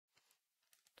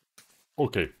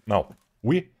Okay, now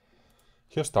we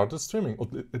have started streaming, or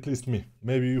at least me.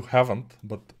 Maybe you haven't,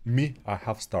 but me, I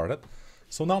have started.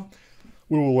 So now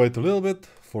we will wait a little bit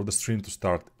for the stream to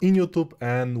start in YouTube,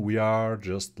 and we are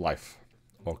just live.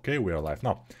 Okay, we are live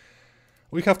now.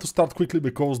 We have to start quickly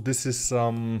because this is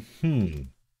you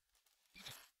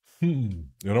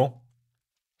know.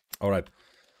 All right.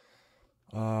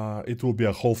 It will be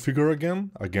a whole figure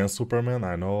again against Superman.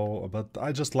 I know, but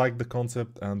I just like the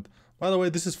concept. And by the way,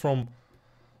 this is from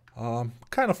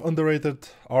kind of underrated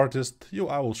artist.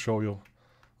 I will show you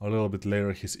a little bit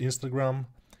later his Instagram.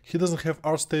 He doesn't have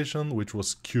ArtStation, which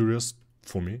was curious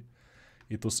for me.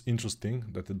 It was interesting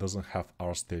that it doesn't have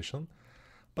ArtStation,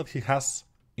 but he has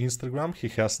Instagram. He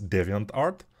has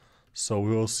DeviantArt, so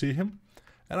we will see him.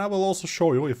 And I will also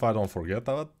show you, if I don't forget,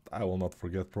 but I will not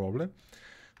forget probably,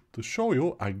 to show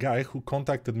you a guy who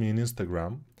contacted me in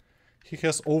Instagram. He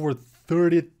has over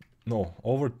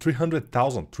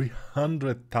 300,000.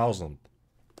 300,000.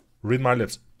 Read my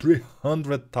lips.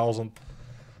 300,000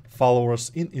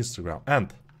 followers in Instagram.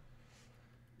 And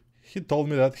he told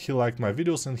me that he liked my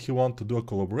videos and he wanted to do a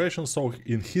collaboration. So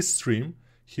in his stream,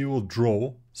 he will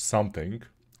draw something.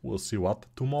 We'll see what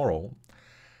tomorrow.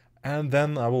 And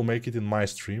then I will make it in my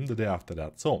stream the day after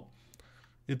that. So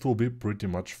it will be pretty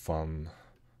much fun.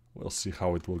 We'll see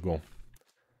how it will go.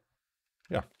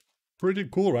 Yeah, pretty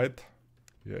cool, right?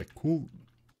 Yeah, cool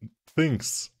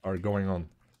things are going on.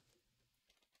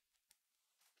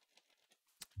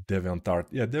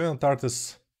 DeviantArt. Yeah, DeviantArt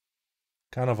is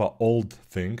kind of an old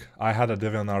thing. I had a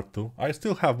DeviantArt too. I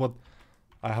still have, but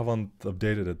I haven't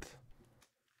updated it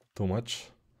too much.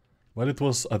 But it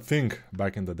was a thing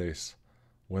back in the days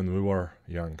when we were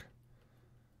young.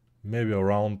 Maybe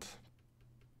around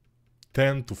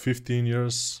 10 to 15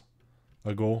 years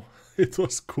ago. It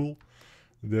was cool.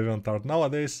 DeviantArt.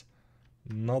 Nowadays,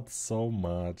 not so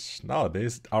much.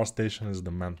 Nowadays, ArtStation is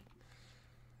the man.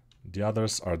 The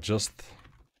others are just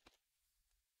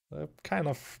kind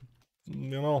of,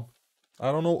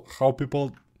 I don't know how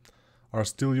people are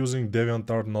still using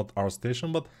DeviantArt, not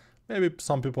ArtStation, but maybe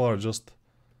some people are just,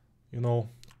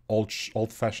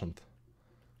 old-fashioned,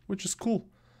 which is cool.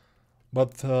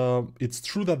 But it's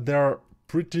true that there are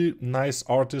pretty nice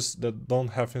artists that don't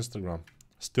have Instagram.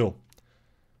 Still,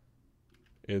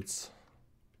 it's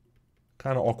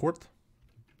kind of awkward,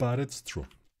 but it's true.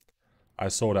 I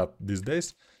saw that these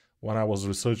days when I was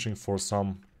researching for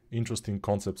some interesting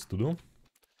concepts to do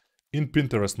in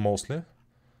Pinterest mostly.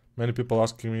 Many people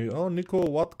asking me, "Oh, Nico,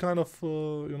 what kind of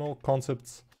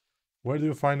concepts? Where do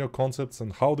you find your concepts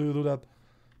and how do you do that?"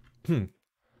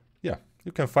 Yeah,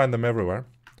 you can find them everywhere.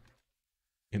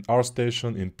 In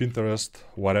ArtStation, in Pinterest,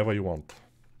 whatever you want,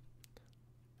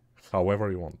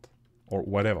 however you want, or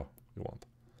whatever you want.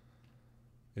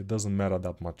 It doesn't matter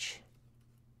that much.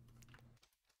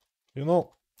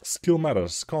 Skill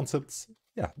matters. Concepts,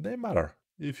 yeah, they matter.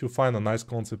 If you find a nice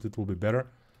concept, it will be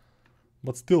better.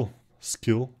 But still,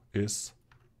 skill is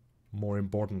more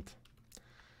important.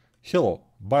 Hello,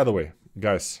 by the way,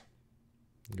 guys,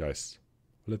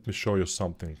 let me show you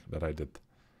something that I did.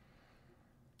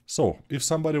 So, if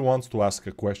somebody wants to ask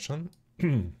a question,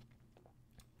 you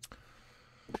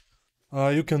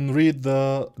can read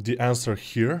the answer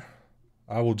here.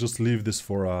 I will just leave this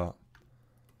for a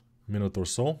minute or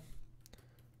so,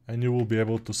 and you will be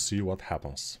able to see what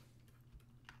happens.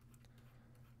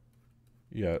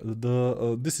 Yeah,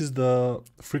 this is the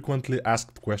frequently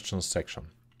asked questions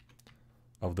section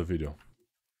of the video.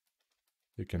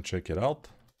 You can check it out.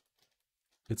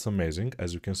 It's amazing,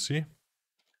 as you can see.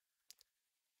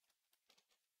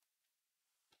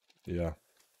 Yeah.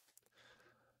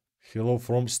 Hello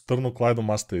from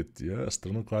sternocleidomastoid. Yeah,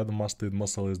 sternocleidomastoid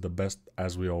muscle is the best,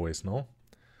 as we always know.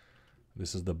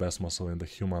 This is the best muscle in the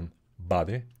human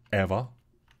body, ever.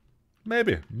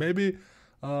 Maybe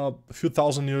a few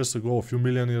thousand years ago, a few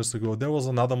million years ago, there was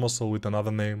another muscle with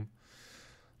another name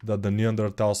that the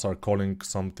Neanderthals are calling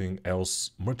something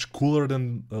else, much cooler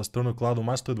than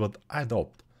sternocleidomastoid, but I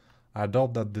doubt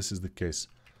that this is the case.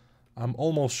 I'm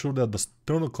almost sure that the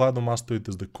sternocleidomastoid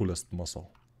is the coolest muscle.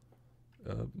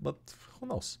 But who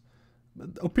knows?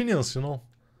 Opinions,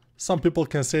 Some people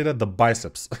can say that the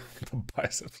biceps, the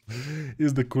biceps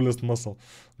is the coolest muscle.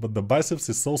 But the biceps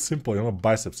is so simple,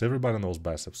 biceps. Everybody knows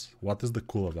biceps. What is the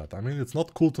cool of that? I mean, it's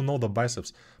not cool to know the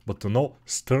biceps, but to know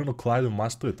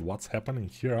sternocleidomastoid, what's happening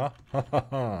here,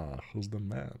 huh? Who's the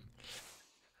man?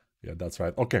 Yeah, that's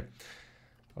right. Okay.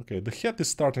 Okay, the head is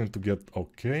starting to get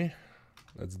okay.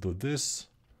 Let's do this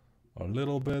a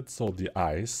little bit. So the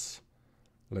eyes.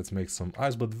 Let's make some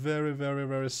eyes, but very, very,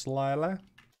 very slyly.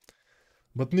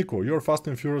 But Nico, you're fast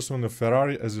and furious on a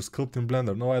Ferrari as you sculpt in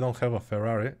Blender. No, I don't have a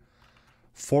Ferrari.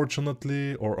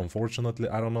 fortunately or unfortunately,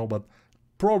 I don't know, but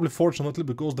probably fortunately,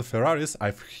 because the Ferraris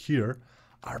I've hear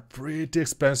are pretty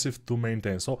expensive to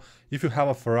maintain. So if you have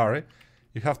a Ferrari,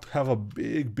 you have to have a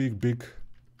big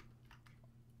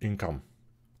income.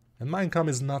 And my income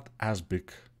is not as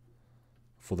big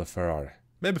for the Ferrari.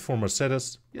 Maybe for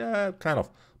Mercedes, yeah, kind of.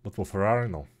 But for Ferrari,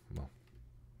 no, not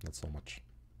so much.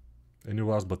 And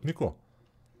you ask, but Nico,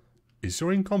 is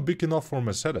your income big enough for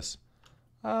Mercedes?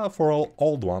 For an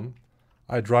old one,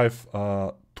 I drive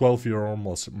a 12-year-old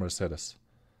Mercedes.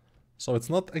 So it's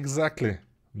not exactly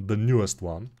the newest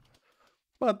one,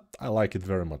 but I like it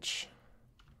very much.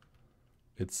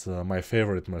 It's my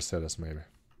favorite Mercedes, maybe.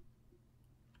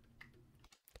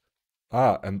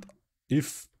 And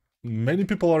if many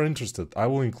people are interested, I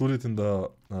will include it in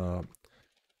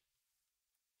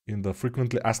the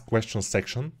frequently asked questions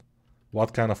section.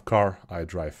 What kind of car I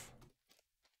drive?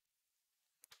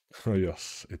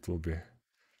 Yes, it will be.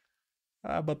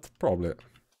 But probably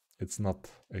it's not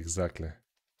exactly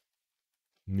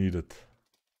needed.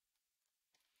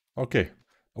 Okay,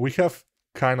 we have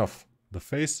kind of the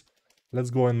face. Let's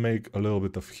go and make a little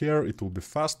bit of hair. It will be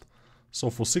fast. So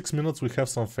for 6 minutes we have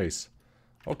some face.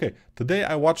 Okay, today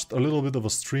I watched a little bit of a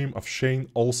stream of Shane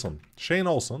Olson. Shane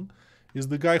Olson is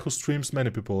the guy who streams, many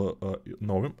people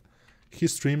know him. He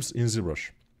streams in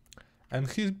ZBrush. And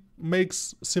he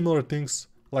makes similar things,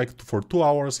 like for 2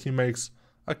 hours he makes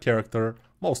a character,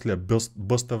 mostly a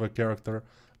bust of a character,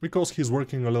 because he's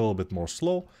working a little bit more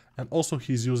slow, and also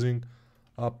he's using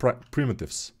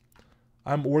primitives.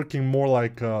 I'm working more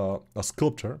like a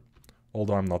sculptor,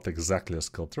 although I'm not exactly a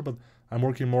sculptor, but I'm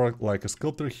working more like a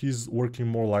sculptor. He's working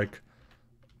more like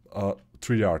a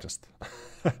 3D artist.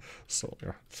 So,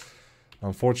 yeah.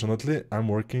 Unfortunately, I'm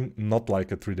working not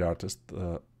like a 3D artist.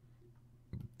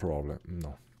 Probably,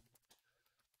 no.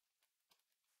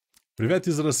 Привет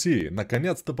из России.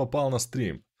 Наконец-то попал на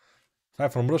стрим. Hi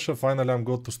from Russia. Finally, I'm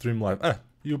going to stream live.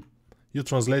 You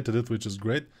translated it, which is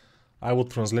great. I would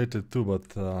translate it too, but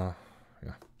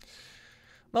yeah.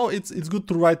 No, it's good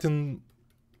to write in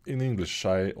English,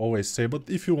 I always say. But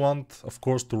if you want, of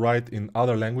course, to write in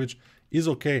other language, is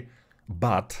okay.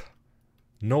 But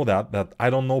know that I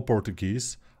don't know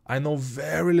Portuguese. I know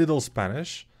very little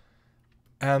Spanish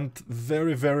and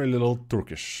very little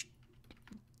Turkish.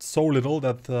 So little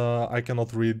that I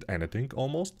cannot read anything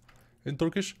almost in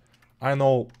Turkish. I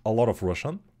know a lot of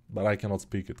Russian, but I cannot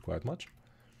speak it quite much.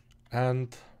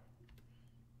 And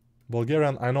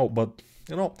Bulgarian I know, but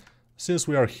you know, since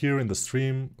we are here in the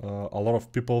stream, a lot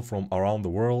of people from around the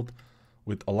world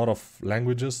with a lot of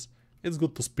languages, it's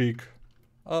good to speak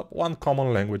one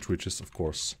common language, which is of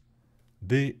course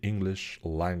the English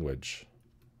language.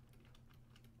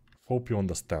 Hope you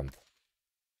understand.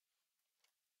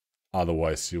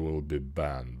 Otherwise you will be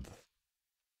banned.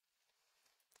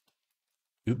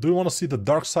 Do you want to see the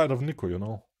dark side of Nico, you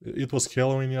know? It was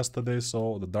Halloween yesterday,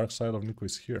 so the dark side of Nico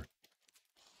is here.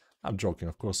 I'm joking,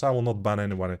 of course. I will not ban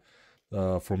anyone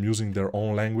from using their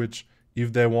own language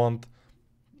if they want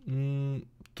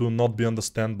to not be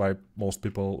understood by most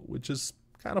people, which is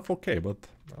kind of okay, but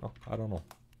I don't know.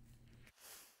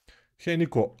 Hey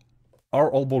Nico, are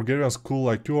all Bulgarians cool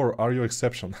like you, or are you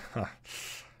exception?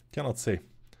 Cannot say.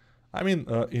 I mean,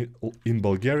 in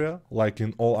Bulgaria, like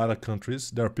in all other countries,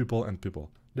 there are people and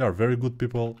people. There are very good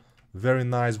people, very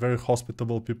nice, very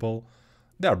hospitable people.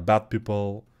 There are bad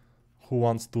people who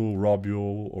wants to rob you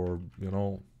or, you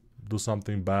know, do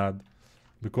something bad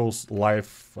because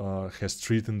life has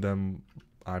treated them,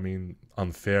 I mean,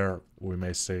 unfair, we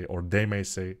may say, or they may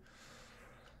say.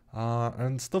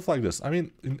 And stuff like this. I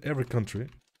mean, in every country,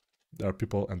 there are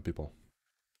people and people.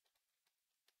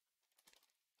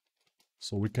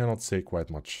 So we cannot say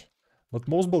quite much. But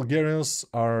most Bulgarians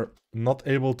are not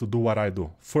able to do what I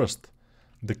do. First,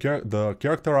 the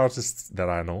character artists that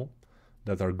I know,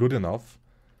 that are good enough,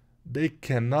 they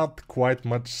cannot quite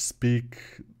much speak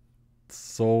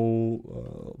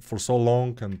for so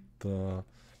long and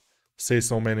say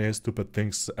so many stupid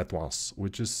things at once,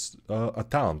 which is a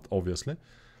talent, obviously.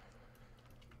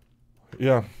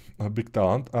 Yeah, a big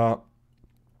talent.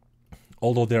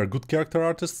 Although they are good character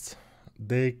artists,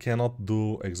 they cannot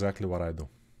do exactly what I do.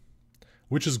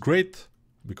 Which is great,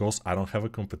 because I don't have a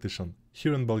competition,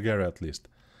 here in Bulgaria at least.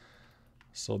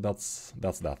 So that's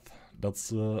that.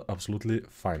 That's absolutely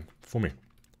fine for me.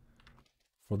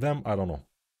 For them, I don't know.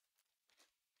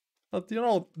 But you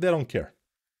know, they don't care.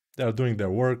 They are doing their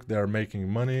work, they are making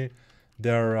money,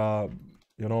 they're,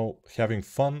 you know, having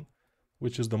fun,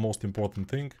 which is the most important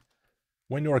thing.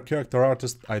 When you're a character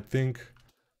artist, I think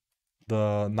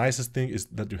the nicest thing is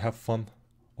that you have fun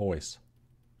always.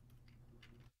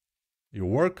 You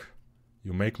work,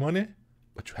 you make money,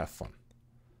 but you have fun.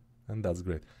 And that's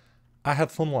great. I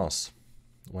had fun once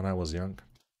when I was young.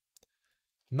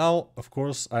 Now, of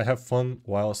course, I have fun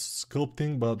while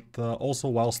sculpting, but also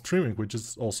while streaming, which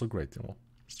is also great, you know.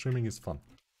 Streaming is fun.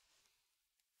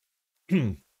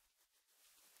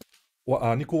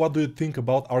 Well, Nico, what do you think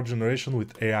about our generation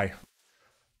with AI?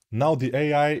 Now the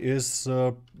AI is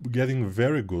getting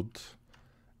very good,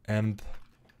 and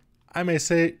I may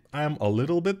say I'm a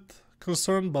little bit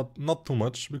concerned, but not too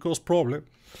much, because probably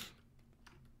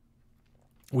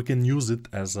we can use it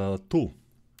as a tool.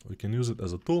 We can use it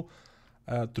as a tool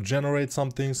to generate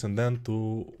some things and then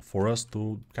for us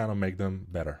to kind of make them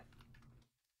better.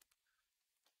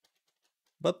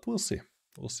 But we'll see.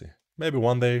 We'll see. Maybe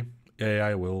one day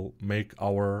AI will make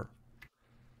our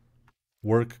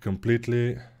work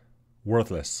completely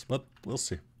worthless, but we'll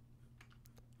see.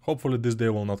 Hopefully this day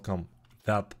will not come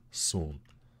that soon.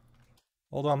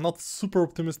 Although I'm not super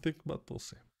optimistic, but we'll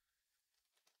see.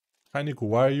 Hi Nico,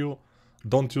 why you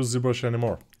don't use ZBrush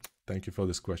anymore? Thank you for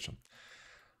this question.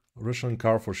 Russian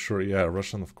car for sure. Yeah,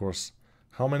 Russian, of course.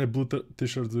 How many blue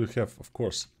t-shirts do you have? Of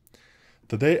course.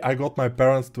 Today I got my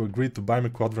parents to agree to buy me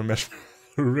quadro mesh.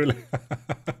 Really?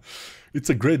 It's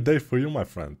a great day for you, my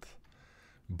friend.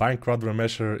 Buying quadro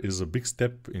mesher is a big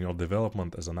step in your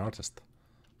development as an artist.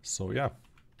 So yeah,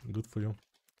 good for you.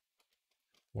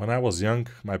 When I was young,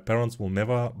 my parents will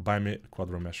never buy me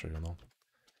quadro mesher, you know.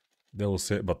 They will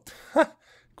say, but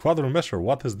quadro mesher,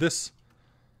 what is this?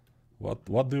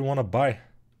 What do you want to buy?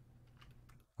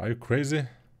 Are you crazy?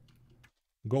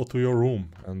 Go to your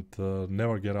room and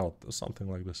never get out, or something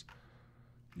like this.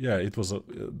 Yeah, it was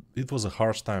a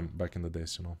harsh time back in the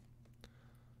days, you know.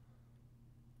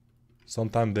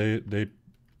 Sometimes they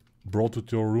brought you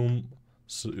to your room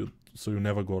so you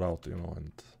never got out, you know,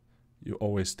 and you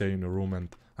always stay in your room.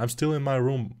 And I'm still in my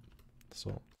room,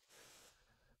 so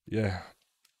yeah,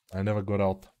 I never got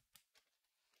out.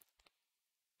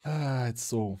 Ah, it's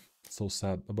so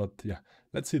sad. But yeah,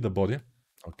 let's see the body.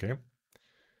 Okay.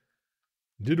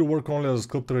 Did you work only as a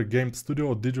sculptor at game studio,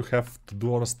 or did you have to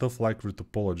do other stuff like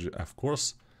retopology? Of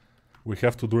course, we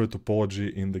have to do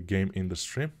retopology in the game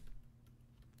industry.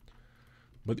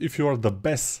 But if you are the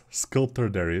best sculptor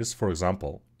there is, for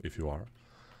example, if you are,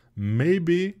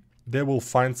 maybe they will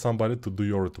find somebody to do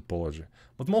your retopology.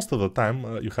 But most of the time,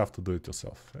 you have to do it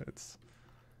yourself. It's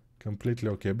completely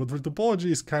okay. But retopology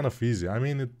is kind of easy. I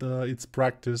mean, it's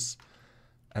practice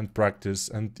and practice,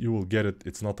 and you will get it.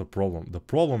 It's not a problem. The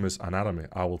problem is anatomy,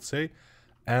 I would say,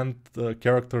 and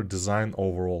character design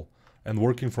overall, and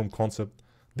working from concept.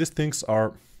 These things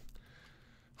are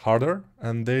harder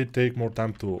and they take more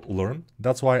time to learn.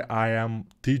 That's why I am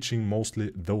teaching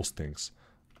mostly those things.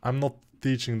 I'm not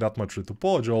teaching that much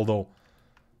retopology, although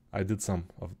I did some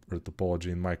of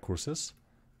retopology in my courses,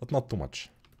 but not too much.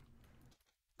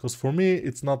 Because for me,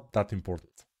 it's not that important.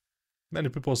 Many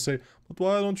people say, but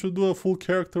why don't you do a full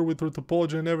character with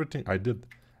retopology and everything? I did.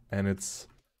 And it's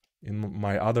in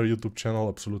my other YouTube channel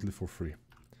absolutely for free.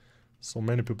 So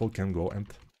many people can go and,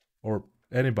 or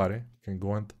anybody can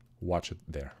go and watch it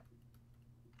there.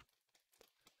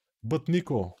 But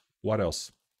Nico, what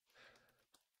else?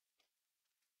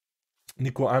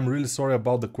 Nico, I'm really sorry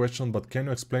about the question, but can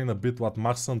you explain a bit what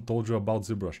Maxon told you about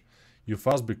ZBrush? You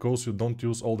fast because you don't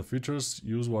use all the features,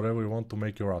 use whatever you want to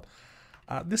make your art.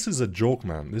 This is a joke,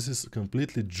 man. This is a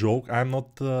completely joke. I'm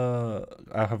not,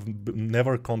 I have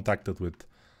never contacted with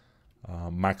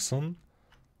Maxon.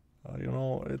 You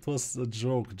know, it was a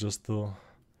joke just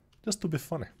to be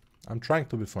funny. I'm trying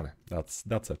to be funny. That's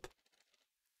it.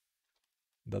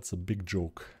 That's a big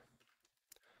joke.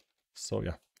 So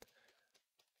yeah.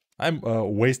 I'm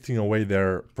wasting away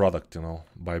their product, you know,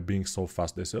 by being so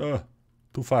fast. They say,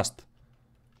 too fast.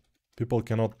 People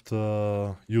cannot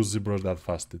use ZBrush that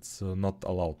fast. It's not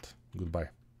allowed. Goodbye.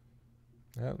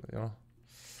 Yeah, you know,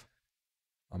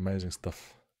 amazing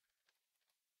stuff.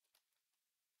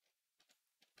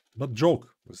 But joke.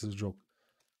 This is joke.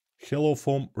 Hello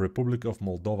from Republic of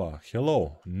Moldova.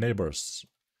 Hello, neighbors.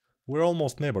 We're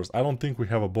almost neighbors. I don't think we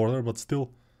have a border, but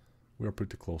still, we're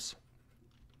pretty close.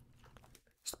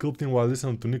 Sculpting while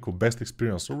listening to Nico, best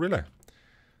experience. Oh, really?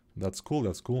 That's cool,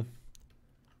 that's cool.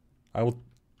 I would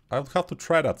have to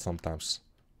try that sometimes.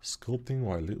 Sculpting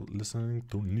while listening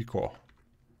to Nico.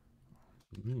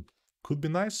 Could be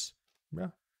nice. Yeah.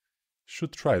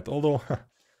 Should try it. Although,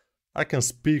 I can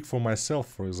speak for myself,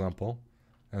 for example,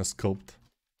 and sculpt.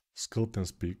 Sculpt and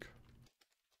speak.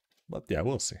 But yeah,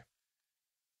 we'll see.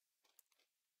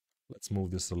 Let's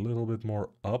move this a little bit more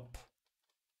up.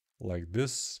 Like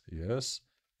this, yes.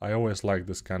 I always like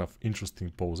this kind of interesting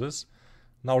poses.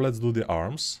 Now let's do the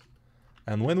arms.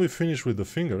 And when we finish with the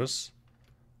fingers,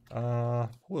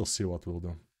 we'll see what we'll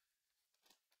do.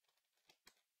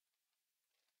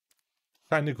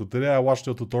 Hi Nico, today I watched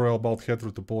your tutorial about head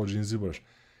topology in ZBrush.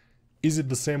 Is it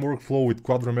the same workflow with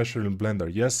quad remesher in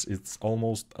Blender? Yes, it's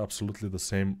almost absolutely the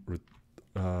same.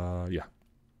 Yeah,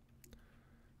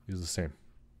 it's the same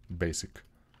basic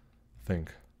thing.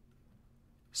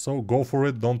 So go for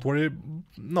it. Don't worry.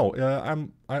 No,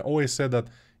 I always say that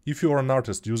if you are an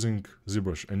artist using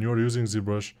ZBrush and you're using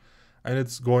ZBrush, and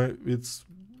it's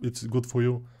good for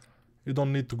you, you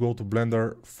don't need to go to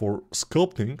Blender for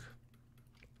sculpting.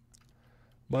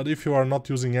 But if you are not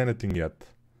using anything yet,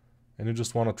 and you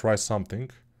just want to try something,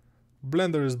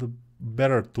 Blender is the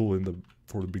better tool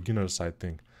for the beginners, I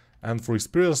think. And for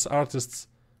experienced artists,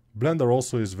 Blender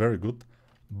also is very good.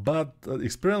 But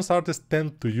experienced artists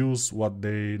tend to use what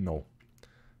they know.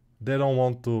 They don't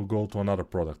want to go to another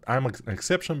product. I'm an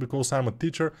exception because I'm a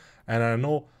teacher and I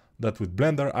know that with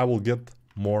Blender I will get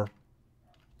more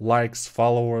likes,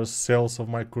 followers, sales of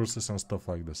my courses and stuff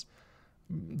like this.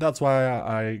 That's why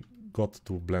I got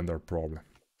to Blender probably.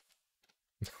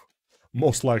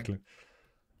 Most likely.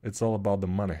 It's all about the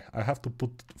money. I have to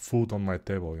put food on my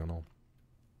table, you know.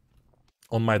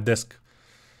 On my desk.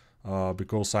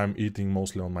 Because I'm eating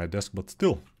mostly on my desk, but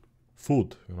still,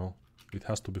 food, you know. It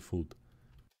has to be food.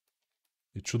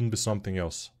 It shouldn't be something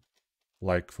else.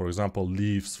 Like, for example,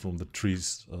 leaves from the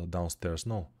trees downstairs.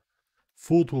 No.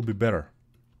 Food will be better,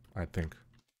 I think.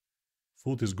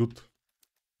 Food is good.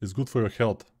 It's good for your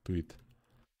health to eat,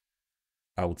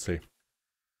 I would say.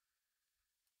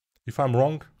 If I'm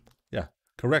wrong, yeah,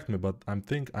 correct me, but I'm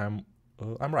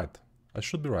right. I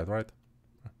should be right, right?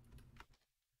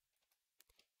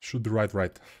 Should be right,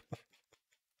 right.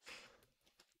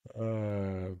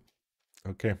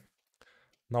 Okay.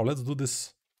 Now let's do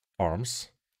this arms.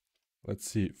 Let's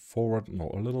see, forward,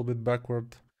 no, a little bit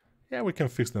backward. Yeah, we can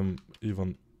fix them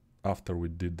even after we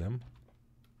did them.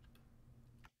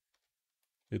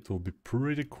 It will be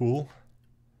pretty cool.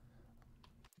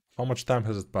 How much time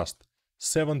has it passed?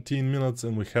 17 minutes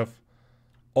and we have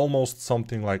almost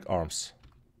something like arms.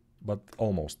 But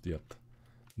almost yet.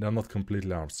 They're not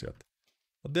completely arms yet.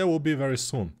 But they will be very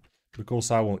soon.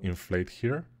 Because I will inflate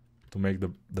here to make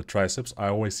the triceps. I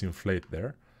always inflate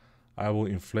there. I will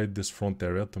inflate this front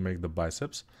area to make the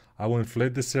biceps. I will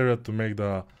inflate this area to make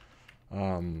the...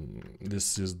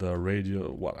 this is the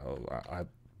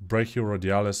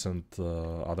brachioradialis and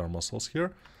other muscles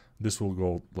here. This will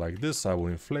go like this. I will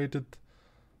inflate it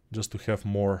just to have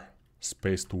more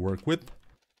space to work with.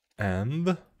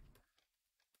 And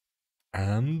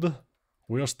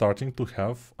we are starting to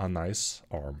have a nice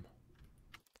arm.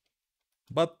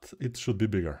 But it should be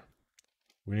bigger.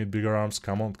 We need bigger arms.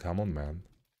 Come on, man.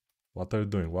 What are you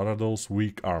doing? What are those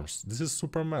weak arms? This is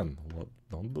Superman. What?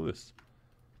 Don't do this.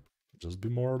 Just be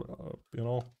more, you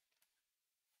know.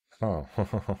 Oh.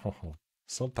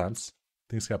 Sometimes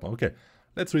things happen. Okay,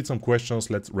 let's read some questions.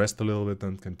 Let's rest a little bit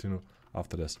and continue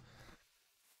after this.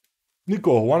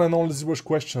 Nico, one and only ZBrush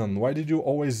question. Why did you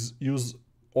always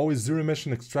zero mesh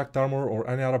in extract armor or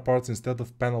any other parts instead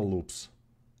of panel loops?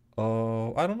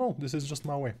 I don't know. This is just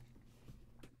my way.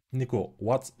 Nico,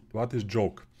 what is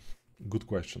joke? Good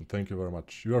question. Thank you very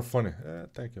much. You are funny.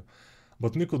 Thank you.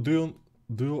 But Nico, do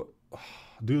you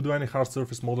do any hard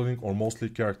surface modeling or mostly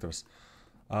characters?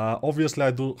 Obviously,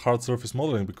 I do hard surface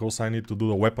modeling because I need to do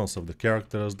the weapons of the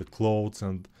characters, the clothes,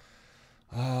 and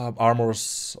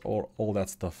armors, or all that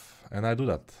stuff, and I do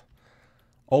that.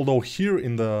 Although here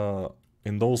in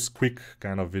those quick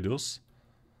kind of videos,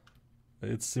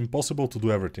 it's impossible to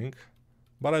do everything,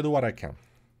 but I do what I can.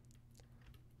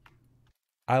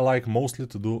 I like mostly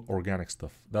to do organic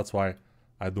stuff. That's why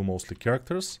I do mostly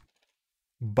characters.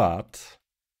 But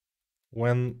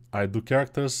when I do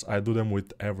characters, I do them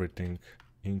with everything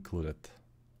included.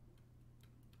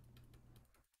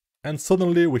 And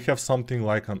suddenly we have something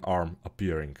like an arm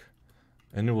appearing.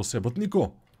 And you will say, but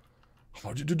Nico,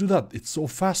 how did you do that? It's so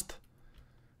fast.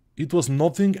 It was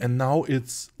nothing and now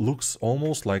it looks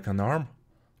almost like an arm,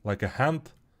 like a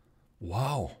hand.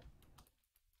 Wow.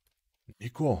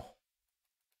 Nico,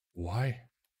 why?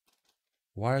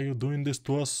 Why are you doing this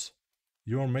to us?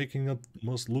 You are making it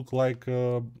must look like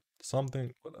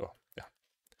something. Yeah.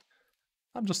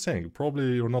 I'm just saying,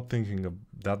 probably you're not thinking of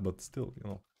that, but still, you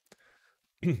know.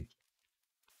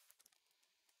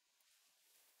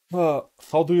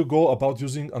 How do you go about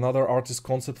using another artist's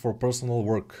concept for personal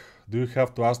work? Do you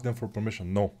have to ask them for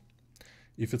permission? No.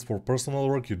 If it's for personal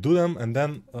work, you do them and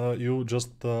then you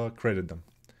just credit them.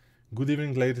 Good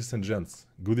evening, ladies and gents.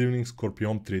 Good evening,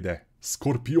 Scorpion 3D.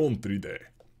 Scorpion 3D.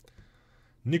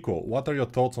 Nico, what are your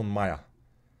thoughts on Maya?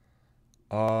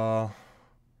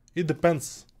 It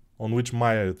depends on which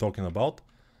Maya you're talking about.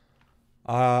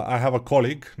 I have a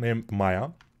colleague named Maya.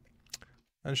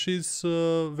 And she's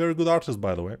a very good artist,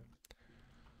 by the way.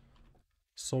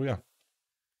 So yeah,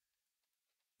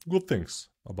 good things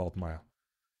about Maya.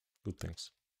 Good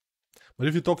things. But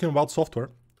if you're talking about software,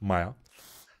 Maya,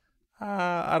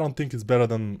 I don't think it's better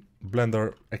than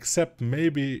Blender, except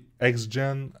maybe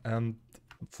XGen and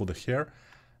for the hair.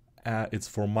 It's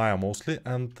for Maya mostly,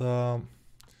 and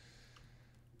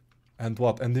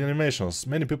what? And the animations.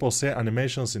 Many people say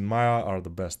animations in Maya are the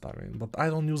best. I mean, but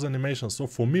I don't use animations, so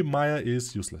for me Maya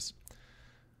is useless.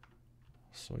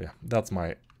 So yeah, that's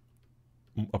my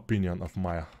opinion of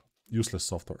Maya. Useless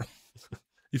software.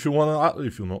 If you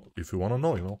wanna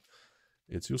know,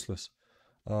 it's useless.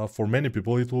 For many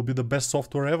people, it will be the best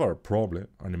software ever, probably.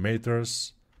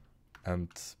 Animators and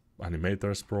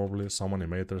animators, probably some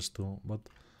animators too. But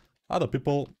other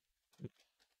people,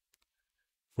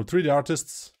 for 3D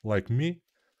artists like me,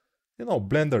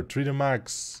 Blender, 3D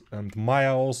Max, and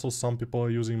Maya also. Some people are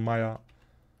using Maya.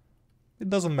 It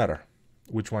doesn't matter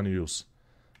which one you use.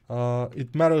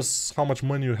 It matters how much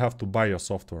money you have to buy your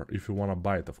software, if you want to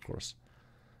buy it, of course.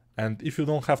 And if you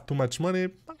don't have too much money,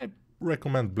 I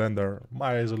recommend Blender.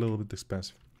 Maya is a little bit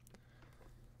expensive.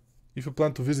 If you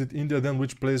plan to visit India, then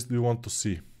which place do you want to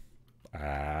see?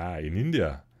 In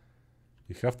India.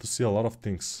 You have to see a lot of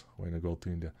things when you go to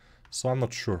India. So I'm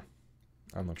not sure.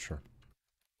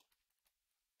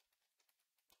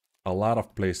 A lot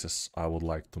of places I would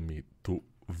like to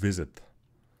visit.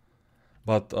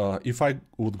 But if I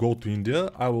would go to India,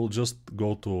 I will just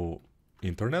go to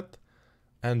internet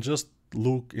and just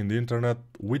look in the internet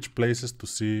which places to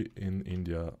see in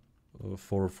India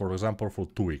for example for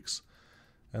 2 weeks.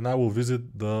 And I will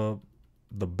visit the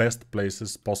best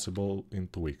places possible in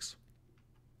 2 weeks.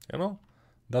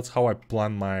 That's how I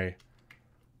plan my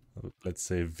let's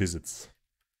say visits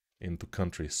into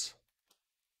countries.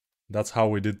 That's how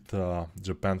we did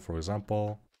Japan, for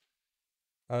example.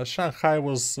 Shanghai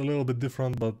was a little bit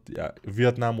different, but yeah,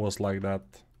 Vietnam was like that.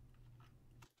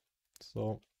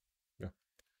 So, yeah.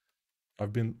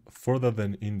 I've been further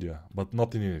than India, but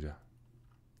not in India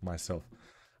myself.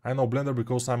 I know Blender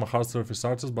because I'm a hard surface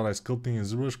artist, but I sculpting in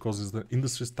ZBrush because it's the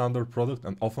industry standard product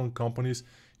and often companies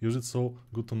use it, so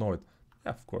good to know it.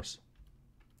 Yeah, of course.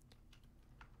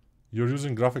 You're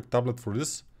using graphic tablet for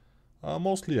this?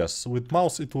 Mostly yes. With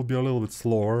mouse it will be a little bit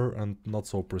slower and not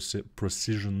so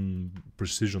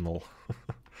precisional.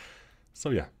 So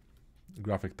yeah,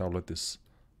 graphic tablet is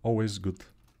always good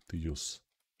to use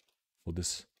for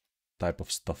this type of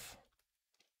stuff.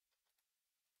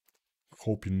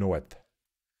 Hope you know it.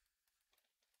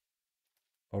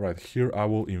 Alright, here I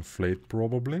will inflate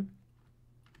probably.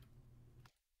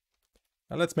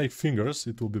 And let's make fingers.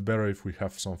 It will be better if we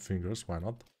have some fingers. Why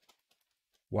not?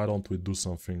 Why don't we do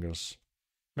some fingers?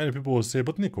 Many people will say,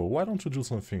 but Nico, why don't you do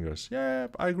some fingers? Yeah,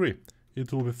 I agree.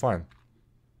 It will be fine.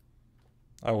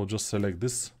 I will just select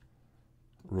this,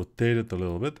 rotate it a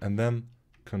little bit, and then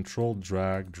control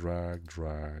drag, drag,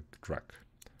 drag, drag.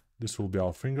 This will be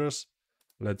our fingers.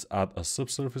 Let's add a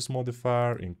subsurface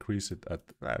modifier, increase it at,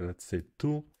 let's say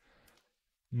 2.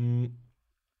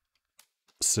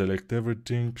 Select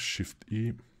everything, Shift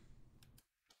E,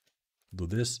 do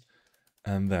this,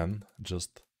 and then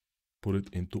just put it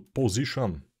into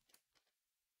position.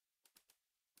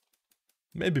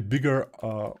 Maybe bigger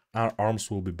arms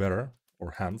will be better,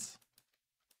 or hands,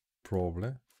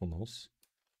 probably, who knows.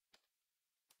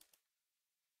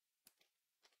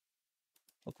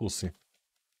 But we'll see.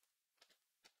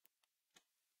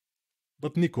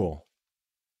 But Nico,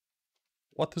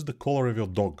 what is the color of your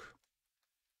dog?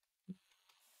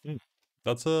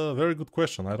 That's a very good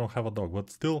question. I don't have a dog, but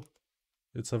still,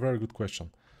 it's a very good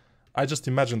question. I just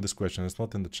imagined this question, it's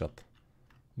not in the chat.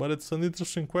 But it's an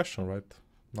interesting question, right?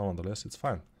 Nonetheless, it's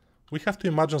fine. We have to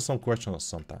imagine some questions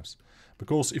sometimes.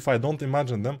 Because if I don't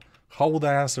imagine them, how would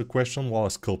I answer a question while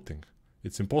sculpting?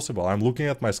 It's impossible. I'm looking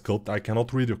at my sculpt, I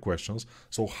cannot read your questions,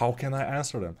 so how can I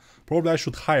answer them? Probably I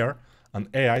should hire an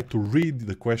AI to read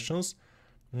the questions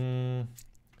for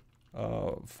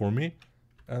me.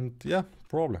 And yeah,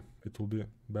 probably it will be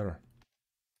better.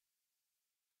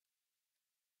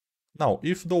 Now,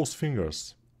 if those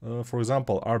fingers, for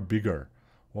example, are bigger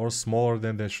or smaller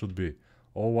than they should be,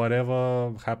 or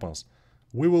whatever happens,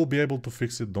 we will be able to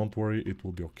fix it. Don't worry, it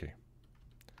will be okay.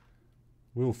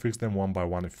 We will fix them one by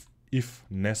one if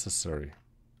necessary.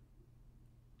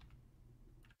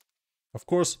 Of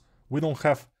course, we don't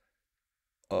have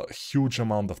a huge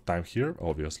amount of time here,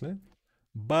 obviously,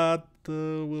 but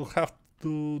we'll have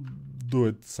to do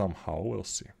it somehow. We'll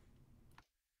see.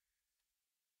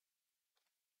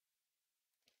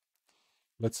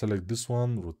 Let's select this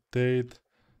one, rotate.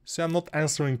 See, I'm not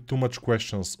answering too much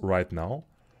questions right now.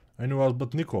 Anyways,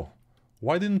 but Nico,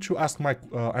 Why didn't you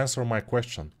answer my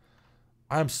question?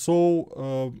 I'm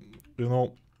so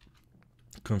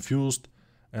confused,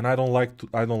 and I don't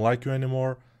like you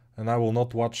anymore, and I will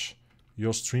not watch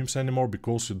your streams anymore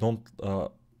because you don't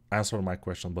answer my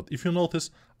question. But if you notice,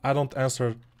 I don't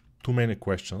answer too many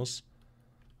questions,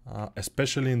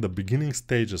 especially in the beginning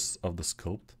stages of the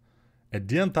sculpt. At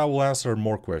the end, I will answer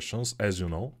more questions, as you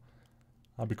know,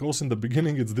 because in the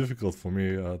beginning it's difficult for me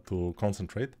to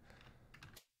concentrate,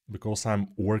 because I'm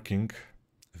working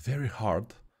very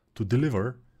hard to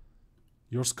deliver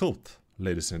your sculpt,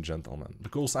 ladies and gentlemen,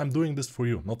 because I'm doing this for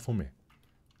you, not for me.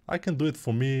 I can do it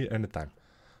for me anytime,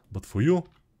 but for you,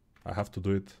 I have to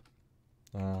do it,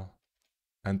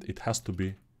 and it has to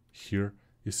be here.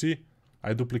 You see,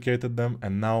 I duplicated them,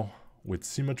 and now with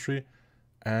symmetry,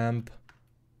 and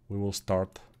we will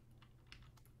start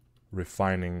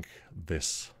refining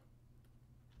this.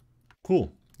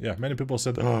 Cool. Yeah, many people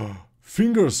said, oh,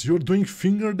 fingers, you're doing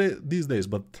these days,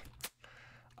 but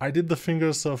I did the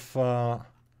fingers of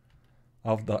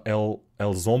the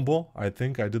El Zombo. I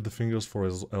think I did the fingers for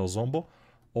El Zombo.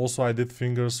 Also, I did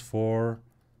fingers for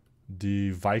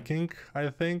the Viking, I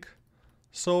think.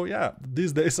 So yeah,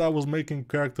 these days I was making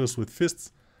characters with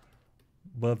fists,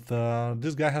 but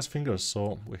this guy has fingers,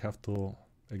 so we have to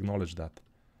acknowledge that,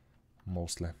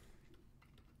 mostly.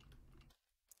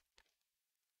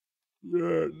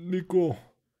 Yeah, Nico.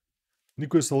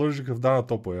 Nico is allergic of Dana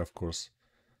Topoe, of course.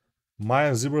 Maya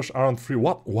and ZBrush aren't free.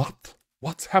 What? What?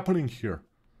 What's happening here?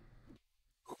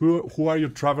 Who are you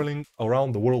traveling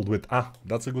around the world with? Ah,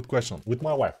 that's a good question. With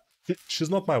my wife. She's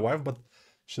not my wife, but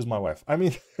she's my wife. I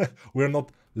mean, we're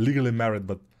not legally married,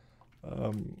 but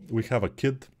we have a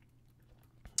kid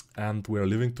and we're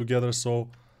living together, so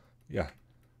yeah.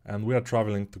 And we are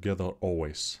traveling together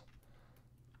always.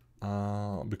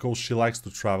 Because she likes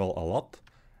to travel a lot,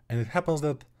 and it happens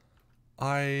that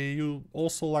you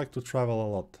also like to travel a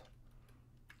lot.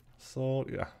 So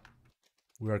yeah,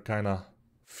 we are kinda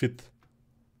fit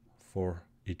for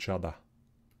each other.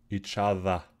 Each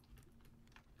other.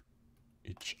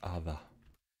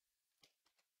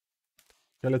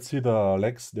 Okay, let's see the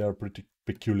legs. They are pretty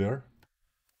peculiar.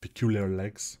 Peculiar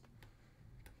legs.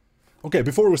 Okay,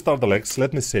 before we start the legs,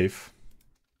 let me save.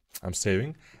 I'm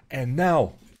saving. And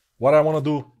now, what I want to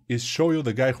do is show you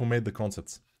the guy who made the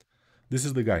concepts. This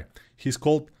is the guy. He's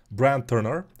called Bryan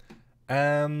Turner,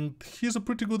 and he's a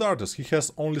pretty good artist. He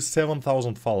has only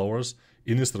 7,000 followers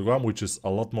in Instagram, which is a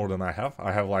lot more than I have.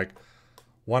 I have like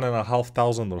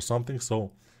 1,500 or something,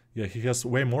 so yeah, he has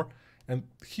way more. And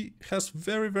he has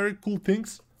very, very cool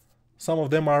things. Some of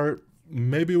them are,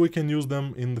 maybe we can use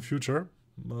them in the future.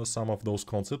 Some of those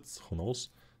concepts, who knows.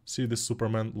 See, this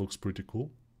Superman looks pretty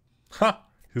cool. Ha!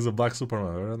 He's a black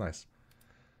Superman, very nice.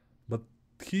 But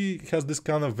he has this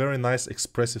kind of very nice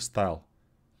expressive style.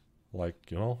 Like,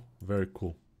 you know, very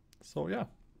cool. So yeah.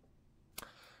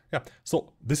 Yeah,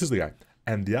 so this is the guy.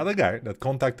 And the other guy that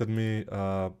contacted me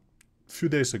a few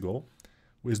days ago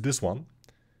is this one.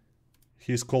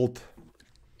 He's called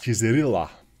Kizerilla.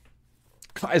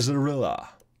 Kaiserilla.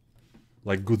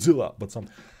 Like Godzilla, but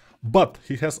something. But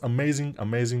he has amazing,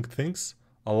 amazing things.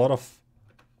 A lot of,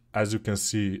 as you can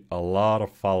see, a lot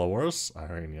of followers. I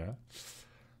mean, yeah.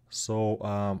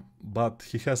 So, but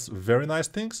he has very nice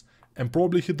things. And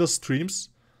probably he does streams.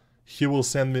 He will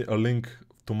send me a link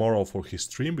tomorrow for his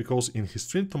stream. Because in his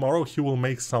stream tomorrow, he will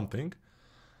make something.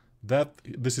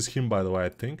 This is him, by the way, I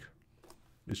think.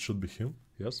 It should be him,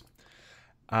 yes.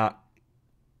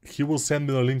 He will send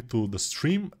me a link to the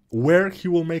stream where he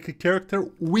will make a character.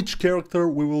 Which character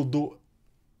we will do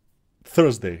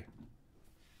Thursday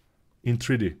in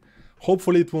 3D.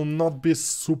 Hopefully it will not be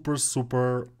super,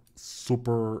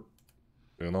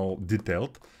 you know,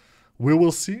 detailed. We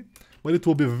will see, but it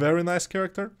will be a very nice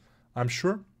character, I'm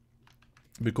sure.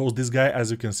 Because this guy,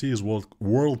 as you can see, is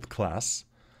world class.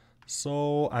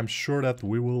 So I'm sure that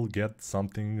we will get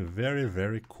something very,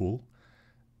 very cool.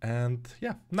 And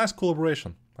yeah, nice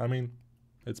collaboration. I mean,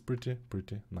 it's pretty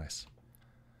nice.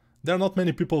 There are not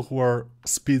many people who are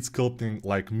speed sculpting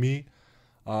like me.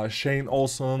 Shane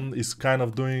Olson is kind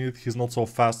of doing it. He's not so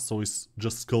fast, so he's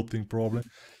just sculpting probably.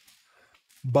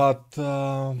 But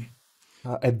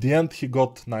at the end, he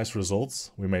got nice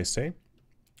results, we may say.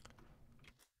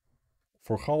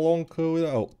 For how long?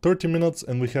 30 minutes,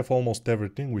 and we have almost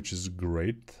everything, which is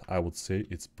great. I would say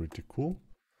it's pretty cool.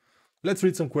 Let's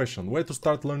read some questions. Where to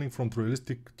start learning from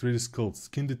realistic 3D sculpts?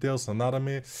 Skin details,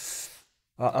 anatomy.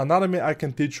 Anatomy I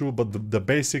can teach you, but the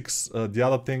basics, the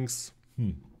other things...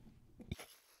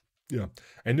 Yeah.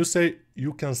 And you say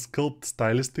you can sculpt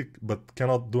stylistic, but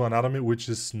cannot do anatomy, which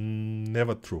is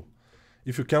never true.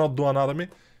 If you cannot do anatomy,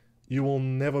 you will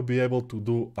never be able to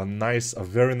do a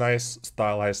very nice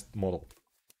stylized model.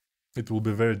 It will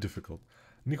be very difficult.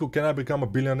 Nico, can I become a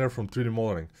billionaire from 3D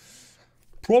modeling?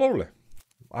 Probably.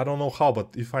 I don't know how,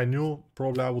 but if I knew,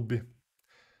 probably I would be.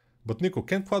 But Nico,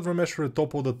 can Quadra Mesh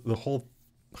retopo the whole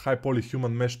high poly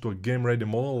human mesh to a game ready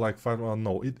model like 5?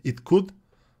 No, it could,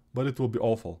 but it will be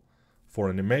awful. For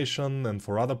animation and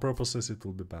for other purposes, it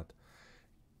will be bad.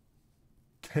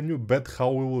 Can you bet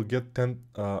how we will get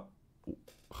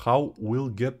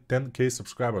 10k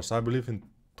subscribers? I believe in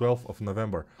 12th of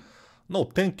November. No,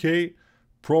 10k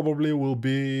probably will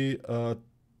be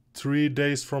 3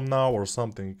 days from now or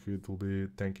something. It will be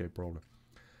 10k probably.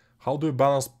 How do you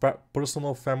balance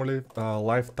personal, family,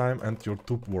 lifetime and your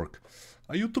YouTube work?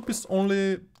 YouTube is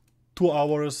only 2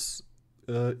 hours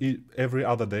every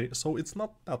other day, so it's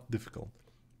not that difficult.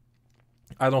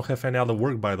 I don't have any other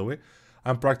work, by the way.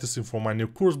 I'm practicing for my new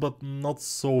course, but not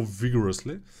so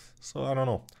vigorously. So I don't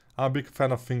know. I'm a big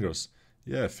fan of fingers.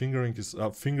 Yeah,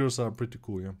 fingers are pretty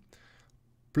cool, yeah.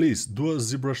 Please, do a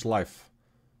ZBrush live.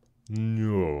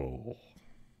 No.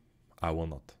 I will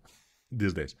not.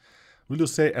 These days. Will you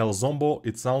say El Zombo?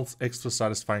 It sounds extra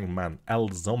satisfying, man. El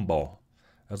Zombo.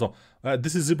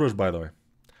 This is ZBrush, by the way.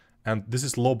 And this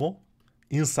is Lobo.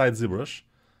 Inside ZBrush.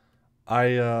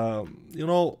 I,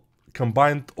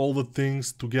 combined all the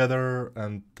things together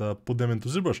and put them into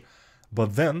ZBrush.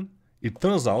 But then, it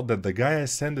turns out that the guy I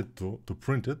sent it to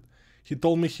print it, he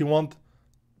told me he want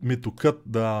me to cut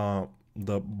the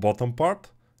bottom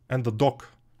part and the dock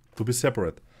to be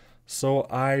separate. So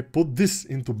I put this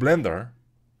into Blender,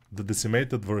 the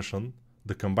decimated version,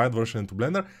 the combined version into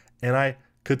Blender, and I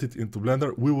cut it into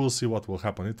Blender. We will see what will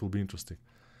happen. It will be interesting.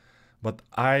 But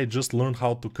I just learned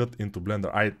how to cut into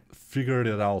Blender. I figured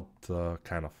it out,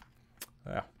 kind of.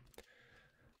 Yeah.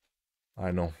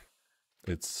 I know.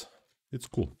 It's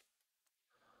cool.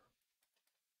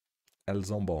 El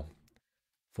Zombo.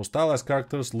 For stylized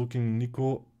characters, looking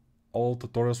Nico, all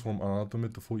tutorials from anatomy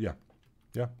to full. Yeah.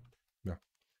 Yeah. Yeah.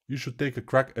 You should take a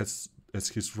crack as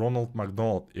his Ronald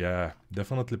McDonald. Yeah,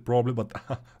 definitely probably, but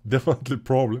definitely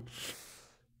probably.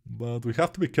 But we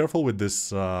have to be careful with this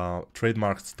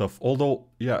trademark stuff. Although,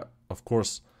 yeah, of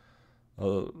course,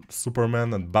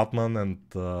 Superman and Batman and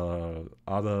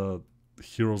other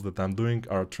heroes that I'm doing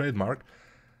are trademark.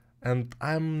 And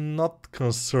I'm not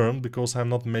concerned because I'm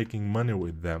not making money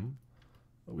with them,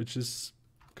 which is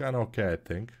kind of okay, I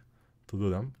think, to do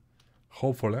them.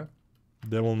 Hopefully,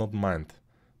 they will not mind.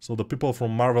 So the people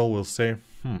from Marvel will say,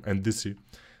 and DC,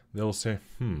 they will say,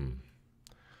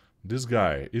 this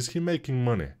guy, is he making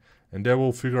money? And they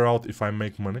will figure out if I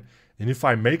make money. And if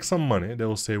I make some money, they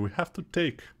will say, we have to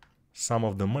take some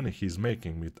of the money he's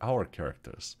making with our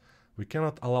characters. We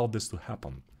cannot allow this to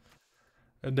happen.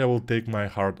 And they will take my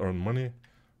hard-earned money,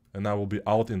 and I will be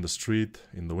out in the street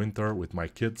in the winter with my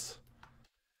kids.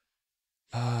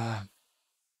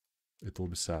 It will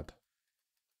be sad.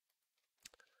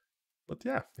 But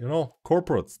yeah,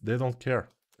 corporates, they don't care.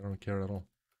 They don't care at all.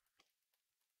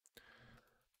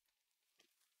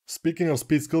 Speaking of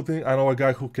speed sculpting, I know a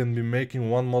guy who can be making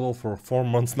one model for 4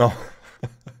 months now.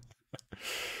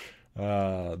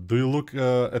 Do you look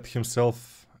at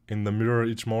himself in the mirror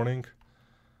each morning?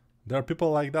 There are people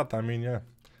like that. I mean, yeah.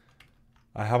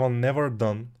 I haven't never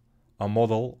done a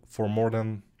model for more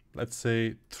than, let's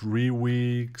say, 3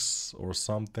 weeks or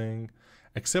something,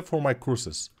 except for my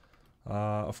courses.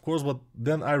 Of course, but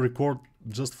then I record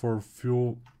just for a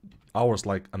few hours,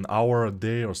 like an hour a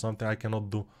day or something. I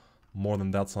cannot do more than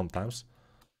that sometimes.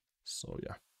 So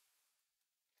yeah.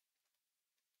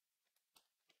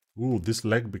 Ooh, this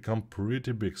leg become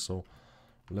pretty big, so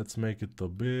let's make it a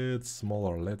bit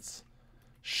smaller. Let's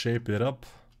shape it up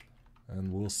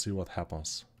and we'll see what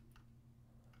happens.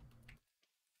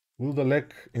 Will the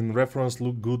leg in reference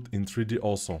look good in 3D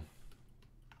also?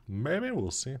 Maybe,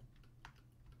 we'll see.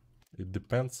 It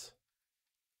depends.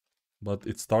 But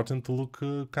it's starting to look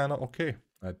kind of okay,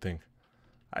 I think.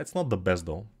 It's not the best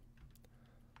though.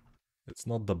 It's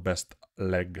not the best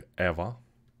leg ever.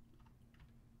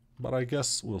 But I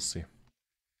guess we'll see.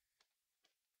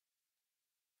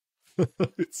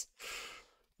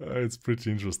 It's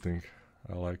pretty interesting.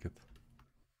 I like it.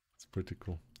 It's pretty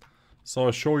cool. So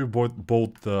I'll show you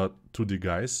both the 2D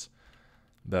guys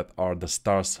that are the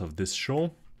stars of this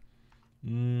show.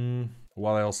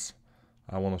 What else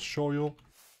I want to show you?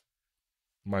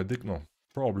 My dick? No,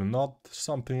 probably not.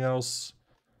 Something else.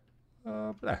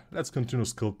 Let's continue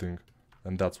sculpting,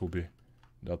 and that will be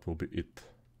it.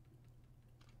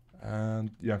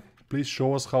 And yeah, please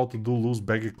show us how to do loose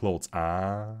baggy clothes.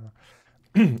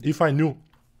 If I knew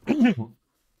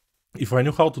if I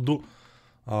knew how to do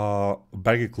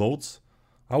baggy clothes,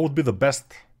 I would be the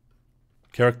best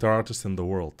character artist in the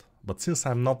world. But since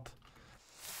I'm not,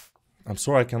 I'm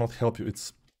sorry I cannot help you.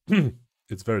 It's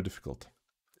it's very difficult.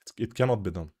 It cannot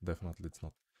be done. Definitely, it's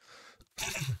not.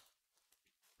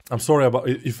 I'm sorry about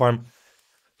if I'm,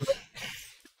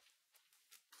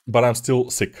 but I'm still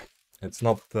sick. It's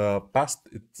not past.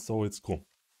 So it's cool.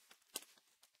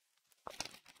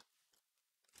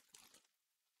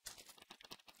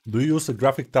 Do you use a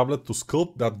graphic tablet to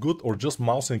sculpt that good, or just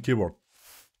mouse and keyboard?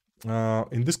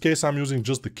 In this case, I'm using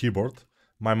just the keyboard.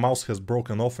 My mouse has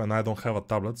broken off and I don't have a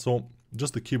tablet, so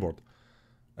just the keyboard.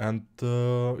 And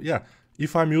yeah,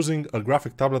 if I'm using a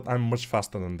graphic tablet, I'm much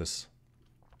faster than this.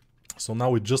 So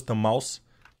now with just a mouse,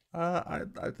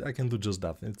 I can do just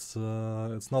that.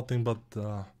 It's nothing but,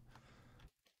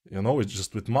 you know, it's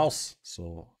just with mouse.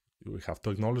 So we have to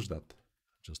acknowledge that.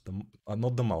 Just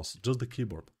not the mouse, just the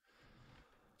keyboard.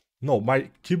 No, my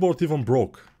keyboard even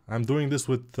broke. I'm doing this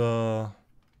with,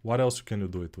 what else can you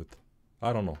do it with?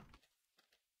 I don't know.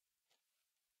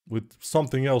 With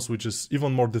something else which is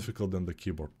even more difficult than the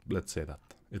keyboard. Let's say that.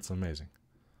 It's amazing.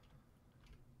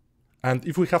 And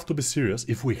if we have to be serious,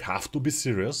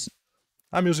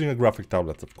 I'm using a graphic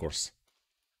tablet, of course.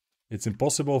 It's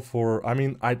impossible for, I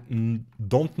mean, I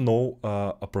don't know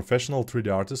a professional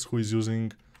 3D artist who is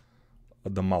using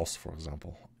the mouse, for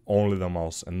example. Only the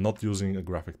mouse and not using a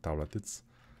graphic tablet. It's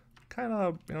kind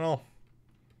of, you know,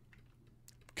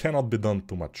 cannot be done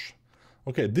too much.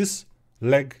 Okay, this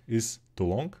leg is too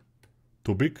long,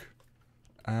 too big,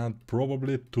 and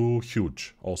probably too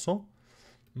huge also.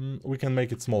 We can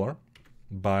make it smaller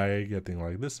by getting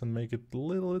like this and make it a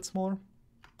little bit smaller.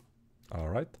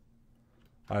 Alright.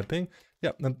 I think,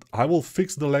 yeah, and I will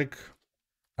fix the leg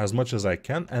as much as I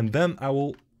can, and then I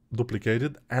will duplicate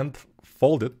it and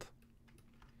fold it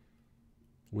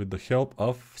with the help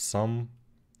of some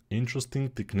interesting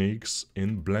techniques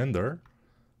in Blender,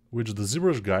 which the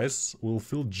ZBrush guys will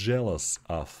feel jealous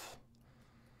of.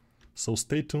 So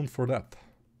stay tuned for that.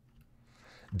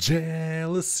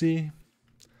 Jealousy,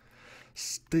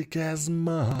 stick as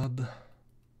mud.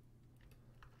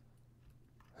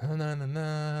 Na, na, na,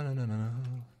 na, na, na.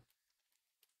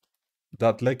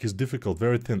 That leg is difficult,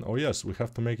 very thin. Oh yes, we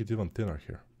have to make it even thinner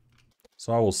here.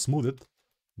 So I will smooth it,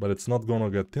 but it's not gonna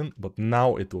get thin, but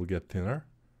now it will get thinner.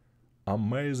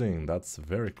 Amazing, that's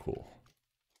very cool.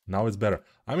 Now it's better.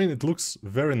 I mean, it looks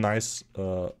very nice,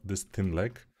 this thin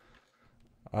leg.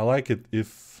 I like it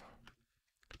if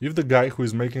the guy who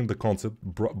is making the concept,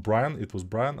 Bryan, it was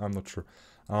Bryan, I'm not sure.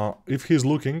 If he's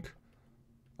looking,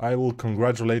 I will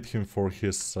congratulate him for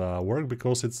his work,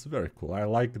 because it's very cool. I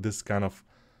like this kind of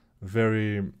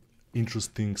very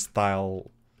interesting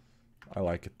style. I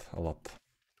like it a lot.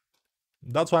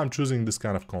 That's why I'm choosing this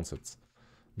kind of concepts,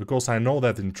 because I know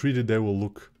that in 3D they will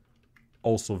look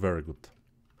also very good.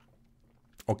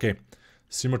 Okay,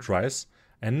 symmetrize.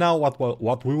 And now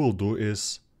what we will do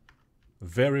is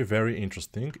very, very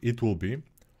interesting. It will be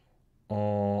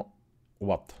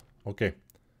what? Okay,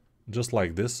 just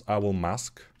like this. I will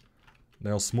mask,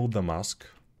 then I'll smooth the mask,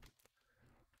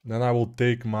 then I will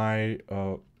take my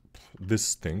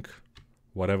this thing,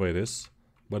 whatever it is,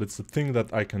 but it's a thing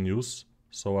that I can use,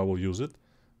 so I will use it,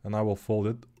 and I will fold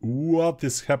it. What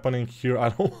is happening here? I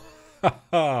don't.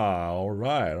 All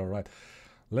right.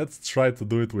 Let's try to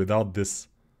do it without this.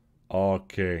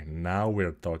 Okay, now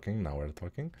we're talking.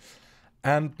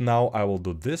 And now I will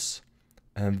do this,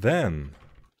 and then,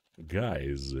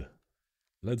 guys,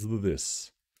 let's do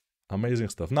this. Amazing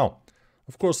stuff. Now,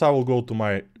 of course, I will go to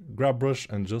my grab brush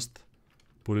and just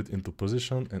put it into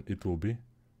position, and it will be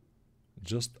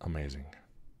just amazing.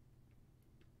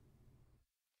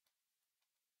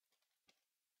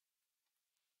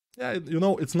 Yeah, you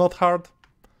know, it's not hard.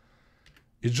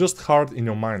 It's just hard in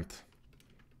your mind.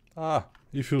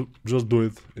 If you just do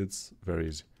it, it's very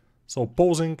easy. So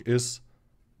posing is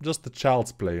just a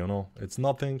child's play, you know. It's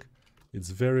nothing.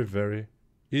 It's very, very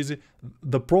easy.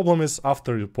 The problem is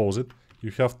after you pose it,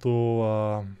 you have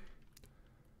to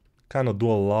kind of do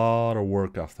a lot of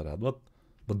work after that. But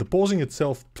the posing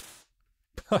itself,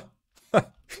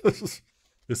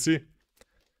 you see?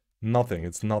 Nothing.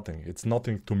 It's nothing. It's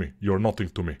nothing to me. You're nothing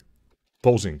to me.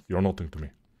 Posing, you're nothing to me.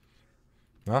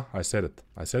 I said it.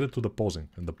 I said it to the posing.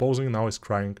 And the posing now is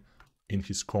crying in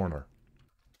his corner.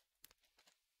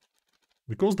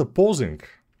 Because the posing,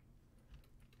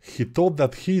 he thought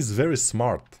that he is very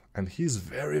smart. And he's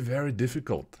very, very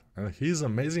difficult. And he's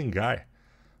an amazing guy.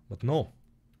 But no.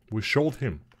 We showed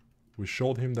him. We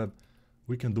showed him that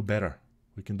we can do better.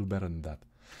 We can do better than that.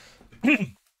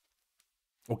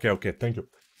 Okay, thank you.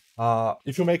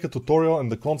 If you make a tutorial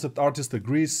and the concept artist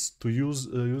agrees to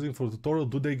using for tutorial,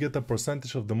 do they get a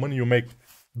percentage of the money you make?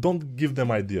 Don't give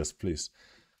them ideas, please.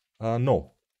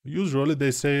 No. Usually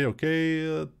they say,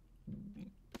 okay,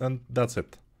 and that's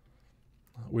it,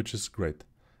 which is great.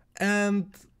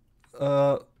 And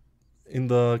uh, in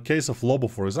the case of Lobo,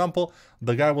 for example,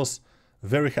 the guy was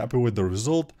very happy with the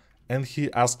result and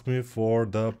he asked me for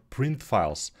the print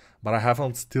files. But I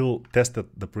haven't still tested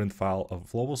the print file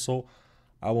of Lobo, so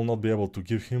I will not be able to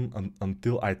give him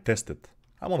until I test it.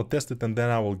 I want to test it and then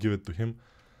I will give it to him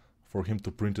for him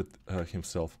to print it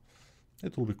himself.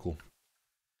 It will be cool.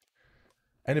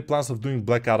 Any plans of doing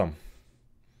Black Adam?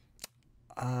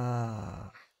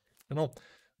 Ah, you know,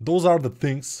 those are the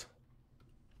things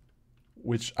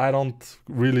which I don't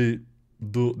really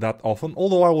do that often,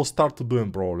 although I will start to do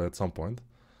them probably at some point.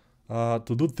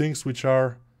 To do things which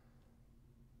are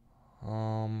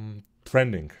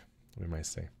trending, we may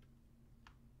say.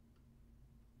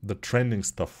 The trending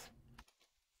stuff.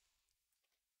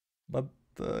 But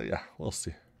yeah, we'll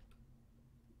see.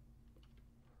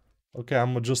 Okay,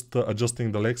 I'm just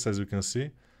adjusting the legs, as you can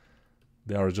see.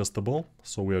 They are adjustable,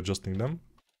 so we're adjusting them.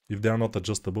 If they are not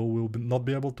adjustable, we'll not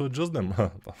be able to adjust them.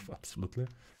 Absolutely.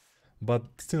 But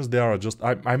since they are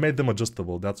I made them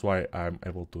adjustable, that's why I'm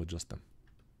able to adjust them.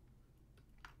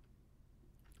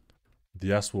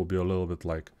 The ass will be a little bit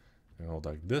like, you know,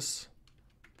 like this.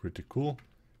 Pretty cool.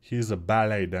 He's a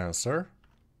ballet dancer.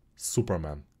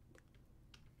 Superman.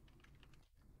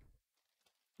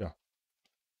 Yeah.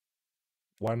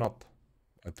 Why not?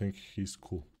 I think he's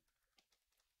cool.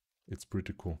 It's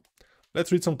pretty cool.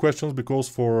 Let's read some questions because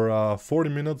for 40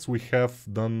 minutes we have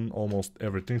done almost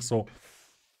everything. So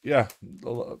yeah,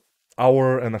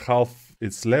 hour and a half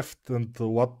it's left, and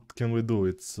what can we do?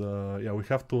 It's yeah, we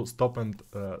have to stop and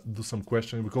do some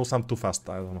questioning because I'm too fast.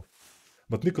 I don't know.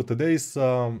 But Nico, today is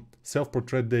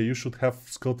self-portrait day. You should have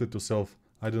sculpted yourself.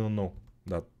 I didn't know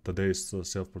that today is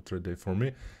self-portrait day. For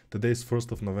me, today is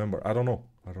 1st of November. I don't know.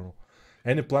 I don't know.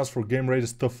 Any plans for game ready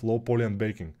stuff, low poly and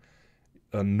baking?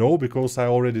 No, because I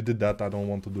already did that. I don't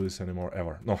want to do this anymore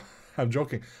ever. No, I'm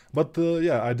joking. But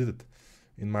yeah, I did it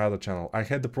in my other channel. I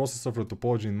had the processor for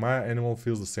topology in my animal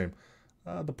feels the same.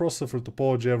 The processor for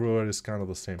topology everywhere is kind of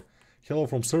the same. Hello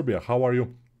from Serbia. How are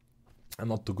you? I'm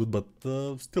not too good, but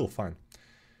still fine.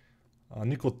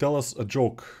 Nico, tell us a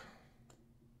joke.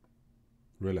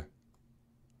 Really?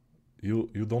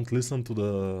 You don't listen to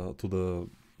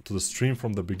the stream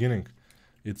from the beginning.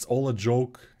 It's all a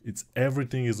joke. It's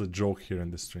everything is a joke here in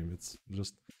this stream. It's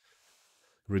just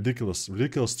ridiculous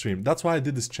stream. That's why I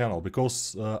did this channel,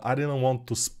 because I didn't want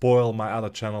to spoil my other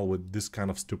channel with this kind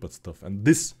of stupid stuff. And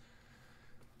this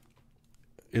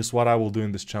is what I will do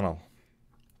in this channel.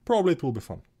 Probably it will be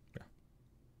fun. Yeah.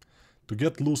 To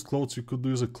get loose clothes, you could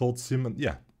use a clothes sim, and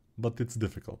yeah, but it's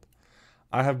difficult.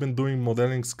 I have been doing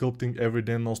modeling, sculpting every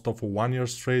day non-stop for 1 year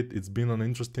straight. It's been an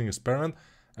interesting experiment,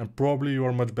 and probably you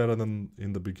are much better than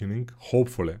in the beginning.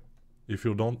 Hopefully. If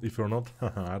you're not,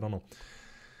 I don't know.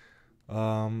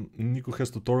 Nico has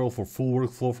tutorial for full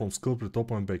workflow from Sculpt,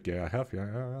 Topo and Bake. Yeah, I have.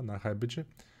 Yeah. Hi, bitchy.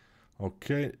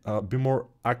 Okay. Be more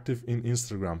active in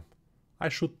Instagram. I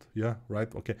should. Yeah,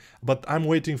 right. Okay. But I'm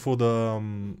waiting for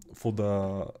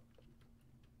the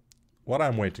what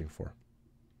I'm waiting for.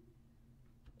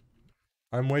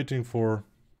 I'm waiting for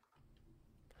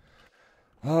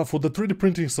the 3D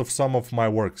printings of some of my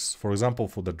works. For example,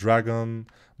 for the dragon.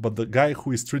 But the guy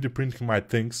who is 3D printing my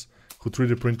things, who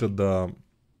 3D printed the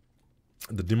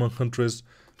demon huntress,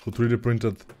 who 3D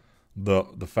printed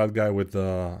the fat guy with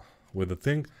the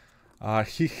thing,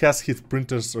 he has his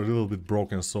printers a little bit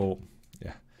broken. So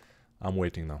yeah, I'm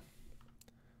waiting now.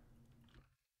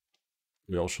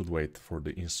 We all should wait for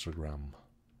the Instagram.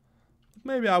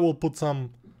 Maybe I will put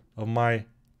some of my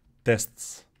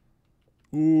tests.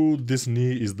 Ooh, this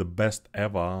knee is the best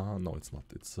ever. No, it's not.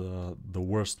 It's the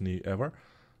worst knee ever.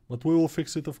 But we will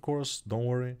fix it, of course. Don't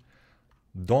worry.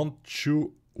 Don't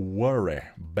you worry,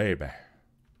 baby.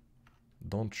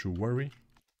 Don't you worry.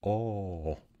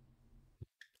 Oh.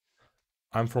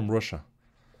 I'm from Russia.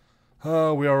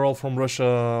 We are all from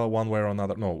Russia one way or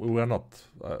another. No, we are not.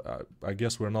 I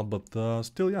guess we're not, but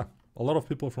still, yeah. A lot of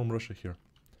people from Russia here.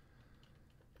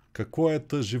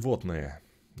 Какое-то животное.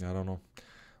 I don't know.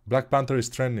 Black Panther is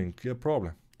trending. Yeah,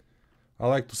 probably. I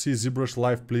like to see ZBrush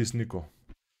live, please, Nico.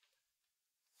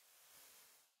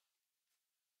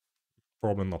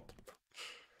 Probably not.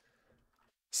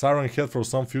 Siren Head for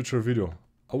some future video.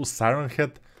 Oh, Siren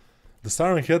Head. The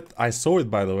Siren Head, I saw it,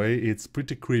 by the way. It's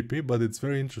pretty creepy, but it's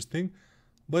very interesting.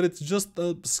 But it's just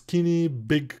a skinny,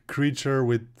 big creature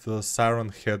with a siren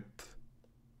head.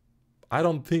 I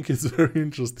don't think it's very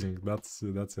interesting. That's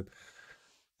it.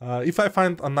 If I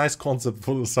find a nice concept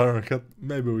for the siren head,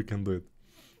 maybe we can do it.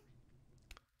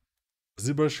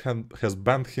 ZBrush has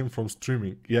banned him from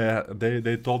streaming. Yeah,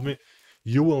 they told me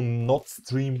you will not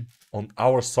stream on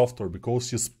our software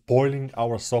because you're spoiling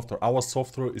our software. Our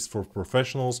software is for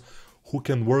professionals who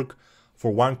can work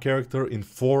for one character in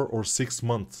 4 or 6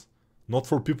 months, not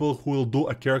for people who will do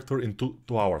a character in two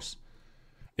hours.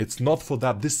 It's not for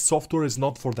that. This software is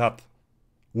not for that.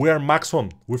 We are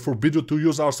Maxon. We forbid you to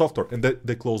use our software. And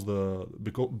they close the...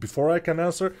 because before I can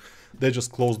answer, they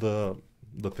just close the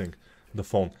thing, the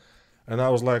phone. And I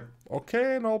was like,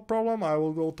 okay, no problem. I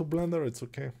will go to Blender. It's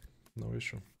okay. No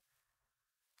issue.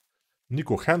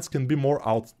 Nico, hands can be more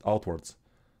outwards.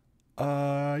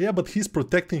 Yeah, but he's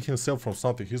protecting himself from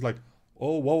something. He's like,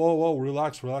 oh, whoa, whoa, whoa,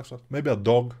 relax, relax. Maybe a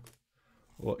dog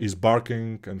is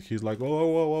barking and he's like, whoa,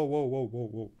 whoa, whoa, whoa, whoa, whoa,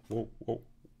 whoa, whoa, whoa,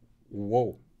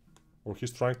 whoa. Or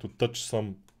he's trying to touch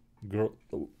some girl.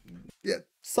 Yeah,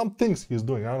 some things he's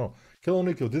doing. I don't know. Hello,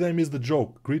 Nico. Did I miss the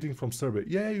joke? Greeting from Serbia.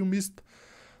 Yeah, you missed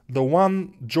the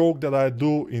one joke that I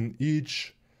do in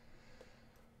each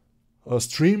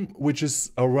stream, which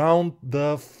is around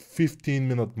the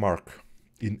 15-minute mark.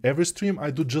 In every stream,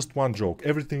 I do just one joke.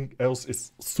 Everything else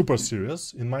is super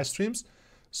serious in my streams.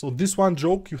 So this one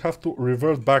joke, you have to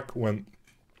revert back when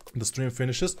the stream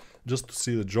finishes, just to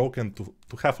see the joke and to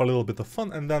have a little bit of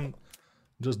fun, and then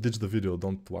just ditch the video,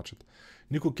 don't watch it.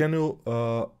 Nico, can you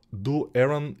do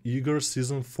Aaron Yeager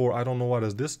season 4? I don't know what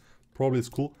is this. Probably it's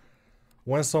cool.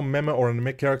 When some meme or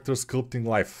anime character sculpting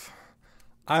life.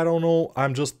 I don't know,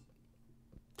 I'm just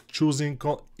choosing.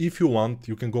 If you want,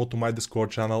 you can go to my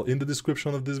Discord channel in the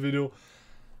description of this video.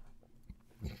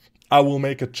 I will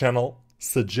make a channel,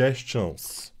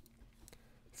 suggestions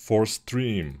for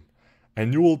stream,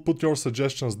 and you will put your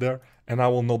suggestions there and I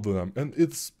will not do them, and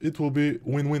it will be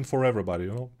win-win for everybody,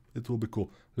 you know. It will be cool.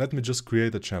 Let me just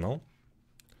create a channel.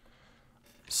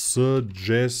 For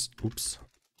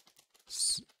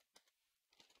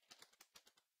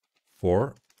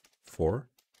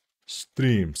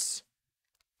streams.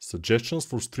 Suggestions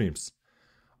for streams.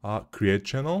 Create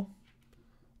channel.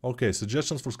 Okay,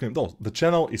 suggestions for streams. No, the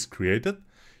channel is created.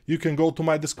 You can go to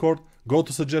my Discord, go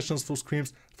to suggestions for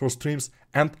streams,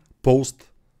 and post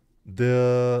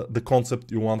the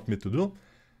concept you want me to do.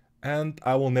 And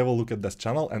I will never look at this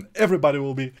channel, and everybody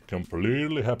will be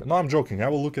completely happy. No, I'm joking. I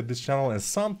will look at this channel, and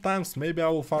sometimes maybe I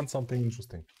will find something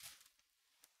interesting.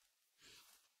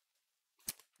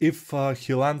 If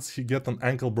he lands, he get an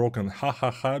ankle broken. Ha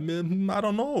ha ha. I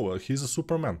don't know. He's a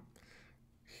Superman.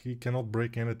 He cannot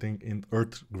break anything in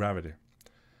Earth gravity.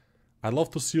 I'd love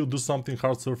to see you do something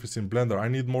hard surface in Blender. I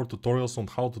need more tutorials on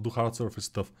how to do hard surface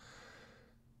stuff.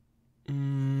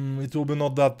 It will be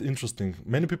not that interesting.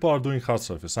 Many people are doing hard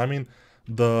surface. I mean,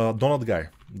 the Donut guy,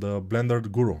 the Blender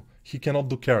guru, he cannot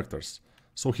do characters.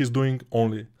 So he's doing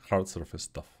only hard surface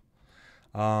stuff.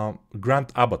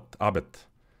 Grant Abbott.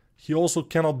 He also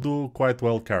cannot do quite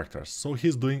well characters, so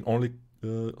he's doing only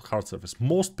hard surface.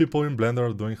 Most people in Blender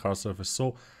are doing hard surface,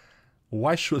 so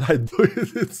why should I do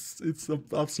it? It's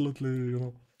absolutely, you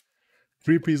know,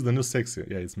 creepy is the new sexy.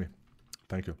 Yeah, it's me.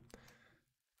 Thank you.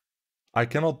 I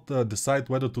cannot decide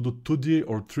whether to do 2D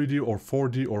or 3D or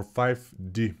 4D or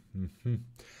 5D.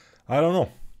 I don't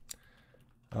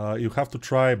know. You have to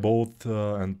try both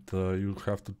and you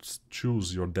have to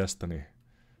choose your destiny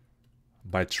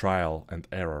by trial and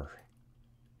error.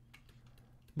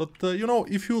 But you know,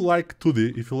 if you like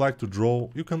 2D, if you like to draw,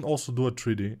 you can also do a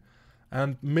 3D,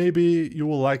 and maybe you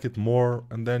will like it more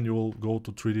and then you will go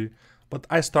to 3D. But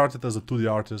I started as a 2D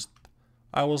artist.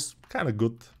 I was kind of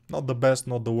good, not the best,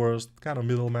 not the worst, kind of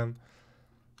middleman.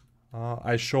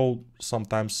 I show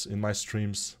sometimes in my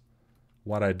streams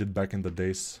what I did back in the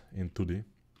days in 2D.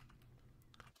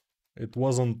 It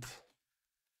wasn't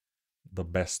the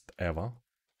best ever,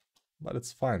 but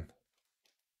it's fine.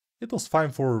 It was fine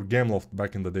for Gameloft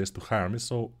back in the days to hire me,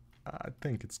 so I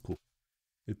think it's cool.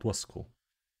 It was cool.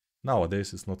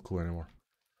 Nowadays it's not cool anymore.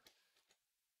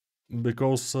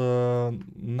 Because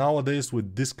nowadays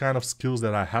with this kind of skills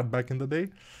that I had back in the day,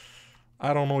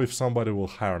 I don't know if somebody will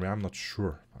hire me. I'm not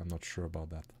sure. I'm not sure about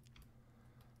that.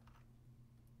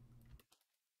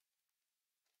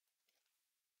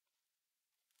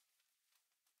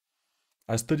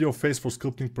 I study your face for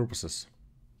sculpting purposes.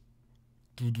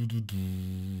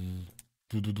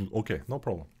 Okay, no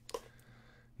problem.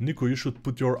 Nico, you should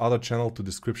put your other channel to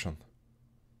description.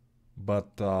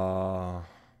 But the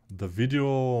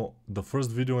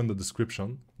first video in the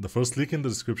description, the first link in the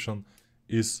description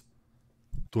is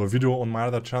to a video on my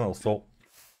other channel, so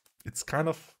it's kind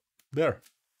of there.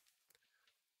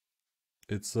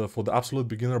 It's for the Absolute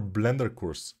Beginner Blender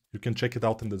course. You can check it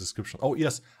out in the description. Oh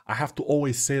yes, I have to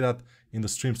always say that in the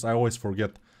streams, I always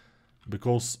forget.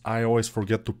 because I always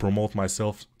forget to promote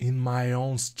myself in my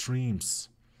own streams.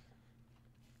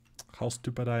 How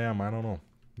stupid I am, I don't know.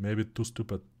 Maybe too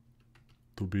stupid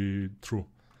to be true.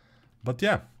 But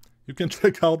yeah, you can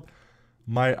check out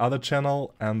my other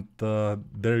channel, and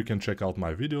there you can check out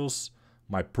my videos,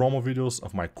 my promo videos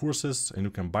of my courses, and you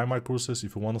can buy my courses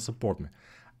if you want to support me.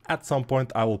 At some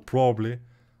point I will probably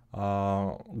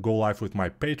go live with my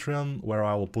Patreon, where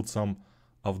I will put some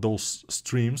of those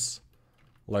streams,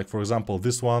 like for example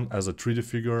this one as a 3D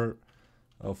figure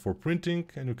for printing,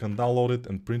 and you can download it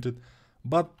and print it.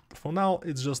 But for now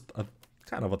it's just a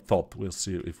kind of a thought. We'll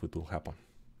see if it will happen.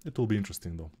 It will be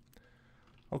interesting though.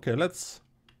 Okay, let's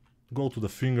go to the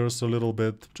fingers a little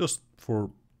bit, just for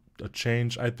a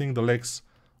change. I think the legs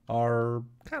are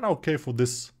kind of okay for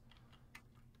this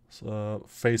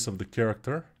face of the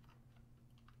character.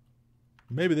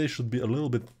 Maybe they should be a little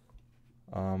bit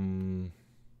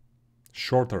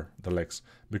shorter, the legs,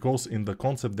 because in the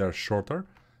concept they're shorter,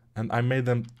 and I made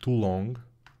them too long.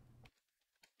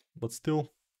 But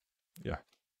still, yeah,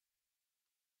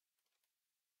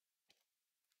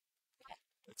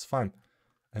 it's fine.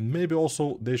 And maybe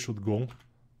also they should go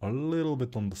a little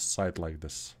bit on the side like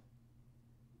this.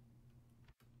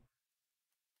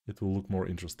 It will look more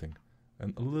interesting.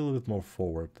 And a little bit more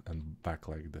forward and back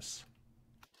like this.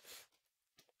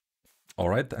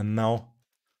 Alright, and now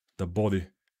the body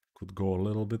could go a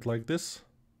little bit like this.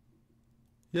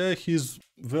 Yeah, he's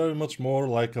very much more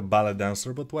like a ballet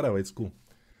dancer, but whatever, it's cool.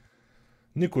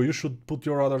 Nico, you should put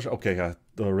your other... Okay, I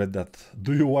read that.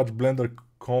 Do you watch Blender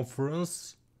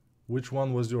conference? Which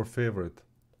one was your favorite?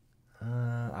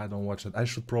 I don't watch it. I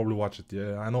should probably watch it.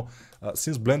 Yeah, I know.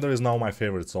 Since Blender is now my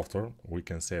favorite software, we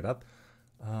can say that.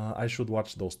 I should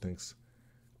watch those things.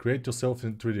 Create yourself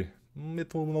in 3D.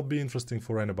 It will not be interesting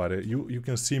for anybody. You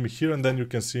can see me here, and then you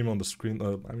can see me on the screen.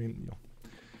 I mean, you know.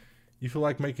 If you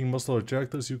like making muscular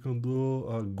characters, you can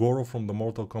do Goro from the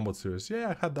Mortal Kombat series. Yeah,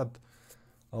 I had that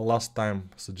last time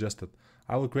suggested.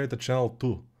 I will create a channel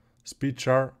too. Speed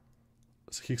char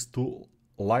hits 2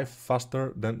 life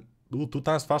faster than... Do 2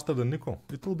 times faster than Nico.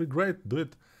 It will be great. Do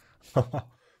it.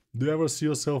 Do you ever see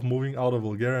yourself moving out of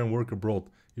Bulgaria and work abroad?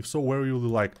 If so, where you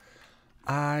would like?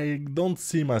 I don't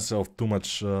see myself too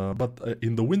much, but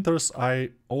in the winters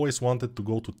I always wanted to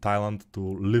go to Thailand to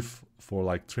live for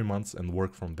like 3 months and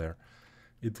work from there.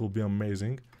 It will be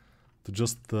amazing to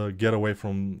just get away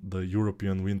from the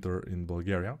European winter in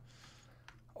Bulgaria.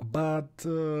 But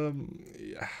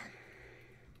yeah,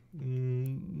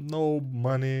 no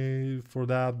money for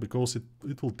that, because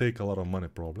it will take a lot of money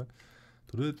probably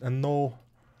to do it, and no,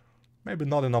 maybe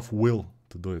not enough will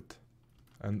to do it.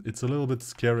 And it's a little bit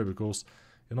scary because,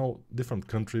 you know, different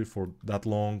country for that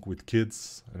long with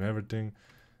kids and everything.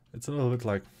 It's a little bit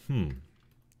like,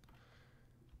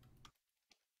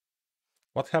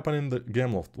 what happened in the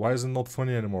game loft? Why is it not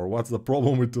funny anymore? What's the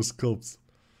problem with the sculpts?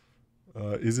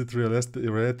 Is it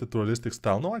related to realistic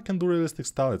style? No, I can do realistic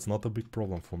style. It's not a big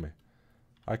problem for me.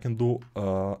 I can do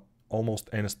almost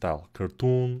any style.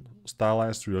 Cartoon,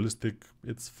 stylized, realistic.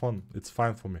 It's fun. It's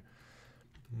fine for me.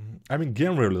 I mean,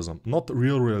 game realism, not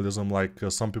real realism like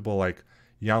some people like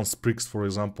Jan Spriggs, for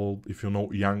example. If you know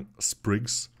Jan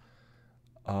Spriggs,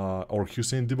 or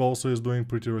Hussein Diba also is doing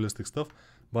pretty realistic stuff,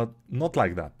 but not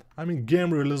like that. I mean,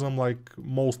 game realism, like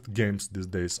most games these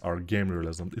days are game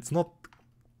realism. It's not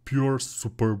pure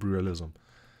superb realism.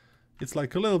 It's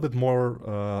like a little bit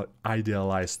more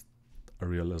idealized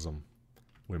realism,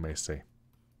 we may say.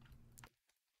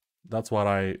 That's what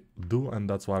I do, and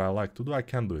that's what I like to do. I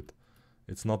can do it.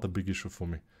 It's not a big issue for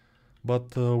me.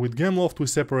 But with Gameloft we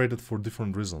separated for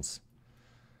different reasons.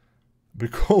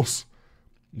 Because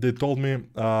they told me,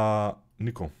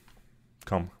 Nico,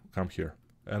 come here.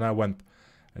 And I went,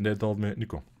 and they told me,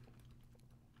 Nico,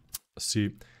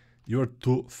 see, you're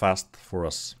too fast for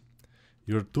us.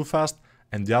 You're too fast,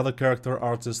 and the other character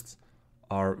artists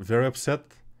are very upset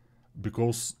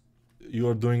because you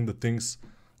are doing the things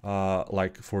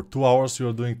like for 2 hours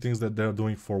you're doing things that they're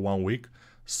doing for 1 week.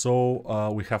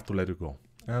 So we have to let you go.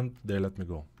 And they let me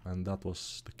go. And that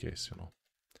was the case, you know.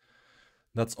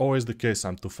 That's always the case,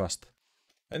 I'm too fast.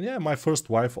 And yeah, my first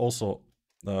wife also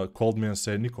called me and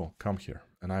said, Nico, come here.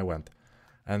 And I went.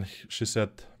 And she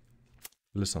said,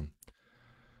 listen,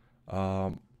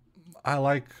 I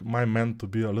like my men to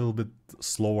be a little bit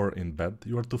slower in bed.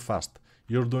 You are too fast.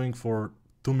 You're doing for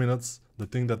 2 minutes the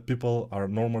thing that people are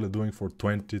normally doing for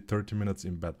 20, 30 minutes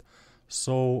in bed.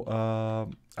 So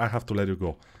I have to let you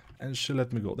go. And she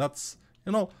let me go. That's,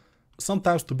 you know,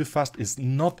 sometimes to be fast is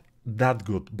not that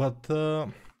good, but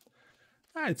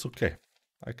it's okay.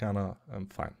 I kinda am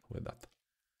fine with that.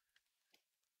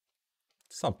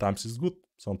 Sometimes it's good,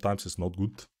 sometimes it's not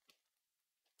good.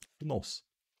 Who knows?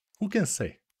 Who can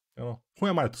say? You know, who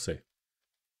am I to say?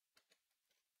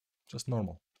 Just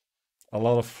normal. A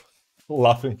lot of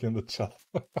laughing in the chat.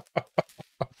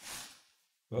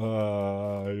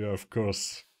 Yeah, of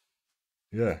course.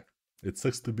 Yeah, it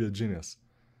sucks to be a genius.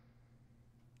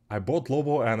 I bought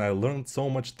Lobo and I learned so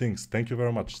much things. Thank you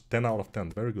very much. 10 out of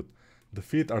 10. Very good. The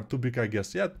feet are too big, I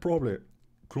guess. Yeah, probably.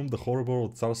 Krum the Horrible,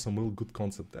 Tsar Samuel, good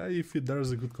concept. If there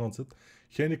is a good concept.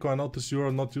 Hey Nico, I notice you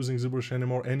are not using ZBrush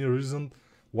anymore. Any reason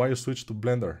why you switched to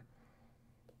Blender?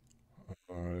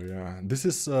 Yeah, this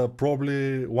is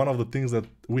probably one of the things that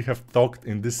we have talked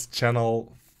in this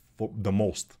channel for the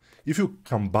most. If you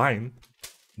combine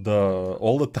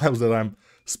all the times that I'm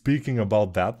speaking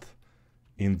about that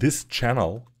in this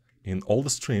channel, in all the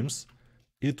streams,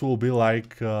 it will be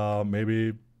like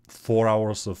maybe 4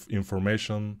 hours of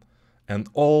information, and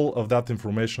all of that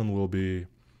information will be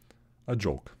a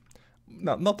joke.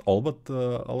 Not all, but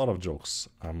a lot of jokes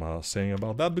I'm saying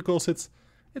about that, because it's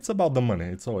about the money.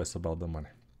 It's always about the money.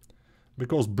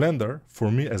 Because Blender, for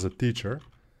me as a teacher,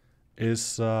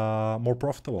 is more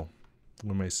profitable,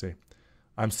 we may say.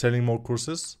 I'm selling more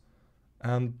courses,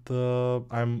 and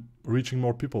I'm reaching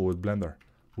more people with Blender.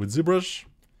 With ZBrush,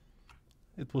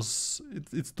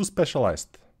 it's too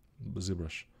specialized,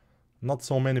 ZBrush. Not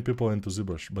so many people into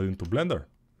ZBrush, but into Blender.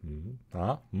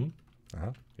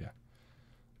 Yeah.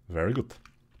 Very good.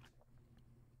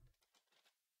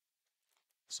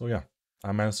 So yeah,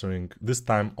 I'm answering this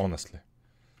time honestly.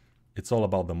 It's all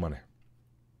about the money.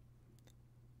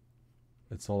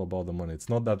 It's all about the money. It's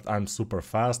not that I'm super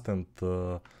fast and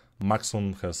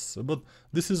Maxon has, but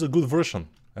this is a good version,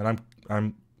 and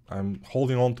I'm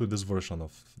holding on to this version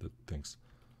of the things,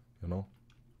 you know.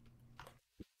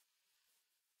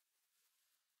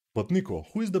 But Nico,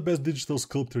 who is the best digital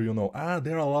sculptor you know?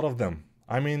 There are a lot of them.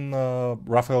 I mean,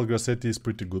 Rafael Grassetti is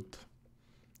pretty good.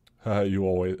 You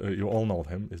all know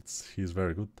him. He's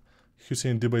very good.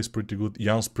 Hussein Diba is pretty good.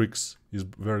 Jan Sprix is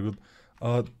very good.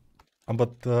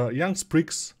 But Jan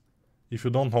Sprix, if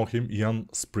you don't know him, Jan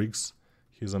Sprix,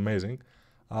 he's amazing.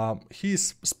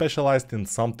 He's specialized in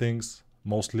some things,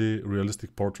 mostly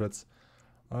realistic portraits.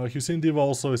 Hussein Diba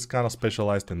also is kind of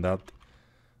specialized in that.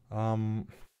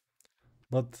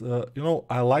 But you know,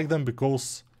 I like them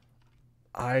because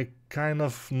I kind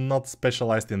of not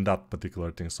specialized in that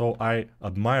particular thing. So I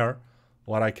admire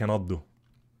what I cannot do.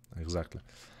 Exactly.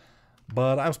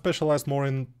 But I'm specialized more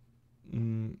in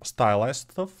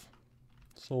stylized stuff.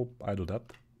 So I do that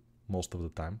most of the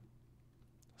time.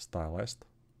 Stylized.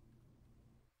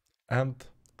 And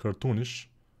cartoonish,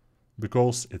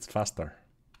 because it's faster.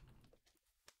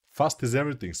 Fast is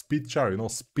everything. Speed char, you know,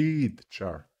 speed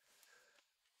char.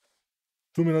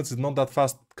 2 minutes is not that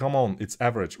fast. Come on, it's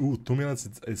average. Ooh, 2 minutes,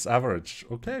 it's average.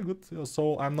 Okay, good.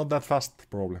 So I'm not that fast,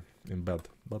 probably, in bed.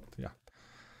 But yeah.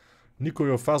 Nico,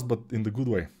 you're fast, but in the good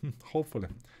way. Hopefully.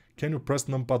 Can you press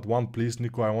numpad 1, please?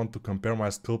 Nico, I want to compare my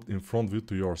sculpt in front view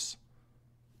to yours.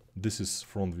 This is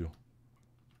front view.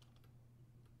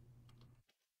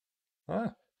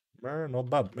 Not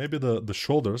bad. Maybe the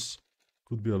shoulders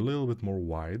could be a little bit more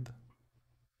wide.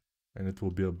 And it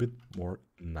will be a bit more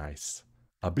nice.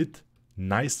 A bit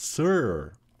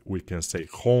nicer, we can say.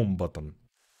 Home button.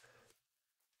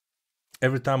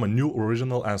 Every time a new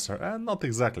original answer. Not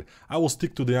exactly. I will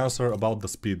stick to the answer about the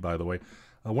speed, by the way.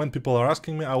 When people are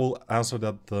asking me, I will answer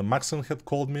that Maxon had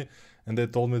called me and they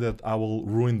told me that I will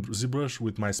ruin ZBrush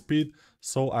with my speed,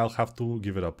 so I'll have to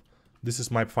give it up. This is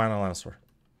my final answer.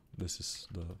 This is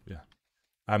the, yeah.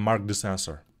 I marked this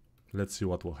answer. Let's see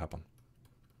what will happen.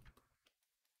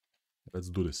 Let's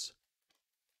do this.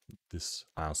 This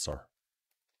answer.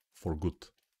 For good.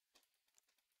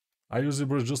 I use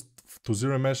ZBrush just to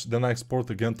zero mesh, then I export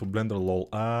again to Blender lol.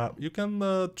 You can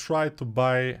try to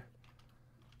buy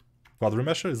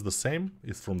Quadrimesher. It's the same.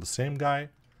 It's from the same guy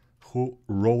who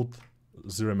wrote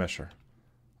Zero Mesher.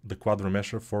 The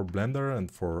Quadrimesher for Blender and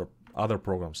for other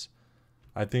programs.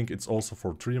 I think it's also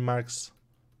for 3D Max,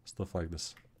 stuff like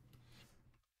this.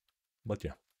 But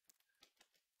yeah.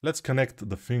 Let's connect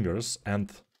the fingers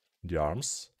and the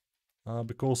arms,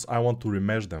 because I want to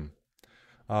remesh them.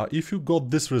 If you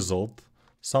got this result,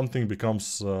 something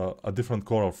becomes a different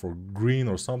color for green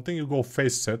or something, you go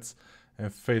face sets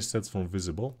and face sets from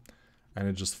visible, and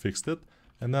it just fixed it.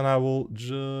 And then I will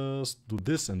just do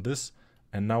this and this,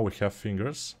 and now we have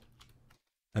fingers.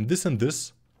 And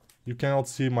this, you cannot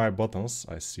see my buttons,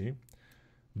 I see.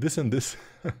 This and this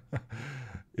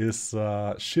is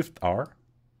Shift R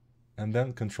and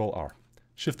then Control R.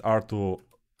 Shift R to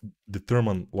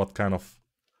determine what kind of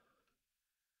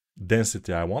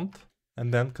density I want,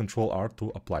 and then Control R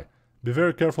to apply. Be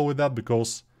very careful with that,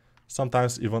 because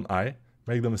sometimes even I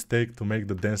make the mistake to make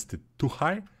the density too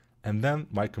high, and then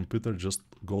my computer just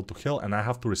go to hell and I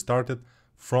have to restart it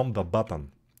from the button,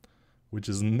 which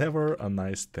is never a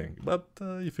nice thing. But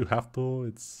if you have to,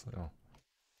 it's, you know,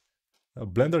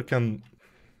 Blender can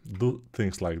do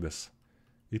things like this.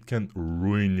 It can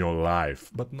ruin your life,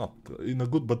 but not in a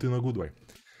good, but in a good way.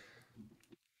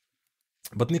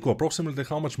 But Nico, approximately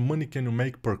how much money can you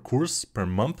make per course per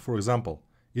month, for example?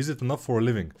 Is it enough for a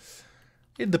living?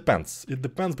 It depends. It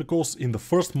depends because in the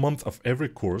first month of every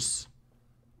course,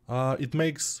 it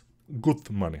makes good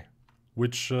money.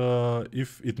 Which, if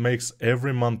it makes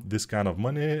every month this kind of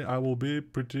money, I will be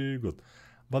pretty good.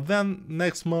 But then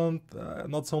next month,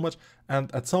 not so much.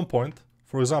 And at some point,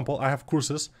 for example, I have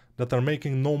courses that are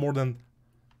making no more than...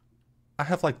 I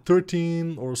have like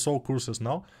 13 or so courses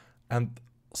now, and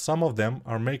some of them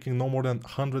are making no more than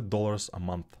 $100 a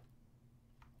month.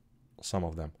 Some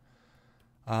of them.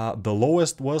 The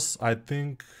lowest was, I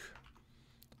think,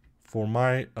 for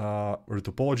my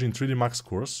retopology in 3D Max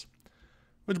course,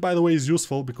 which by the way is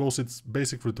useful because it's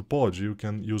basic retopology. You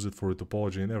can use it for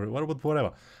retopology in everywhere, but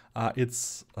whatever.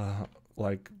 It's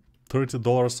like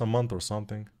 $30 a month or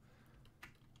something.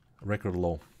 Record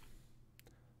low.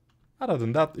 Other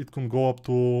than that, it can go up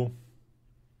to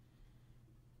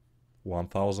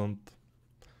 1,000.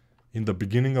 In the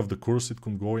beginning of the course, it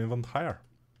can go even higher.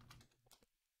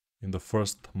 In the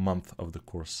first month of the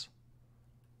course.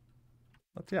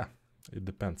 But yeah, it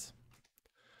depends.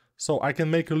 So I can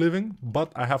make a living,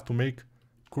 but I have to make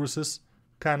courses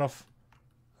kind of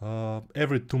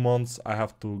every 2 months. I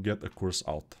have to get a course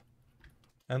out,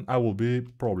 and I will be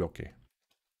probably okay.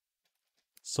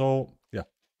 So yeah,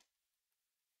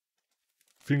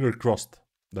 finger crossed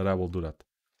that I will do that.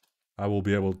 I will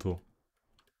be able to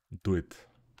do it.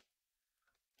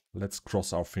 Let's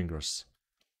cross our fingers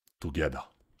together.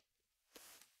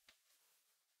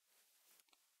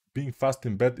 Being fast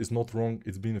in bed is not wrong,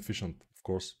 it's being efficient, of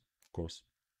course, of course.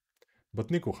 But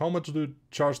Nico, how much do you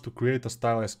charge to create a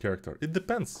stylized character? It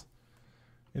depends.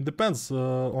 It depends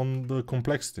on the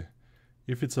complexity.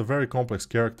 If it's a very complex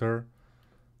character,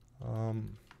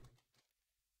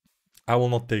 I will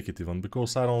not take it even,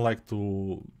 because I don't like to,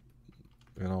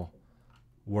 you know,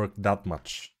 work that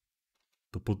much,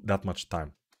 to put that much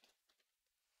time.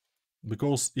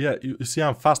 Because, yeah, you see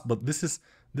I'm fast, but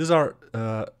these are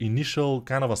initial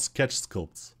kind of a sketch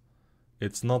sculpts.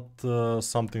 It's not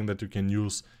something that you can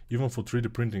use. Even for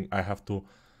 3D printing, I have to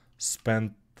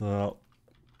spend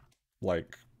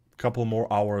like a couple more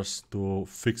hours to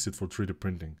fix it for 3D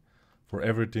printing. For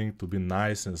everything to be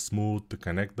nice and smooth, to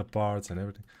connect the parts and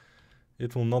everything.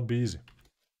 It will not be easy.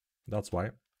 That's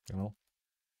why, you know.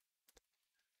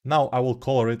 Now I will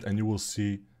color it and you will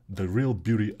see the real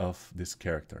beauty of this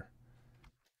character.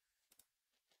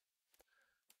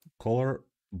 Color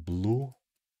blue.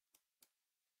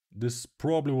 This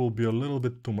probably will be a little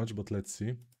bit too much, but let's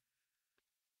see.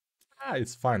 Ah,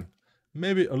 it's fine.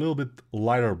 Maybe a little bit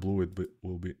lighter blue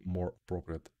will be more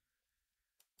appropriate.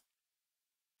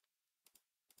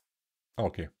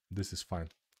 Okay, this is fine.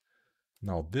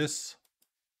 Now this,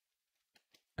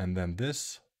 and then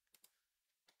this,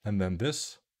 and then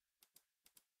this.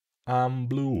 I'm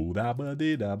blue, da ba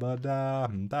dee da ba da,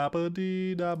 da ba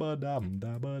dee da ba da,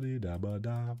 da ba dee da ba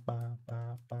da, ba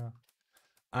ba ba.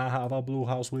 I have a blue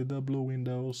house with the blue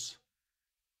windows.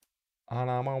 And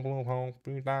I'm a blue home,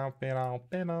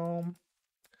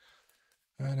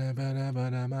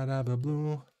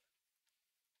 blue.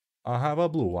 I have a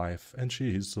blue wife, and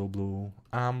she is so blue.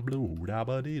 I'm blue, da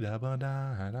ba dee da ba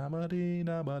da, da ba dee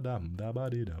da ba dum, da ba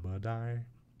dee da ba die.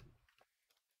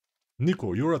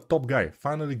 Nico, you're a top guy,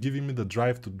 finally giving me the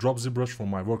drive to drop ZBrush from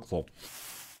my workflow.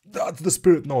 That's the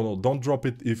spirit. No, no, don't drop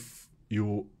it if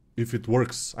it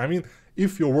works. I mean,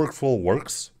 if your workflow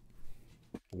works,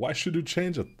 why should you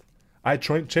change it? I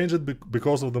change it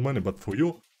because of the money, but for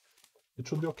you, it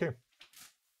should be okay.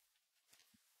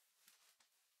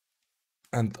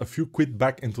 And a few quid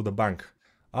back into the bank.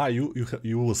 Ah, you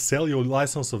will sell your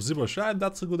license of ZBrush. Ah,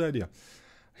 that's a good idea.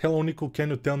 Hello Nico, can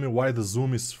you tell me why the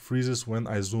zoom is freezes when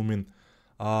I zoom in?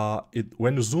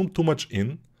 When you zoom too much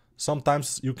in,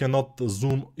 sometimes you cannot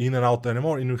zoom in and out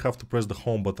anymore, and you have to press the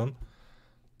home button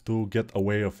to get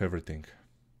away of everything.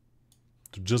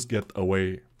 To just get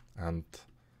away and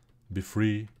be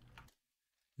free,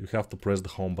 you have to press the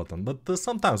home button. But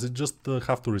sometimes you just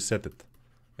have to reset it.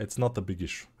 It's not a big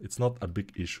issue. It's not a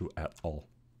big issue at all.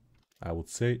 I would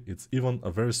say it's even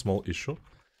a very small issue.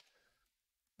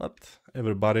 But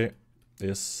everybody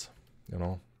is, you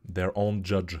know, their own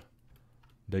judge.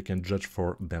 They can judge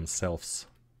for themselves.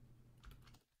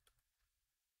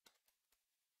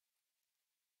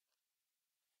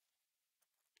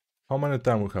 How many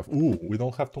time we have? Ooh, we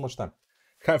don't have too much time.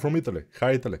 Hi from Italy.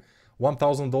 Hi Italy.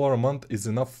 $1,000 a month is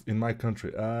enough in my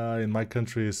country. In my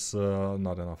country is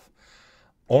not enough.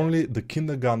 Only the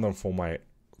kindergarten for my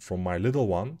little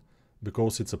one,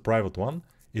 because it's a private one,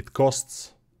 it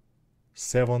costs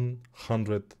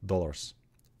 $700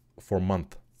 for a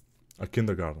month, a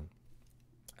kindergarten.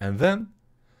 And then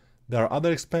there are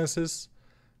other expenses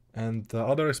and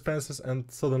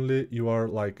suddenly you are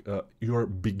like you are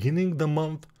beginning the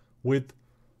month with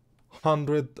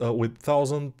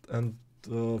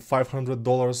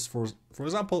 $500 for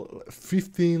example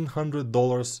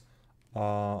 $1,500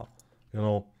 you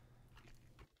know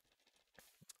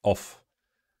off.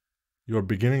 You're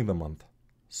beginning the month,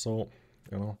 so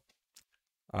you know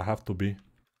I have to be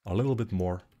a little bit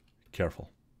more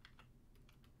careful.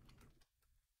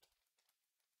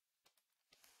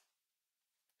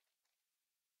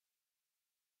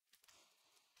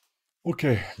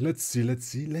 Okay, let's see.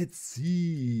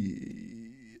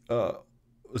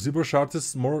 ZBrush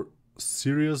artist more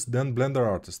serious than Blender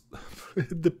artist.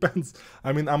 It depends.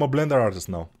 I mean, I'm a Blender artist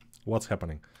now. What's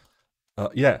happening?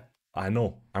 Yeah, I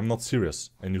know. I'm not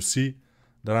serious. And you see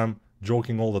that I'm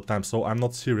joking all the time. So I'm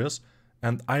not serious.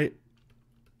 And I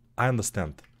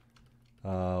understand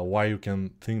why you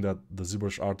can think that the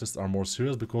ZBrush artists are more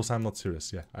serious, because I'm not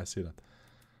serious. Yeah, I see that.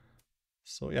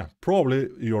 So yeah, probably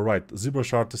you're right.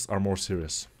 ZBrush artists are more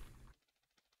serious.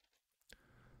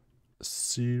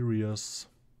 Serious.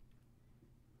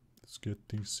 It's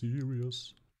getting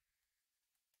serious.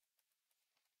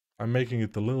 I'm making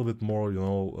it a little bit more,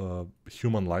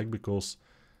 human-like, because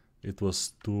it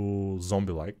was too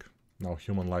zombie-like. Now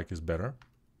human-like is better.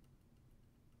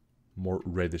 More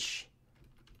reddish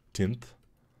tint.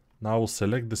 Now I will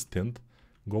select this tint,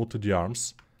 go to the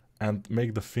arms, and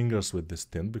make the fingers with this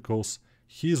tint, because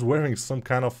he's wearing some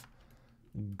kind of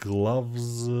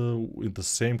gloves with the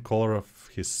same color of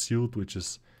his suit, which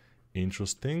is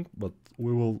interesting, but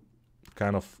we will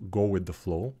kind of go with the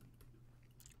flow.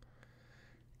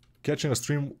 Catching a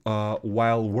stream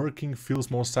while working feels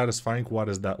more satisfying. What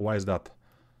is that? Why is that?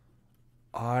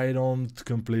 I don't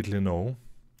completely know,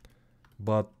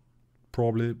 but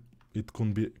probably it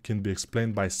can be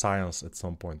explained by science at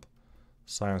some point.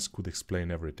 Science could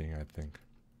explain everything, I think.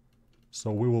 So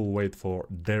we will wait for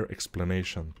their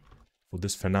explanation for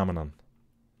this phenomenon.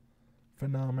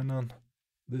 Phenomenon.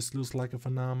 This looks like a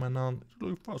phenomenon. It's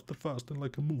like faster, faster,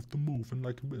 like a move to move, and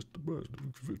like a best to best.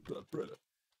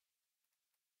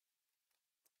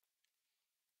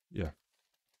 Yeah.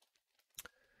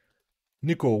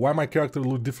 Nico, why my character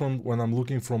look different when I'm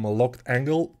looking from a locked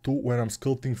angle to when I'm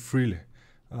sculpting freely?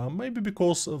 Maybe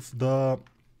because of the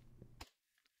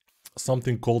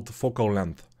something called focal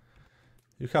length.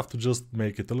 You have to just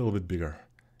make it a little bit bigger.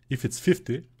 If it's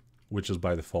 50, which is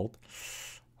by default,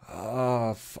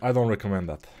 I don't recommend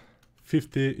that.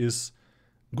 50 is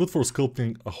good for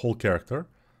sculpting a whole character,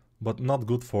 but not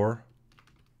good for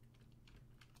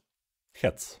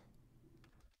heads.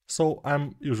 So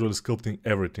I'm usually sculpting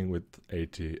everything with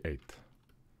 88.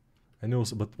 And you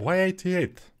also, but why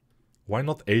 88? Why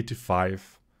not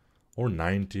 85 or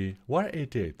 90? Why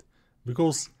 88?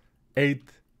 Because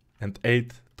 8 and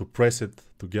 8 to press it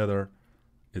together,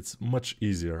 it's much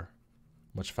easier,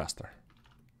 much faster.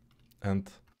 And,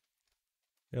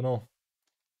 you know,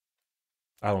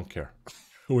 I don't care.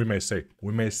 we may say,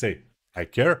 I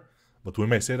care, but we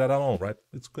may say that I don't, right?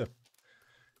 It's clear.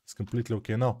 It's completely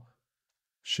okay now.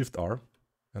 Shift R,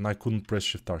 and I couldn't press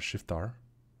Shift R, Shift R.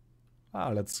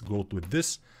 Let's go with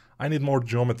this. I need more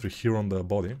geometry here on the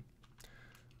body,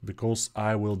 because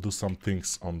I will do some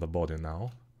things on the body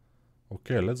now.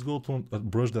 Okay, let's go to a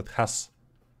brush that has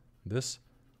this.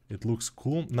 It looks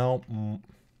cool. Now,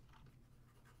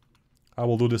 I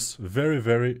will do this very,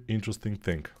 very interesting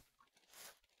thing.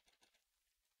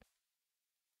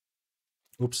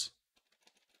 Oops.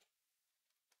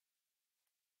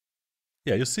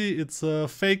 Yeah, you see, it's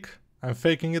fake. I'm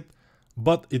faking it,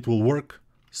 but it will work.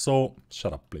 So,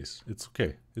 shut up, please. It's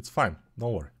okay. It's fine.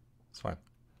 Don't worry. It's fine.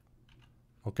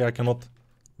 Okay, I cannot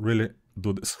really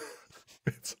do this.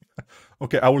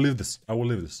 Okay, I will leave this. I will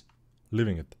leave this.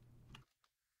 Leaving it.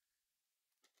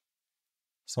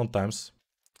 Sometimes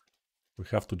we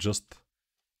have to just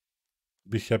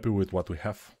be happy with what we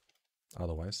have.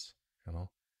 Otherwise, you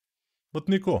know. But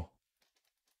Nico,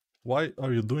 why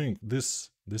are you doing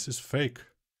this? This is fake.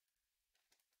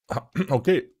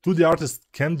 Okay, 2D artists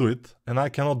can do it, and I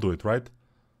cannot do it, right?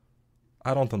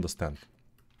 I don't understand.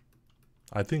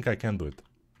 I think I can do it.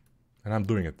 And I'm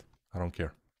doing it. I don't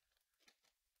care.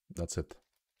 That's it.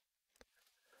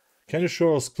 Can you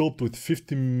show a sculpt with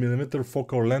 50mm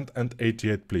focal length and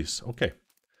 88, please? Okay.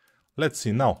 Let's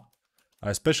see now.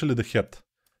 Especially the head.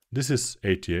 This is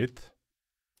 88.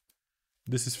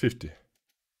 This is 50.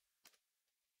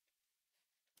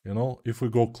 You know, if we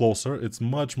go closer, it's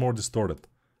much more distorted.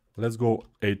 Let's go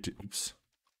 80. Oops,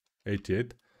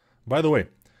 88. By the way,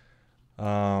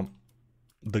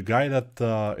 the guy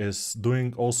that is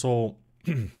doing also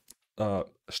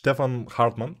Stefan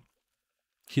Hartmann,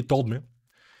 he told me,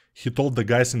 he told the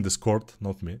guys in Discord,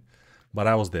 not me, but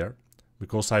I was there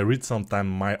because I read sometime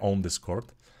my own Discord,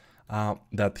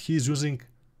 that he's using,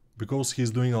 because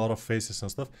he's doing a lot of faces and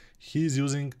stuff, he's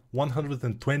using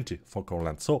 120 focal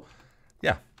length. So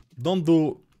yeah, don't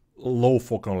do low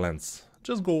focal lengths.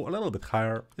 Just go a little bit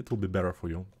higher. It will be better for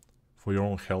you, for your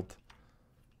own health.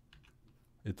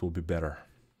 It will be better,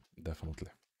 definitely.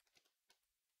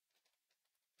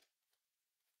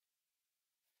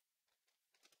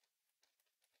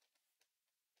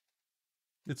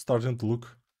 It's starting to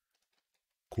look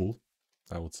cool,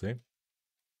 I would say.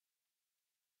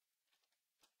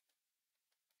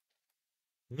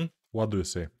 What do you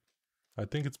say? I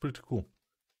think it's pretty cool.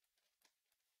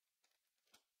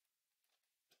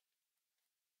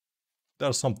 There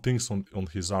are some things on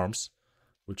his arms,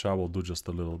 which I will do just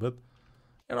a little bit.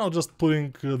 You know, just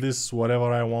putting this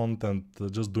whatever I want and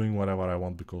just doing whatever I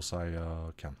want because I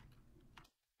can.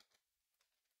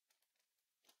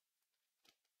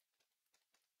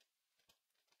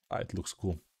 It looks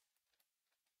cool.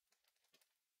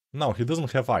 No, he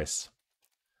doesn't have eyes.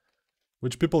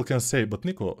 Which people can say, but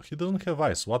Nico, he doesn't have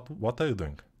eyes. What are you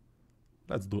doing?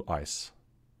 Let's do eyes.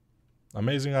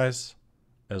 Amazing eyes,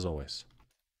 as always.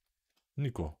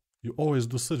 Nico, you always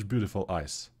do such beautiful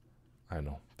eyes. I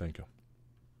know, thank you.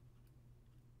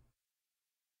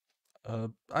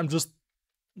 I'm just,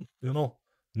 you know,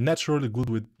 naturally good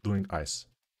with doing eyes.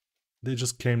 They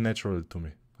just came naturally to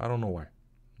me. I don't know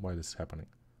why this is happening.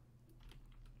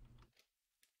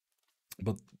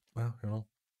 But, well, you know,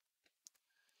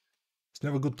 it's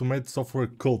never good to make software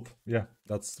cult. Yeah,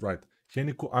 that's right. Hey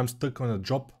Nico, I'm stuck on a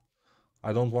job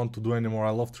I don't want to do anymore.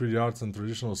 I love 3D arts and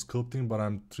traditional sculpting, but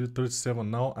I'm 37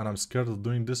 now and I'm scared of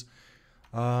doing this.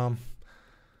 Um,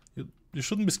 you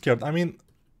shouldn't be scared. I mean,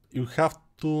 you have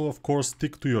to, of course,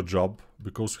 stick to your job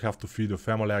because you have to feed your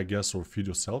family, I guess, or feed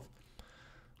yourself.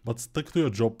 But stick to your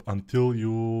job until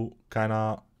you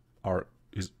kinda are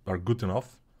good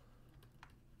enough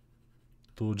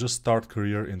to just start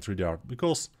career in 3D art,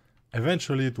 because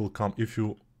eventually it will come if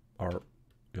you are,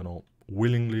 you know,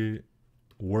 willingly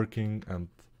working and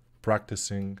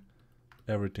practicing.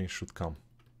 Everything should come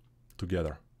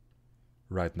together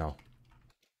right now.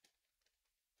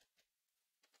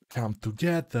 Come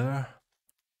together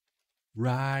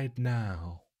right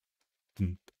now.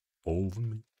 Over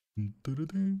me.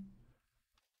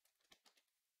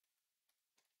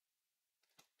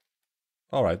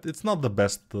 Alright, it's not the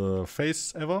best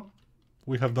face ever.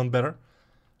 We have done better.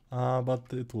 But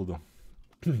it will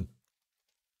do.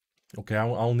 Okay,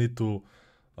 I'll need to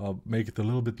make it a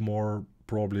little bit more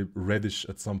probably reddish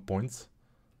at some points,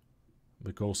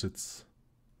 because it's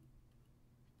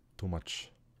too much.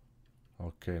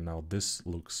 Okay, now this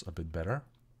looks a bit better.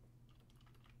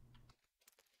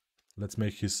 Let's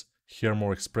make his hair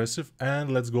more expressive,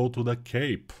 and let's go to the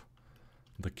cape.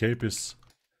 The cape is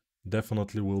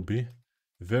definitely will be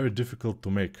very difficult to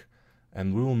make,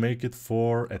 and we will make it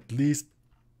for at least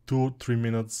 2-3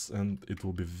 minutes, and it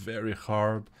will be very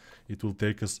hard. It will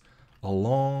take us a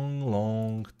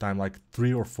long time, like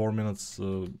 3 or 4 minutes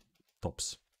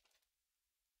tops.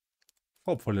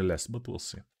 Hopefully less, but we'll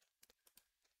see.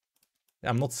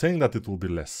 I'm not saying that it will be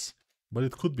less, but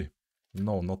it could be.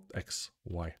 No, not X,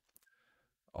 Y.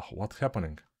 Oh, what's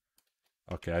happening?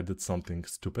 Okay, I did something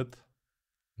stupid.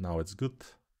 Now it's good.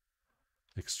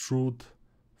 Extrude,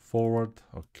 forward,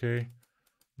 okay.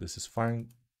 This is fine.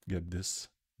 Get this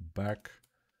back,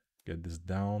 get this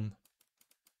down.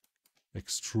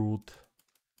 Extrude,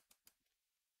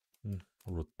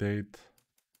 rotate,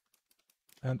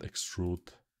 and extrude,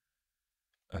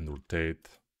 and rotate,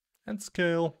 and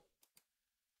scale.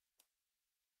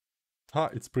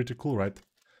 It's pretty cool, right?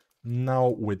 Now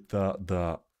with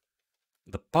the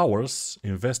powers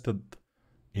invested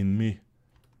in me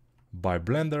by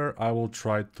Blender, I will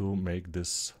try to make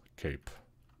this cape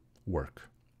work.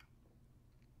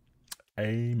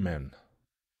 Amen.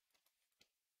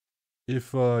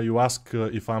 If you ask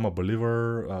if I'm a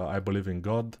believer, I believe in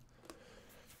God.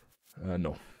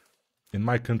 No. In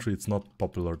my country, it's not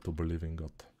popular to believe in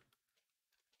God.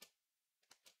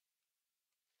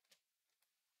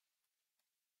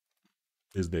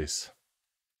 These days.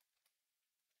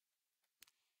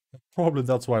 Probably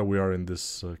that's why we are in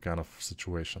this kind of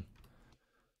situation.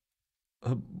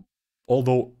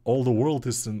 Although all the world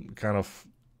is in kind of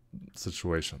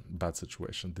situation, bad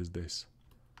situation these days.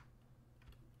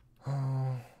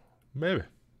 Maybe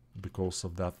because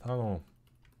of that. I don't know.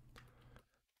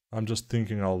 I'm just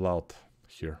thinking out loud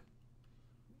here.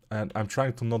 And I'm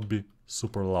trying to not be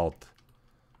super loud.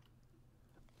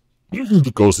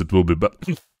 Because it will be bad.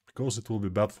 Because it will be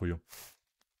bad for you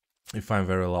if I'm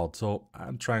very loud. So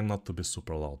I'm trying not to be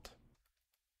super loud.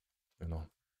 You know.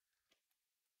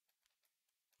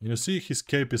 You see, his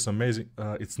cape is amazing.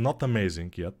 It's not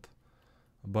amazing yet,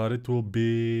 but it will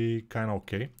be kind of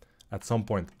okay at some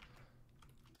point.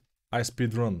 I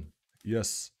speedrun.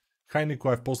 Yes. Hi Nico,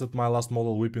 I've posted my last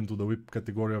model whip into the whip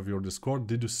category of your Discord.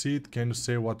 Did you see it? Can you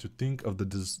say what you think of the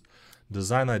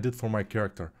design I did for my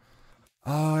character?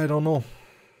 I don't know.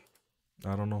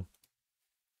 I don't know.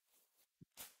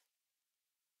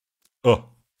 Oh.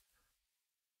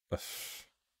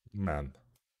 Man.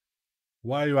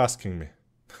 Why are you asking me?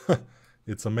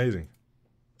 It's amazing.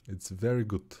 It's very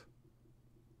good.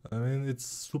 I mean, it's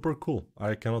super cool.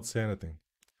 I cannot say anything.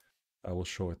 I will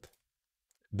show it.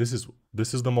 This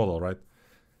is the model, right?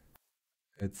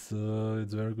 It's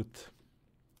very good.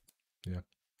 Yeah.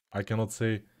 I cannot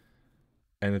say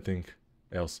anything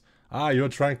else. Ah, you're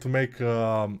trying to make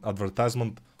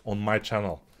advertisement on my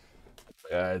channel.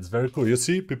 Yeah, it's very cool. You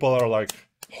see, people are like,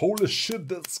 holy shit,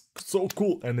 that's so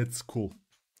cool. And it's cool.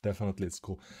 Definitely it's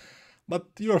cool. But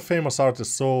you're a famous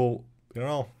artist, so, you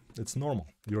know, it's normal.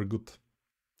 You're good.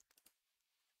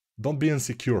 Don't be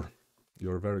insecure.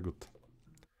 You're very good.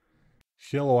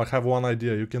 Hello, I have one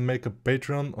idea. You can make a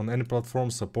Patreon on any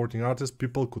platform supporting artists.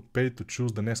 People could pay to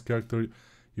choose the next character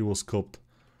you will sculpt.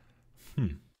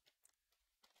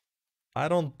 I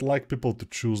don't like people to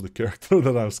choose the character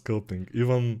that I'm sculpting,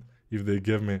 even if they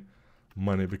give me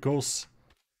money, because,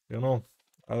 you know,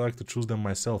 I like to choose them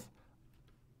myself.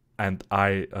 And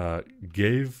I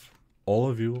gave all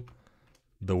of you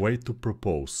the way to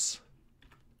propose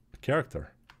a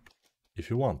character,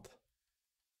 if you want.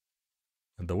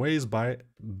 And the way is by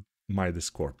my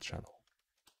Discord channel.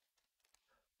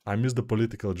 I miss the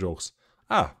political jokes.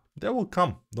 Ah, they will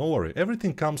come, don't worry.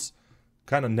 Everything comes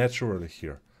kind of naturally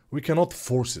here. We cannot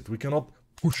force it, we cannot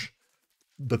push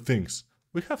the things.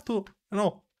 We have to, you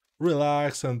know,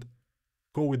 relax and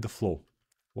go with the flow.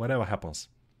 Whatever happens.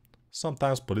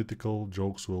 Sometimes political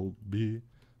jokes will be,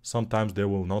 sometimes they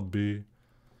will not be.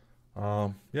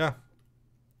 Yeah.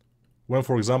 When,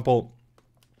 for example,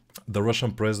 the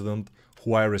Russian president,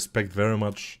 who I respect very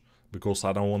much because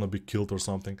I don't want to be killed or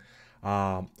something,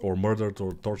 or murdered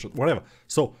or tortured, whatever.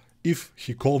 So if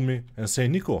he called me and say,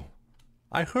 Nico,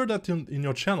 I heard that in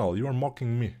your channel you are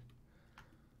mocking me.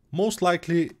 Most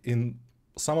likely in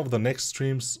some of the next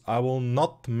streams I will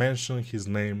not mention his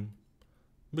name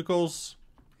because,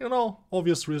 you know,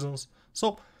 obvious reasons.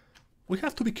 So we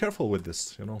have to be careful with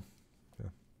this, you know. Yeah.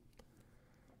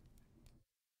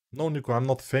 No, Nico, I'm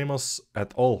not famous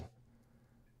at all.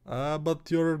 But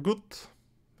you're good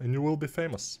and you will be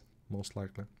famous, most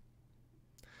likely.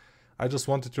 I just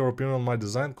wanted your opinion on my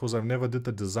design because I've never did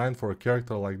a design for a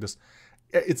character like this.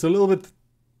 It's a little bit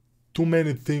too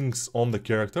many things on the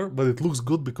character, but it looks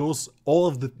good because all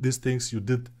of these things you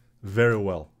did very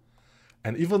well.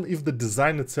 And even if the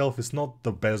design itself is not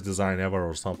the best design ever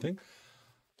or something,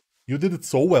 you did it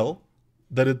so well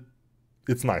that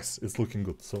it's nice. It's looking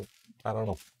good. So, I don't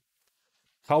know.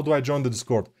 How do I join the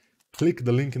Discord? Click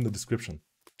the link in the description.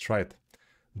 Try it.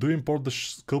 Do you import the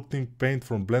sculpting paint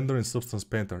from Blender in Substance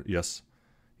Painter? Yes.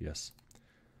 Yes.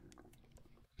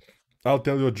 I'll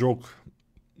tell you a joke.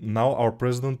 Now our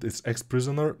president is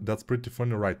ex-prisoner. That's pretty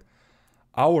funny, right?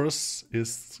 Ours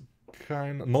is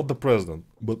kind of... not the president,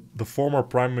 but the former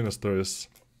prime minister is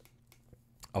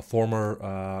a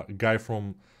former guy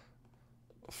from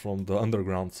the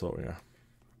underground, so yeah.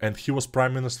 And he was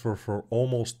prime minister for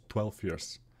almost 12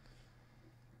 years.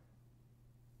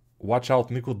 Watch out,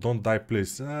 Nico, don't die,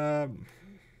 please.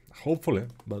 Hopefully,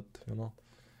 but, you know.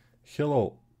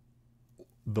 Hello.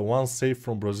 The one safe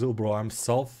from Brazil, bro. I'm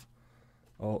self.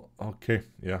 Oh, okay.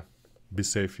 Yeah. Be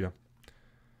safe, yeah.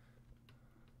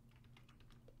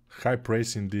 High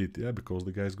praise indeed. Yeah, because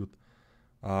the guy is good.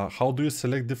 How do you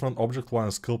select different object while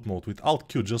in sculpt mode? With Alt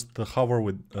Q. Just hover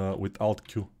with Alt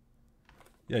Q.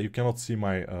 Yeah, you cannot see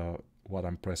my what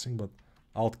I'm pressing, but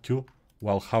Alt Q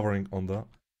while hovering on the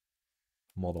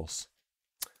models.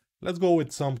 Let's go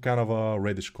with some kind of a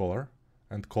reddish color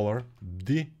and color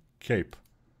the cape.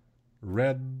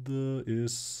 Red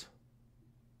is,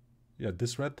 yeah,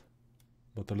 this red,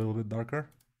 but a little bit darker.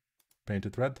 Paint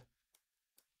it red.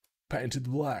 Paint it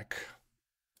black.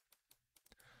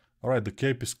 Alright, the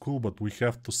cape is cool, but we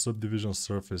have to subdivision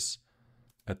surface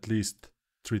at least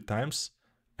 3 times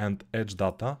and edge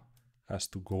data has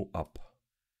to go up.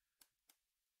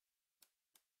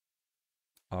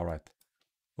 All right.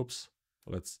 Oops.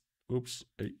 Oops.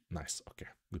 Hey, nice. Okay,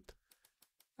 good.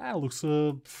 Looks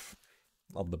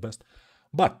not the best.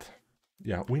 But,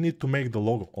 yeah, we need to make the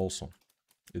logo also.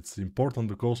 It's important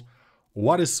because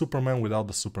what is Superman without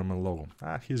the Superman logo?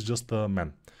 He's just a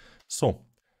man. So,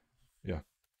 yeah.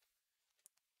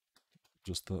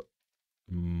 Just a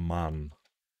man.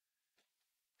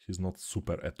 He's not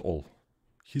super at all.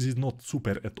 He is not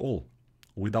super at all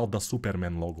without the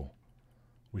Superman logo.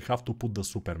 We have to put the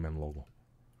Superman logo.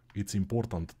 It's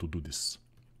important to do this.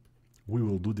 We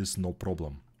will do this no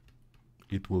problem.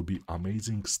 It will be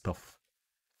amazing stuff.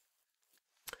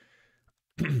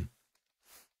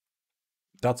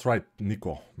 That's right,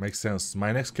 Nico. Makes sense.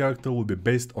 My next character will be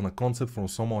based on a concept from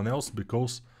someone else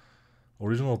because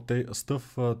original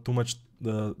stuff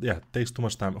takes too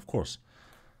much time, of course.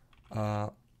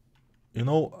 You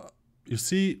know, you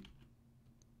see,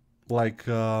 like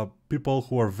people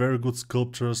who are very good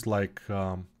sculptors, like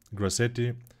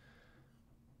Grassetti.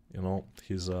 You know,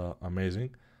 he's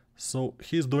amazing. So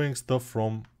he's doing stuff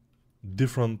from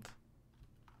different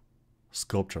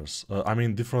sculptures. I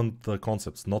mean, different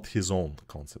concepts, not his own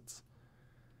concepts.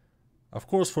 Of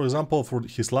course, for example, for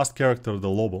his last character, the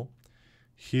Lobo,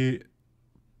 he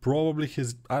probably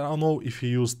I don't know if he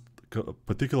used a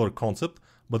particular concept,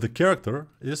 but the character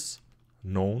is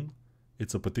known.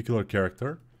 It's a particular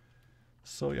character.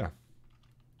 So yeah.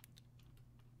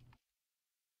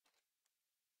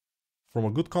 From a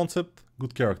good concept,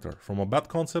 good character. From a bad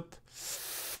concept,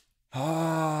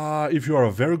 if you are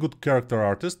a very good character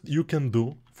artist, you can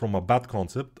do from a bad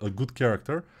concept a good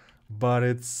character, but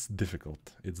it's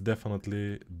difficult. It's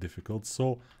definitely difficult,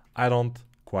 so I don't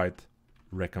quite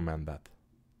recommend that.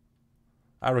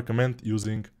 I recommend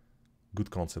using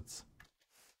good concepts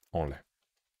only.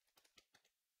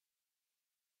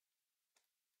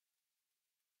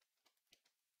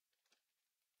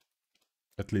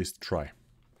 At least try.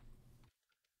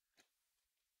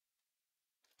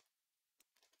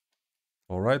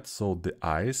 Alright, so the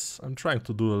eyes. I'm trying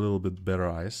to do a little bit better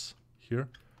eyes here.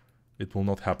 It will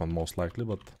not happen most likely,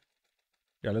 but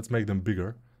yeah, let's make them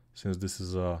bigger, since this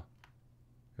is a,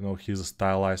 you know, he's a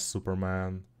stylized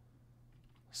Superman.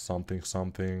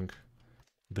 Something.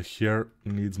 The hair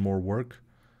needs more work.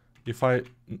 If I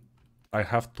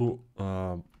have to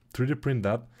 3D print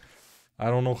that, I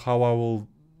don't know how I will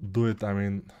do it. I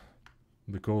mean,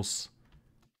 because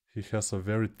he has a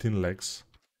very thin legs.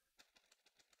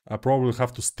 I probably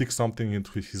have to stick something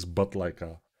into his butt like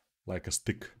a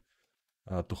stick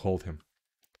to hold him.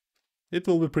 It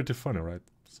will be pretty funny, right?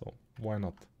 So why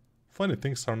not? Funny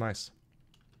things are nice.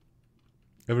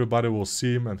 Everybody will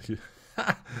see him and he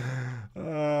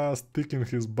sticking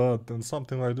his butt and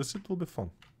something like this. It will be fun.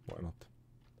 Why not?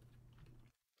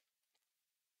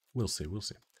 We'll see.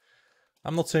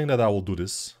 I'm not saying that I will do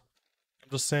this.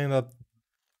 I'm just saying that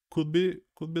could be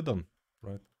done,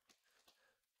 right?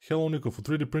 Hello Nico, for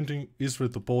 3D printing is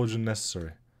retopology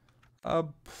necessary?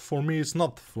 For me it's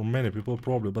not. For many people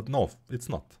probably, but no, it's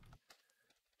not.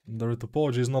 The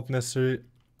retopology is not necessary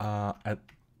I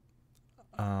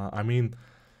mean,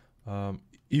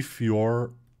 if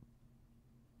your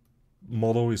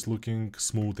model is looking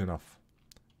smooth enough.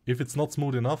 If it's not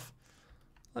smooth enough,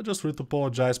 I just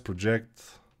retopologize, project,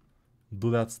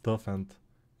 do that stuff and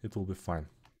it will be fine.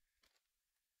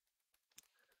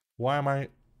 Why am I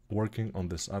working on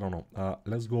this? I don't know.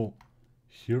 Let's go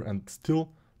here, and still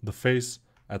the face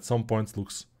at some points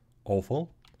looks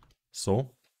awful. So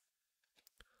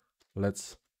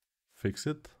let's fix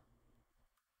it.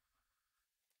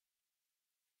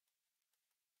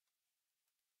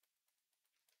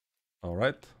 All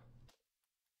right.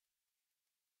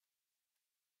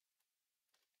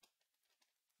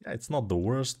 Yeah, it's not the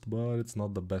worst, but it's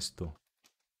not the best too.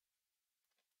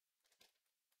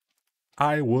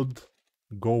 I would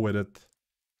go with it.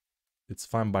 It's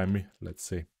fine by me, let's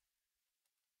say.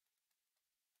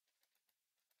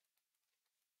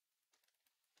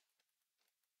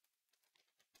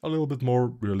 A little bit more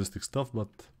realistic stuff, but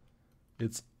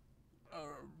it's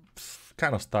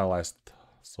kind of stylized,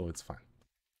 so it's fine.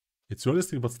 It's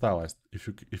realistic but stylized, if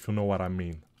you know what I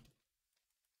mean.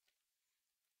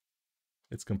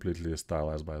 It's completely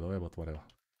stylized, by the way, but whatever.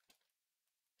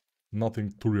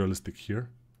 Nothing too realistic here.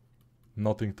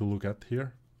 Nothing to look at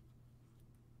here.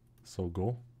 So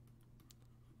go.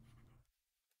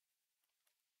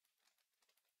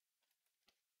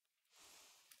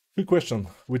 Quick question,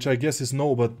 which I guess is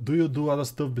no, but do you do other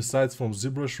stuff besides from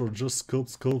ZBrush or just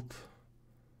sculpt?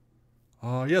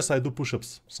 Yes, I do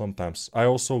push-ups sometimes. I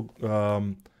also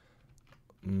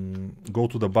go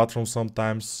to the bathroom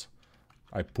sometimes.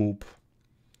 I poop.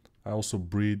 I also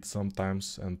breathe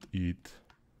sometimes and eat.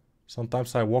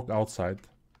 Sometimes I walk outside.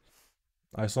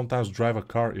 I sometimes drive a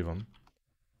car even.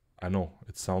 I know,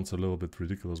 it sounds a little bit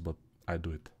ridiculous, but I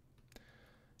do it.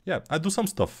 Yeah, I do some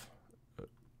stuff,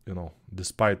 you know,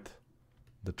 despite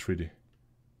the 3D.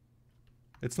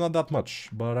 It's not that much,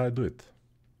 but I do it.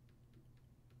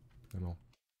 You know,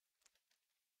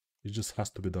 it just has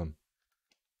to be done.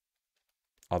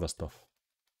 Other stuff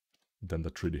than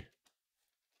the 3D.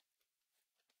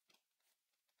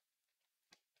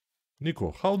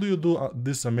 Nico, how do you do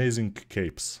these amazing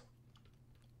capes?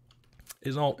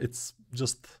 You know, it's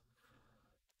just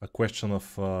a question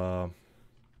of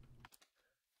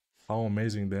how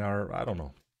amazing they are. I don't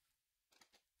know.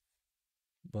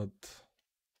 But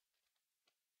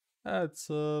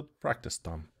it's practice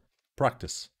time.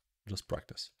 Practice. Just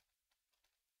practice.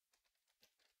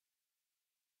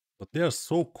 But they are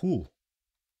so cool.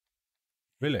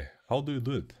 Really? How do you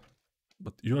do it?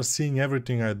 But you're seeing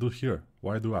everything I do here.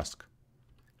 Why do you ask?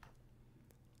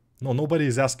 No, nobody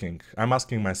is asking. I'm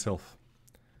asking myself.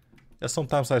 Yeah,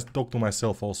 sometimes I talk to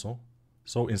myself also.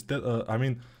 So instead, I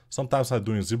mean, sometimes I'm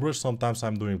doing ZBrush, sometimes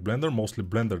I'm doing Blender, mostly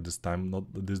Blender this time, not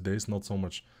these days, not so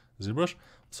much ZBrush.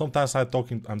 Sometimes I'm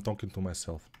talking to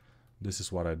myself. This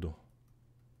is what I do.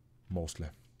 Mostly.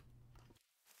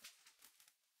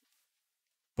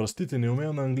 Простите, не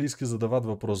умея на английски задават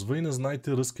въпрос. Вие не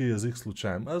знаете руски език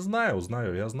случайно? Знаю.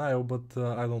 Я знаю, but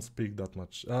I don't speak that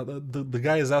much. The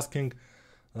guy is asking,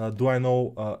 do I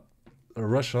know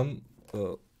Russian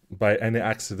by any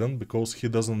accident, because he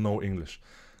doesn't know English.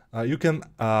 You can...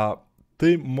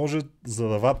 Ты може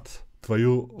задават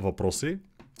твою въпроси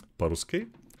по-руски.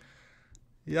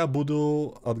 Я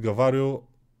буду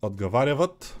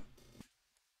отговаряват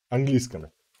английсками.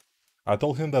 I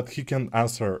told him that he can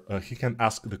answer, he can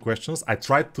ask the questions. I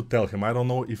tried to tell him, I don't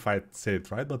know if I say it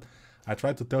right, but I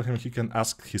tried to tell him he can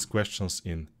ask his questions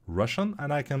in Russian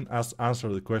and I can answer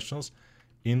the questions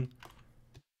in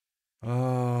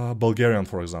Bulgarian,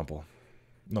 for example.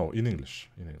 No, in English.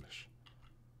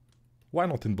 Why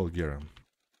not in Bulgarian?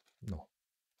 No.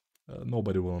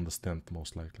 Nobody will understand,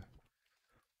 most likely.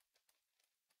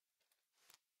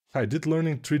 Hi, did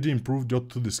learning 3D improve your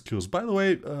 2D skills? By the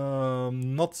way,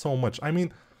 not so much. I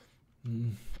mean,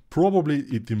 probably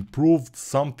it improved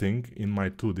something in my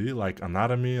 2D, like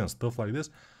anatomy and stuff like this,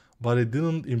 but it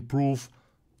didn't improve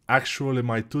actually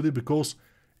my 2D, because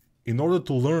in order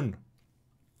to learn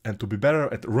and to be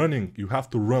better at running, you have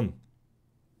to run.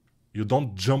 You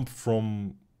don't jump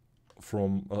from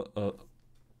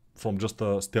just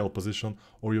a stale position,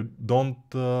 or you don't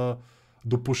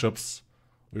do push-ups.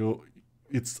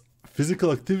 It's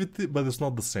physical activity, but it's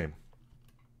not the same.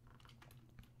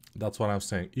 That's what I'm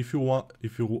saying. If you want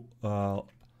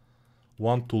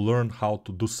to learn how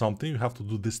to do something, you have to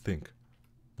do this thing,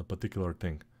 the particular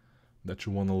thing that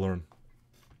you want to learn.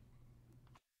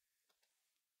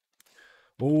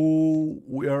 Oh,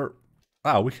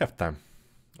 we have time.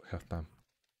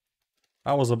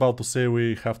 I was about to say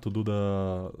we have to do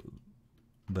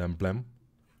the emblem,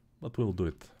 but we'll do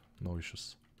it. No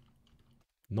issues.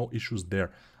 No issues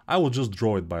there. I will just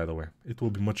draw it, by the way. It will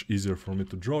be much easier for me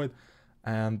to draw it,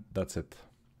 and that's it.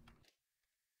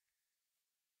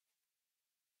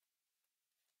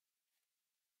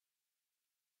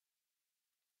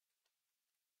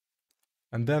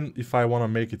 And then if I want to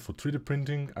make it for 3D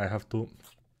printing, I have to,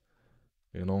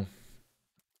 you know,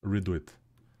 redo it.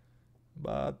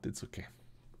 But it's okay.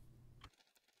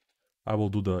 I will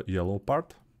do the yellow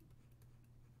part.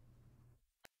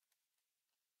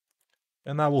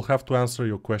 And I will have to answer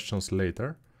your questions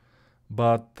later.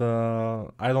 But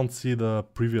I don't see the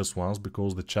previous ones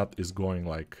because the chat is going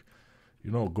like,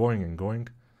 you know, going and going.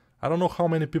 I don't know how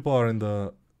many people are in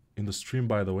the stream,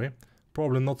 by the way.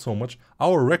 Probably not so much.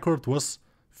 Our record was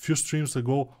few streams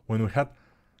ago when we had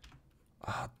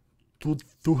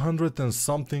 200 and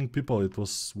something people. It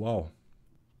was wow.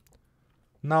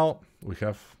 Now we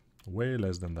have way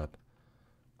less than that,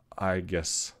 I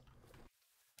guess.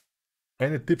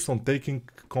 Any tips on taking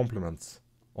compliments?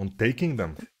 On taking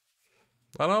them?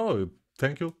 I don't know.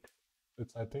 Thank you.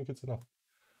 I think it's enough.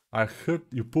 I heard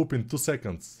you poop in 2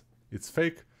 seconds. It's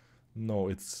fake? No,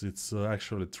 it's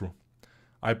actually true.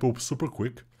 I poop super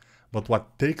quick, but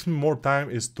what takes me more time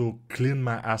is to clean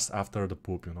my ass after the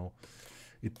poop, you know.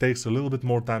 It takes a little bit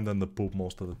more time than the poop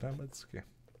most of the time, but it's okay.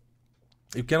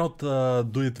 You cannot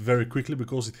do it very quickly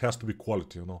because it has to be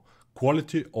quality, you know.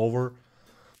 Quality over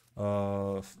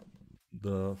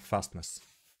the fastness.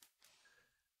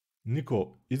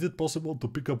 Nico, is it possible to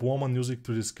pick up woman using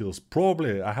 3D skills?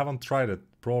 Probably. I haven't tried it.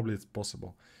 Probably it's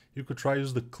possible. You could try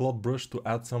use the cloth brush to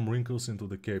add some wrinkles into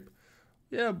the cape.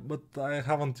 Yeah, but I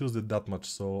haven't used it that much,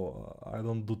 so I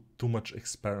don't do too much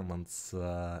experiments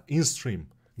in stream.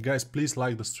 Guys, please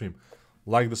like the stream.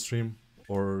 Like the stream,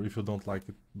 or if you don't like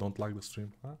it, don't like the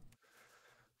stream. Huh?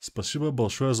 Спасибо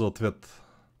большое за ответ.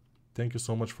 Thank you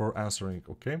so much for answering,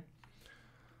 okay?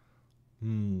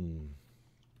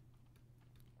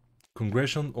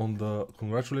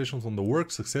 Congratulations on the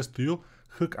work. Success to you.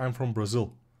 Hook, I'm from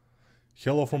Brazil.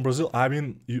 Hello from Brazil. I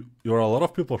mean, you're a lot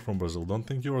of people from Brazil. Don't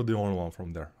think you're the only one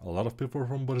from there. A lot of people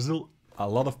from Brazil. A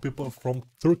lot of people from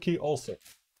Turkey also.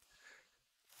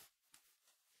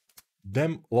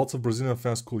 Damn, lots of Brazilian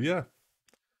fans. Cool, yeah.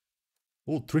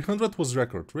 Oh, 300 was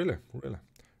record. Really, really.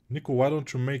 Nico, why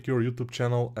don't you make your YouTube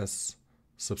channel as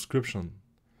subscription?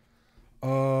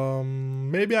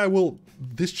 Maybe I will.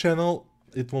 This channel,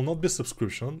 it will not be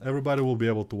subscription. Everybody will be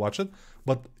able to watch it,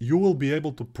 but you will be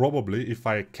able to probably, if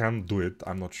I can do it,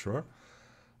 I'm not sure.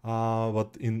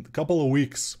 But in a couple of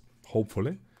weeks,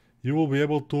 hopefully, you will be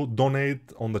able to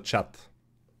donate on the chat.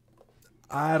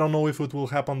 I don't know if it will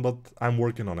happen, but I'm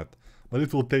working on it. But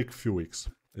it will take a few weeks.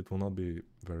 It will not be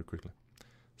very quickly.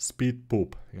 Speed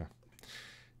poop, yeah.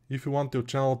 If you want your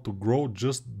channel to grow,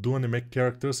 just do anime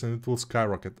characters and it will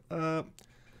skyrocket.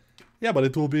 Yeah, but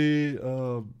it will be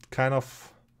kind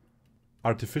of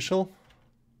artificial.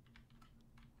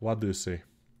 What do you say?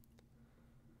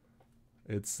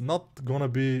 It's not gonna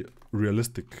be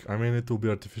realistic. I mean, it will be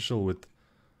artificial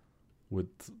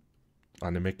with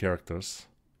anime characters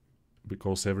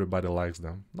because everybody likes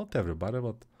them. Not everybody,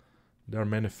 but there are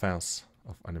many fans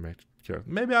of anime characters.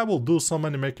 Maybe I will do some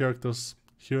anime characters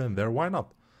here and there. Why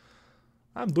not?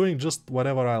 I'm doing just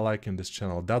whatever I like in this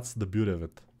channel. That's the beauty of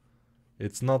it.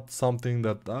 It's not something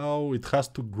that, oh, it has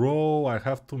to grow, I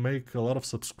have to make a lot of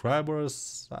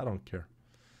subscribers. I don't care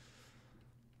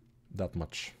that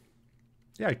much.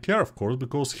 Yeah, I care, of course,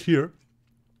 because here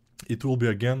it will be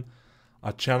again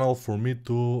a channel for me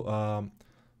to,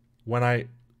 when I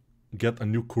get a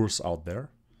new course out there,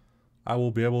 I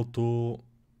will be able to,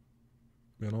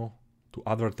 you know, to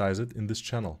advertise it in this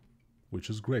channel, which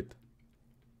is great.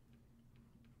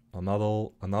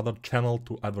 Another channel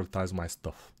to advertise my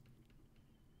stuff.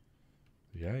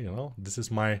 Yeah, you know, this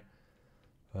is my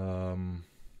plan,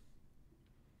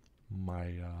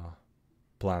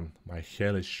 my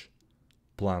hellish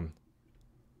plan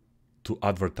to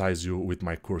advertise you with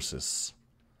my courses.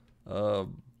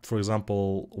 For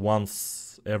example,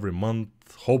 once every month,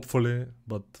 hopefully,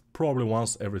 but probably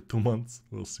once every 2 months.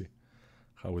 We'll see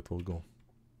how it will go.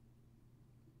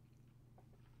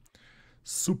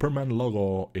 Superman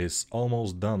logo is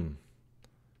almost done.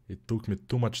 It took me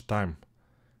too much time.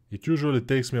 It usually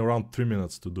takes me around 3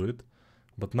 minutes to do it,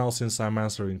 but now since I'm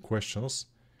answering questions,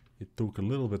 it took a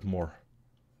little bit more.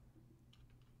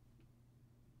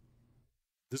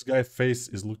 This guy's face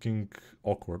is looking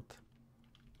awkward,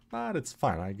 but it's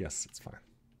fine, I guess it's fine.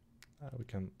 We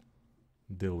can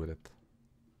deal with it.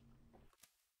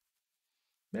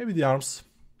 Maybe the arms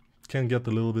can get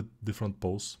a little bit different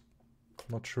pose.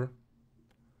 Not sure.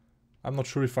 I'm not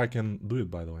sure if I can do it,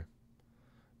 by the way.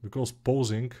 Because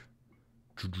posing...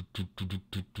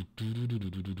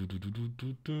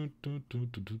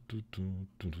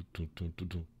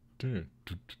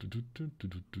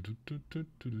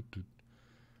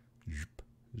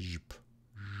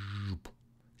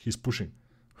 He's pushing.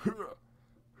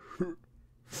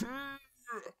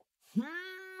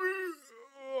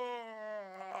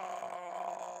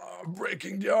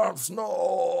 Breaking the arms,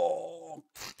 no!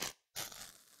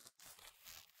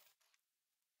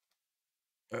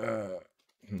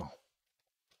 No.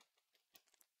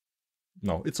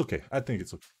 No, it's okay. I think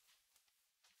it's okay.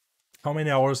 How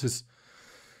many hours is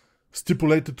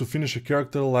stipulated to finish a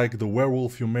character like the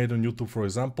werewolf you made on YouTube, for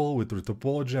example, with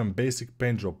retopology and basic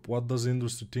paint job? What does the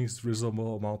industry think is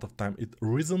reasonable amount of time?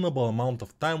 Reasonable amount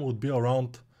of time would be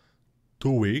around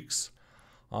 2 weeks,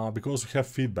 because we have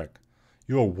feedback.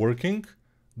 You are working,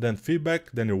 then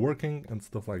feedback, then you're working, and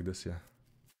stuff like this, yeah.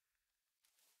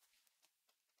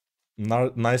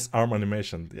 Nice arm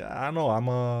animation. Yeah, I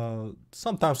know.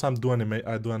 Sometimes I do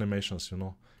animations, you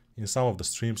know. In some of the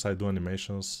streams, I do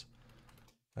animations,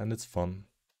 and it's fun.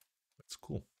 It's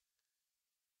cool.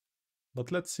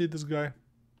 But let's see this guy.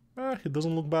 He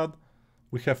doesn't look bad.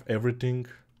 We have everything,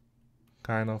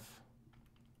 kind of.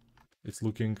 It's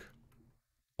looking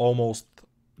almost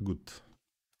good.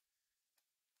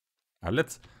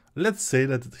 Let's say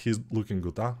that he's looking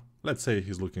good, huh? Let's say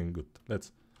he's looking good.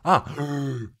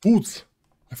 Boots!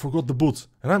 I forgot the boots.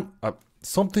 And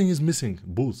something is missing.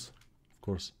 Boots, of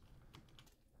course.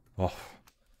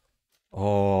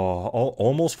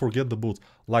 Almost forget the boots.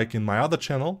 Like in my other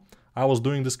channel, I was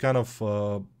doing this kind of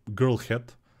girl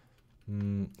head.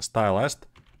 stylized,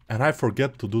 and I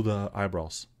forget to do the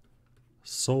eyebrows.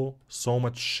 So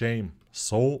much shame.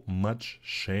 So much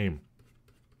shame.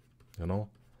 You know?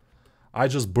 I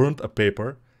just burnt a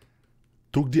paper,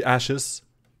 took the ashes,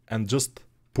 and just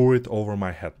pour it over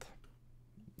my head.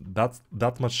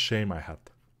 That much shame I had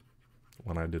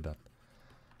when I did that.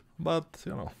 But,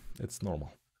 you know, it's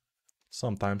normal.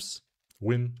 Sometimes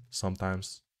win,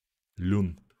 sometimes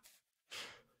lose.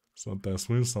 Sometimes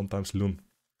win, sometimes lose.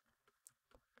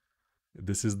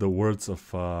 This is the words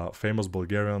of famous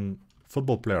Bulgarian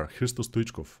football player, Hristo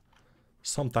Stoichkov.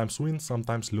 Sometimes win,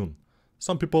 sometimes lose.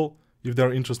 Some people, if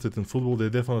they're interested in football, they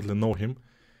definitely know him.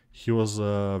 He was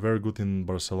very good in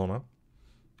Barcelona.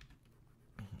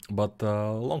 But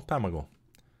a long time ago.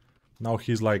 Now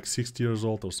he's like 60 years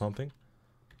old or something.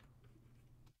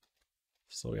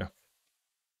 So yeah.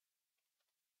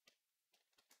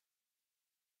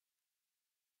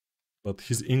 But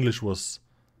his English was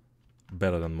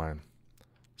better than mine.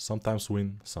 Sometimes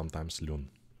win, sometimes lose.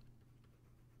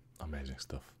 Amazing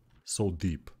stuff. So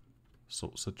deep.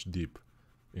 Such deep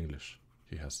English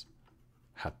he has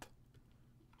had.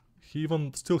 He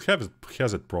even still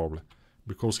has it probably.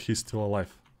 Because he's still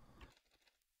alive.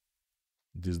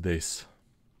 These days.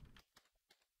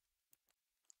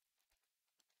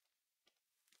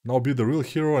 Now be the real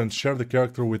hero and share the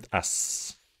character with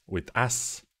us. With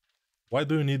us? Why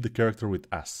do you need the character with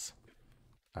us?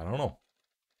 I don't know.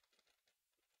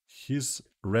 His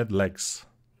red legs.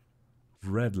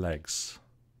 Red legs.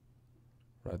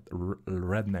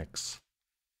 Rednecks.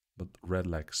 But red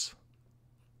legs.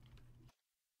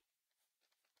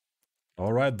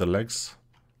 Alright, the legs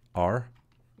are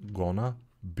gonna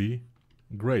be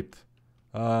great.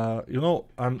 You know,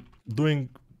 I'm doing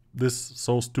this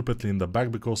so stupidly in the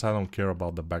back because I don't care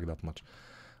about the back that much.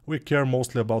 We care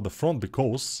mostly about the front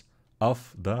because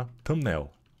of the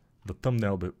thumbnail. The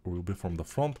thumbnail will be from the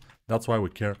front. That's why we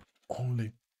care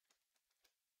only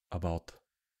about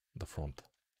the front.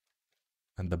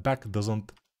 And the back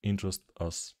doesn't interest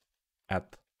us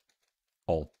at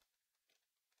all.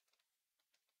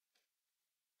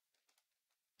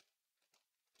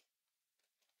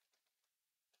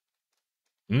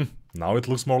 Now it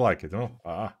looks more like it, you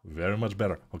know? Very much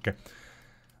better. Okay.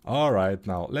 Alright,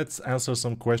 now let's answer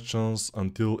some questions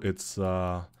until it's...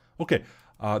 Okay,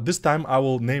 this time I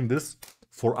will name this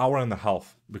for hour and a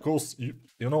half. Because,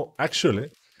 you know,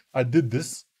 actually, I did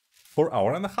this for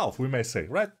hour and a half, we may say,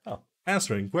 right?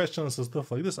 Answering questions and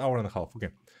stuff like this, hour and a half. Okay,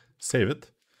 save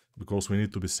it, because we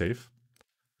need to be safe.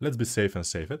 Let's be safe and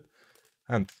save it.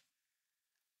 And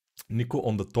Nico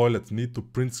on the toilet, need to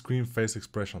print screen face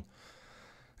expression.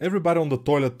 Everybody on the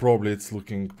toilet probably it's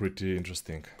looking pretty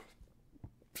interesting.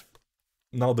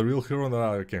 Now the real hero,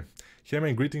 okay. Hey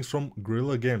man, greetings from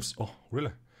Guerrilla Games. Oh,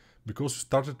 really? Because we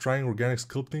started trying organic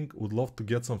sculpting, would love to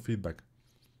get some feedback.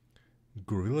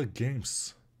 Guerrilla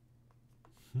Games.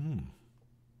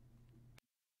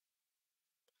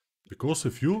 Because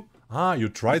if you... you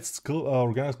tried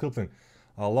organic sculpting.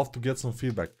 I'd love to get some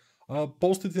feedback.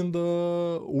 Post it in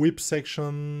the whip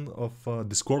section of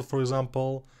Discord, for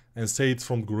example, and say it's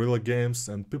from Guerrilla Games,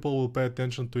 and people will pay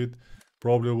attention to it.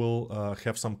 Probably will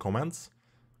have some comments.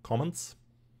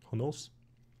 Who knows?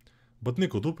 But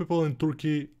Nico, do people in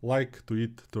Turkey like to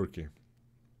eat turkey?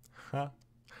 Ha,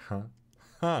 ha,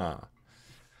 ha.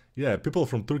 Yeah, people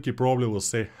from Turkey probably will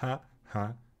say ha,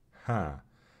 ha, ha.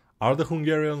 Are the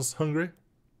Hungarians hungry?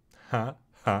 Ha,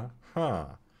 ha,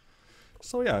 ha.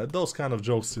 So yeah, those kind of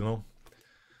jokes, you know.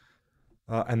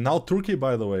 And now Turkey,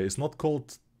 by the way, is not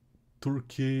called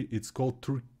Turkey, it's called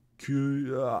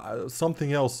Turkey,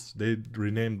 something else. They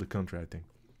renamed the country, I think.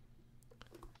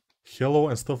 Hello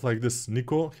and stuff like this.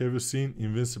 Nico, have you seen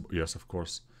Invincible? Yes, of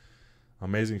course.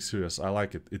 Amazing series. I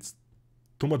like it. It's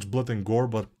too much blood and gore,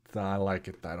 but I like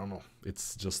it. I don't know.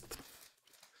 It's just...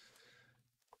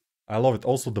 I love it.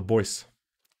 Also, The Boys.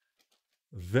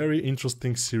 Very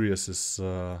interesting series is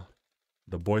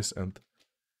The Boys and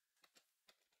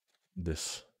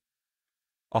this.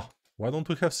 Why don't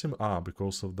we have sim...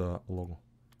 because of the logo.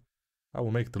 I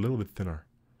will make it a little bit thinner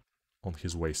on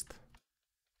his waist.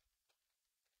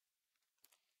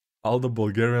 All the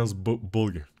Bulgarians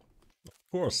Bulgar. Of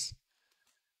course.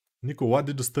 Nico, what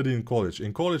did you study in college?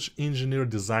 In college, engineer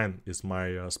design is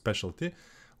my specialty.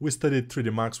 We studied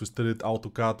 3D Max, we studied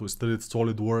AutoCAD, we studied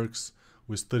SolidWorks,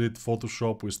 we studied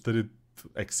Photoshop, we studied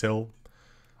Excel.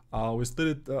 We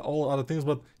studied all other things,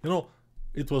 but, you know,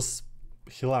 it was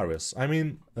hilarious. I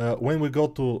mean, when we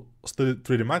got to study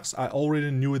 3D Max, I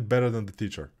already knew it better than the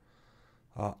teacher.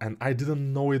 And I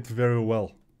didn't know it very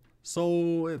well.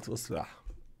 So it was...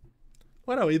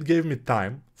 Well, it gave me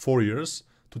time, 4 years,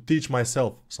 to teach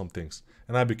myself some things.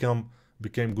 And I become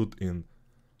became good in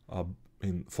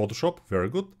Photoshop, very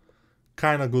good,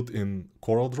 kind of good in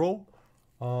CorelDRAW,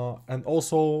 and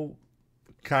also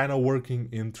kind of working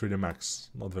in 3D Max.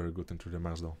 Not very good in 3D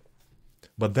Max though.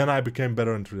 But then I became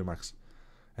better in 3D Max.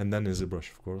 And then in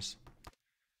ZBrush, of course.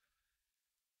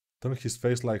 Turn his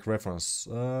face like reference.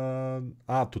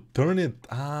 To turn it.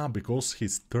 Because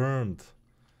he's turned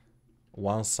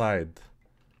one side.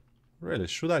 Really,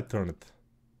 should I turn it?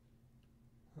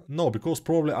 No, because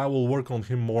probably I will work on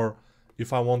him more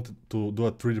if I want to do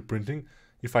a 3D printing.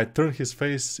 If I turn his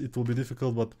face, it will be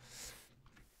difficult, but...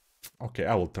 Okay,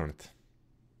 I will turn it.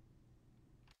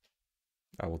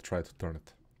 I will try to turn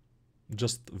it.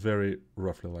 Just very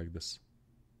roughly like this.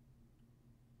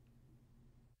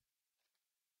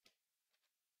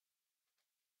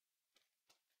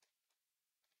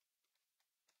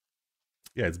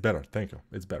 Yeah, it's better. Thank you.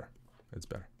 It's better. It's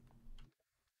better.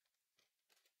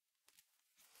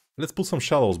 Let's put some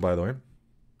shadows, by the way.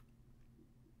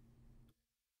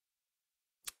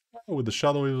 With the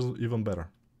shadow, it was even better.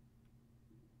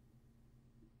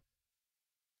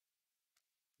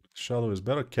 Shadow is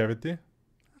better. Cavity.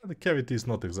 The cavity is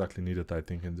not exactly needed, I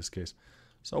think, in this case.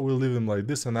 So we'll leave them like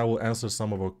this, and I will answer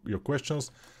some of your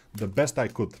questions the best I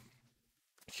could.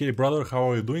 Hey, brother,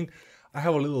 how are you doing? I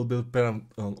have a little bit of pain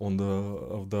on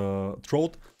the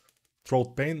throat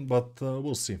pain, but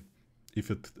we'll see if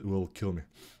it will kill me.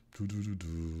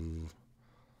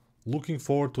 Looking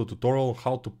forward to a tutorial on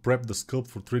how to prep the sculpt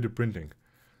for 3D printing.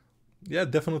 Yeah,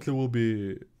 definitely will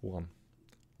be one.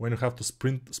 When you have to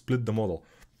split the model.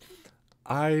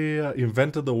 I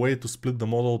invented a way to split the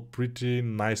model pretty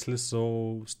nicely,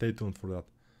 so stay tuned for that.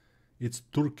 It's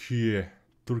Turkey.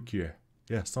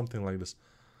 Yeah, something like this.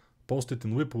 Post it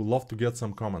in Whip, would love to get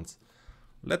some comments.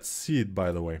 Let's see it,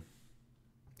 by the way.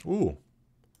 Ooh.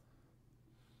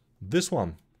 This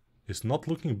one is not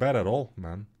looking bad at all,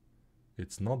 man.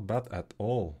 It's not bad at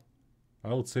all.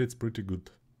 I would say it's pretty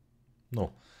good.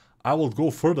 No, I will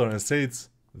go further and say it's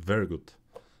very good.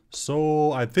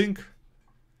 So I think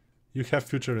you have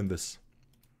future in this.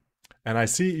 And I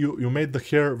see you made the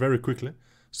hair very quickly.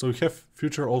 So you have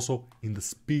future also in the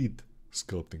speed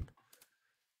sculpting.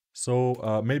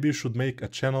 So maybe you should make a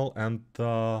channel and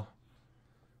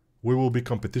we will be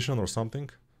competition or something.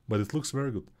 But it looks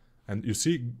very good. And you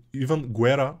see, even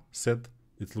Guerra said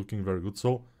it's looking very good.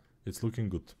 So it's looking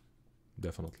good.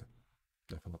 Definitely.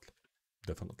 Definitely.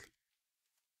 Definitely.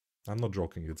 I'm not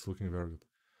joking. It's looking very good.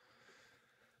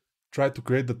 Try to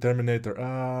create the Terminator.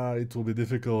 It will be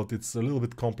difficult. It's a little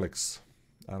bit complex.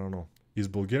 I don't know. Is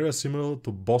Bulgaria similar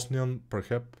to Bosnian,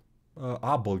 perhaps?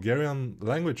 Bulgarian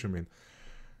language, you mean?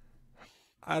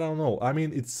 I don't know. I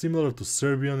mean, it's similar to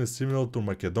Serbian, it's similar to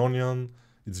Macedonian.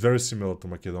 It's very similar to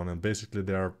Macedonian. Basically,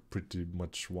 they are pretty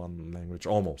much one language,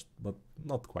 almost, but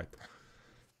not quite.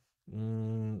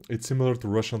 It's similar to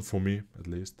Russian for me, at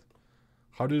least.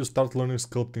 How do you start learning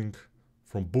sculpting?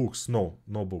 From books? No,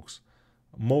 no books.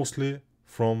 Mostly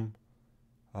from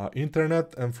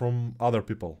internet and from other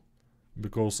people.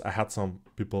 Because I had some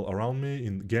people around me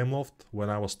in Gameloft when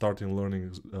I was starting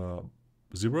learning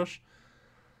ZBrush.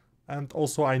 And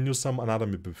also I knew some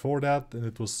anatomy before that, and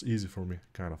it was easy for me,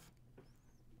 kind of.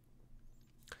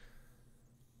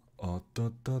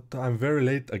 I'm very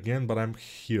late again, but I'm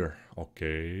here.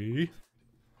 Okay.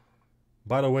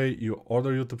 By the way, your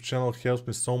other YouTube channel helps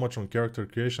me so much on character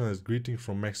creation as greeting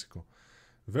from Mexico.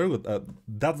 Very good.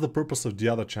 That's the purpose of the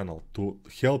other channel, to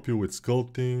help you with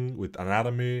sculpting, with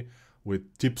anatomy,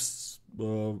 with tips,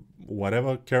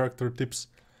 whatever character tips.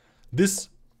 This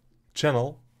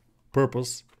channel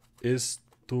purpose is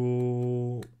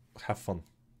to have fun.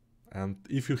 And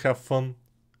if you have fun,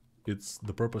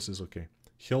 the purpose is okay.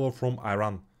 Hello from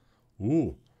Iran.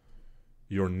 Ooh,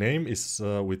 your name is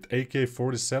with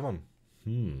AK-47.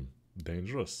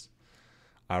 Dangerous.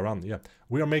 Iran, yeah.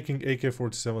 We are making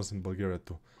AK-47s in Bulgaria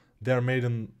too. They are made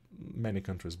in many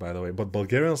countries, by the way. But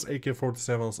Bulgarians'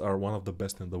 AK-47s are one of the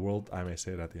best in the world, I may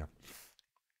say that, yeah.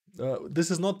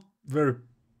 This is not very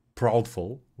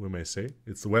proudful, we may say.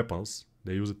 It's weapons.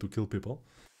 They use it to kill people.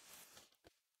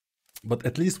 But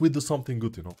at least we do something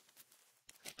good, you know.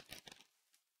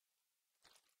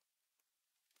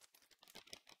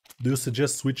 Do you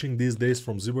suggest switching these days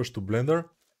from ZBrush to Blender?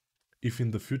 If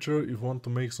in the future you want to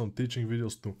make some teaching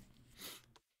videos too.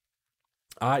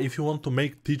 If you want to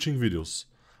make teaching videos,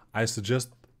 I suggest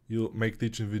you make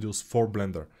teaching videos for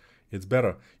Blender. It's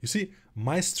better. You see,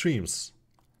 my streams,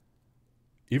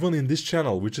 even in this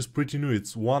channel, which is pretty new,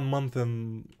 it's 1 month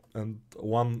and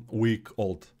 1 week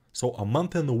old. So a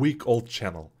month and a week old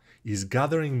channel is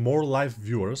gathering more live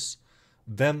viewers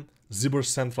than ZBrush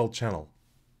Central channel.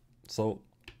 So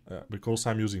because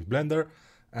I'm using Blender,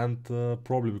 and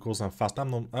probably because I'm fast. I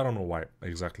don't know why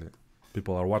exactly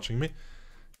people are watching me.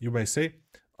 You may say,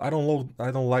 I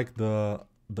don't like the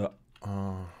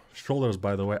shoulders.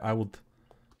 By the way, I would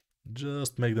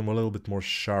just make them a little bit more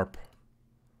sharp.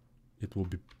 It will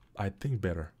be, I think,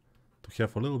 better to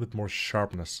have a little bit more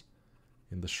sharpness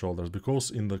in the shoulders, because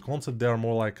in the concept they are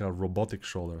more like robotic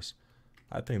shoulders.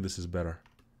 I think this is better.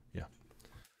 Yeah.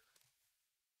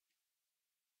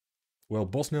 Well,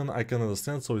 Bosnian I can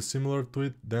understand, so it's similar to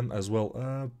it then as well.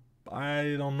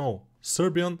 I don't know.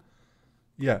 Serbian,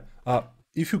 yeah.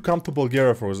 If you come to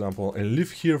Bulgaria, for example, and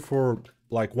live here for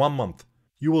like 1 month,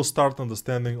 you will start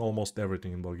understanding almost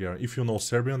everything in Bulgarian if you know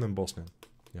Serbian and Bosnian.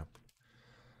 Yeah.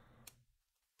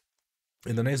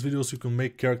 In the next videos, you can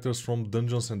make characters from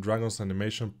Dungeons and Dragons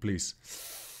animation, please.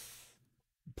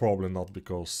 Probably not,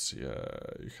 because yeah,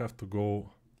 you have to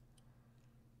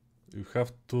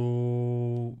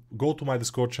go to my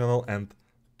Discord channel and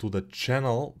to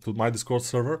my Discord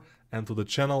server and to the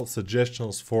channel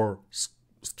suggestions for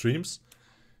streams.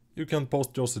 You can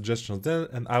post your suggestions there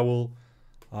and I will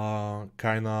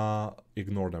kinda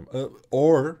ignore them.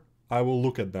 Or I will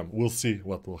look at them. We'll see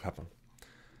what will happen.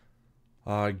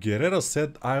 Guerrera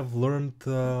said, I've learned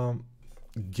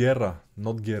Guerra,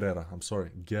 not Guerrera, I'm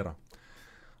sorry, Guerra.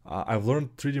 I've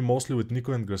learned 3D mostly with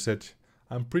Nico and Grassetti.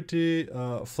 I'm pretty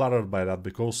flattered by that,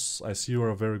 because I see you're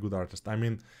a very good artist. I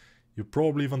mean, you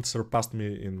probably even surpassed me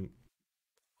in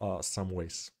some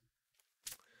ways.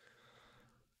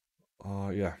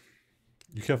 Yeah.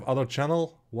 You have other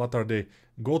channel? What are they?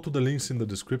 Go to the links in the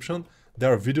description.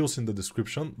 There are videos in the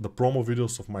description, the promo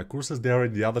videos of my courses. They are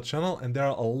in the other channel, and there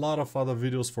are a lot of other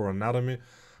videos for anatomy,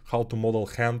 how to model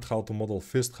hand, how to model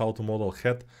fist, how to model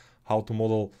head, how to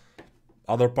model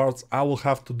other parts. I will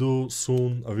have to do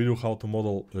soon a video how to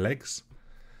model legs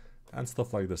and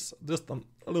stuff like this. Just a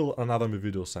little anatomy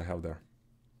videos I have there.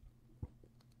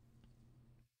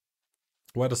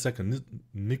 Wait a second,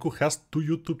 Nico has 2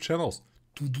 YouTube channels.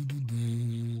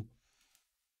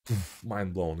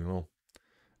 Mind blown, you know.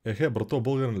 Хе, брато,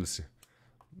 българин ли си?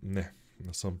 Не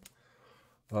съм.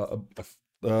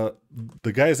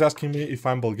 The guy is asking me if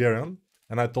I'm Bulgarian,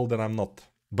 and I told that I'm not,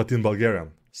 but in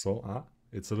Bulgarian. So,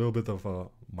 it's a little bit of a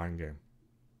mind game.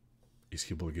 Is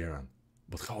he Bulgarian?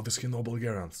 But how does he know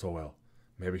Bulgarian so well?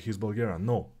 Maybe he's Bulgarian.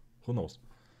 No, who knows?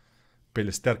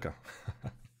 Pelisterka.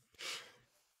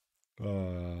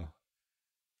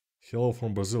 Hello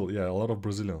from Brazil. Yeah, a lot of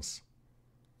Brazilians.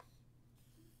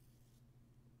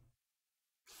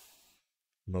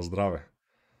 На здраве.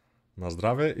 На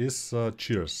здраве is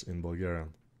cheers in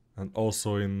Bulgarian. And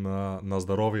also in на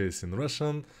здоровье is in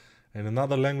Russian. And in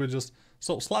other languages,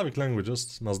 so Slavic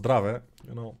languages, na zdravе,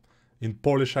 you know. In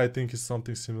Polish, I think is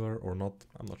something similar or not.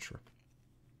 I'm not sure.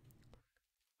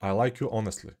 I like you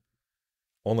honestly.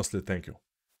 Honestly, thank you.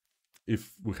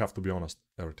 If we have to be honest,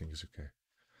 everything is okay.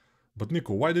 But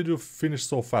Nico, why did you finish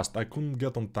so fast? I couldn't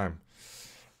get on time.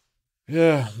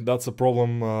 Yeah, that's a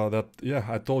problem that, yeah,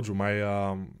 I told you. My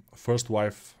first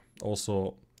wife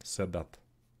also said that.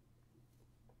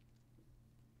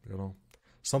 You know.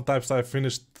 Sometimes I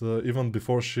finished even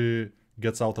before she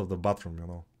gets out of the bathroom, you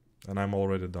know. And I'm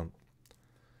already done.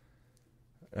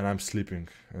 And I'm sleeping.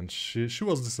 And she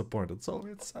was disappointed. So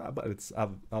but it's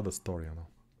other story, you know.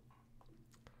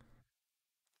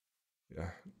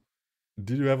 Yeah.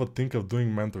 Did you ever think of doing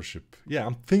mentorship? Yeah,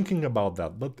 I'm thinking about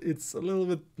that, but it's a little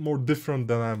bit more different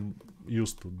than I'm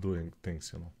used to doing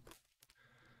things, you know.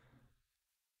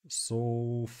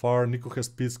 So far, Nico has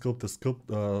speed sculpted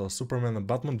Superman and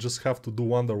Batman. Just have to do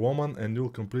Wonder Woman and you'll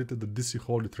complete the DC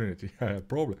Holy Trinity. Yeah,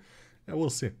 probably. Yeah, we'll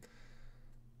see.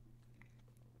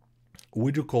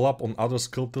 Would you collab on other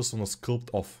sculptors on a sculpt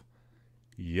off?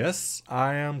 Yes,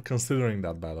 I am considering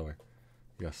that, by the way.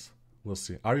 Yes, we'll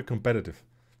see. Are you competitive?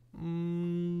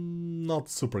 Not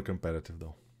super competitive,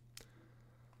 though.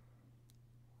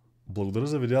 Благодаря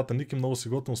за видеята, Ники. Много си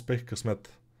готин, успех и късмет.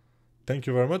 Thank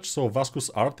you very much. So Vasco's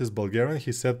art is Bulgarian.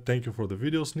 He said thank you for the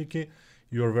videos, Nikki.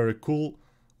 You are very cool.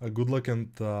 Good luck and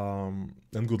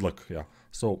good luck. Yeah.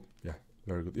 So yeah,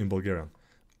 very good in Bulgarian.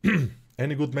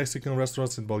 Any good Mexican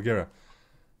restaurants in Bulgaria?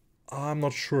 I'm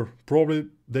not sure. Probably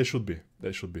they should be.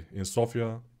 They should be in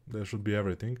Sofia. There should be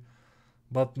everything,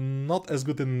 but not as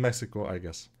good in Mexico, I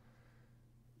guess.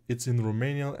 It's in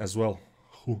Romania as well.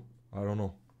 Who? I don't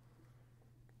know.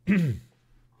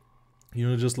 You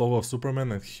know, just logo of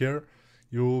Superman and hair,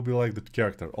 you will be like the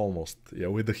character, almost. Yeah,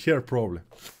 with the hair, probably.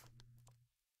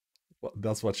 Well,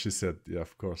 that's what she said, yeah,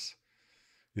 of course.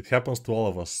 It happens to all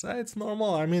of us. It's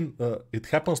normal, I mean, it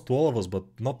happens to all of us, but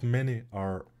not many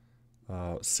are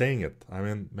saying it. I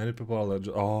mean, many people are like,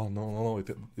 oh, no, it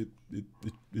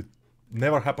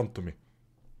never happened to me.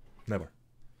 Never.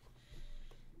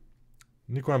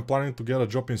 Nico, I'm planning to get a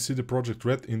job in CD Projekt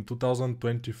Red in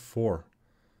 2024.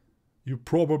 You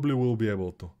probably will be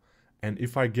able to. And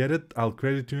if I get it, I'll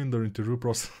credit you in the interview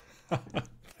process.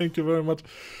 Thank you very much.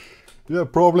 Yeah,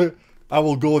 probably I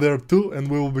will go there too, and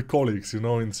we will be colleagues, you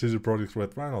know, in CD Projekt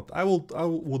Red. Why not? I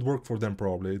would work for them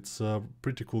probably. It's a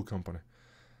pretty cool company,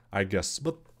 I guess.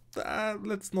 But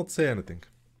let's not say anything.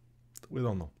 We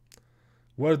don't know.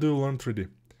 Where do you learn 3D?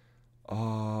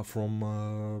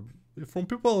 From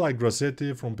people like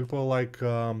Grassetti, from people like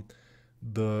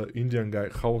the Indian guy.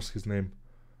 How's his name?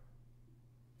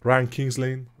 Ryan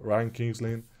Kingsley.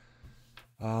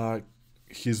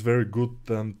 He's very good,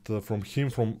 and from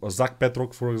Zach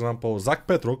Petrock, for example. Zach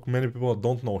Petrock, many people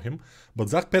don't know him, but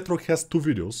Zach Petrock has 2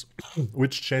 videos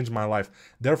which changed my life.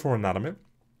 They're for anatomy,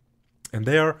 and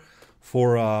they are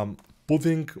for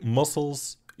putting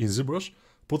muscles in ZBrush.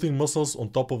 Putting muscles on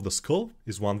top of the skull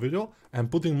is one video,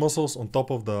 and putting muscles on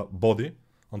top of the body,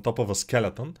 on top of a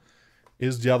skeleton,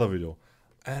 is the other video.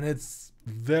 And it's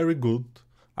very good.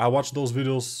 I watched those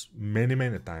videos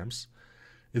many times.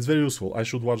 It's very useful. I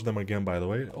should watch them again, by the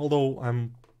way. Although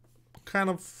I'm kind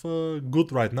of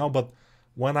good right now, but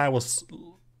when I was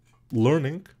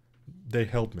learning, they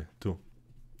helped me too.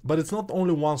 But it's not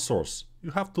only one source.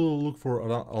 You have to look for a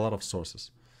lot of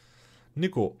sources.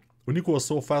 Nico was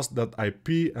so fast that I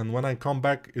pee, and when I come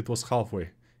back, it was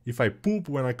halfway. If I poop,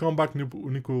 when I come back,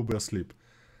 Nico will be asleep.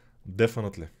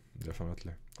 Definitely.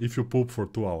 If you poop for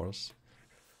 2 hours.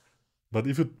 But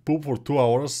if you poop for 2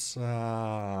 hours,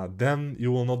 then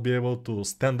you will not be able to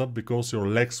stand up because your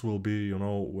legs will be, you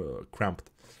know,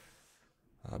 cramped.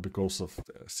 Because of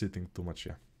sitting too much,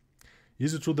 yeah.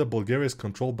 Is it true that Bulgaria is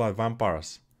controlled by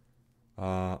vampires?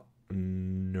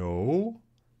 No.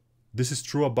 This is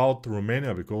true about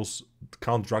Romania because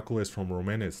Count Dracula is from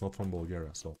Romania, it's not from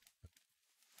Bulgaria, so.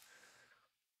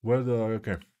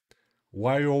 Okay.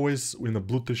 Why are you always in a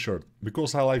blue t-shirt?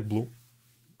 Because I like blue.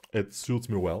 It suits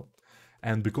me well.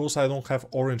 And because I don't have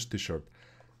orange t-shirt.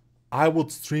 I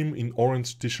would stream in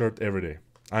orange t-shirt every day.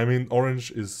 I mean,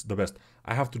 orange is the best.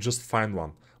 I have to just find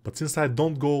one. But since I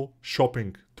don't go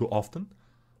shopping too often,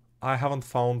 I haven't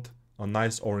found a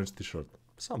nice orange t-shirt.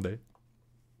 Someday.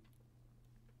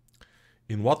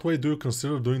 In what way do you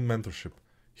consider doing mentorship?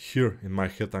 Here in my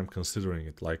head I'm considering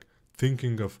it, like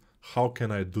thinking of how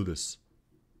can I do this?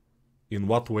 In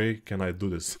what way can I do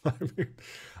this? I mean,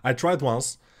 I tried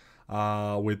once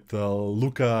with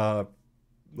Luca.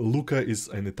 Luca is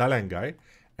an Italian guy,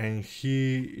 and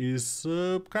he is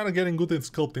kind of getting good at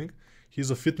sculpting.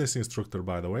 He's a fitness instructor,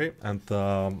 by the way, and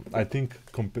I think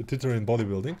competitor in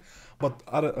bodybuilding, but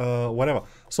whatever.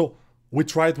 So we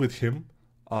tried with him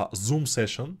a Zoom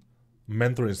session,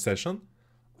 mentoring session,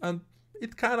 and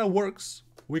it kind of works.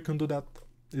 We can do that.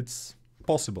 It's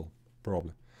possible,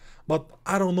 probably. But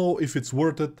I don't know if it's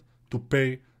worth it to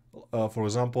pay, for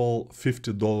example,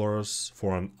 $50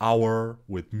 for an hour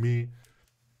with me.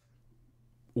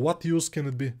 What use can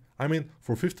it be? I mean,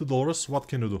 for $50, what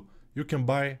can you do? You can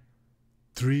buy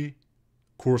 3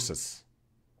 courses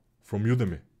from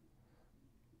Udemy,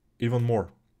 even more,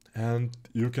 and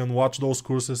you can watch those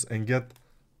courses and get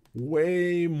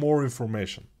way more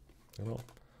information, you know.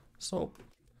 So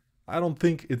I don't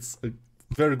think it's a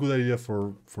very good idea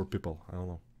for people. I don't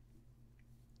know.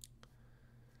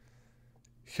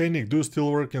 Hey Nick, do you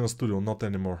still work in a studio? Not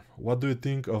anymore. What do you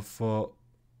think of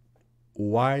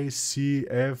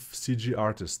YCFCG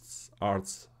artists?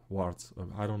 Arts?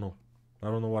 I don't know. I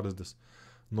don't know what is this.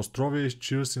 Nostrovia is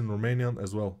cheers in Romanian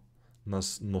as well.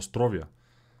 Nostrovia.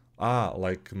 Ah,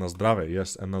 like Nazdrave,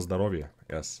 yes, and Nazdarovia,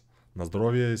 yes.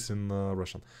 Nazdarovia is in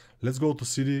Russian. Let's go to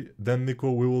city, then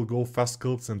Nico, we will go fast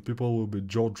sculpts and people will be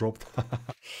jaw dropped.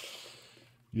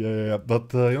 Yeah,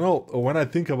 but you know, when I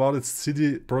think about it,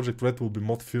 CD Projekt Red will be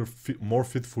more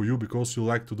fit for you because you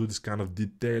like to do this kind of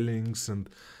detailings and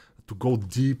to go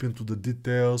deep into the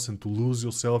details and to lose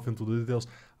yourself into the details.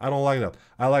 I don't like that.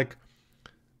 I like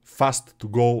fast to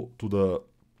go to the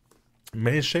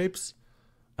main shapes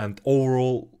and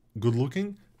overall good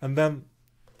looking, and then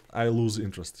I lose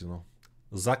interest, you know.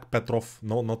 Zach Petrov,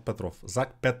 no, not Petrov,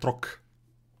 Zach Petrok.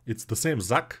 It's the same,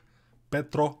 Zach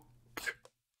Petrok.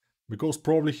 Because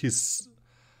probably he's,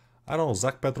 I don't know,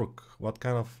 Zach Petrok, what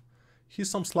kind of, he's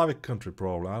some Slavic country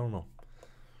probably, I don't know.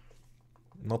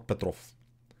 Not Petrov.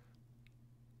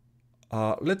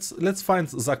 Let's find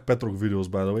Zach Petrok videos,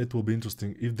 by the way, it will be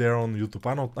interesting if they're on YouTube.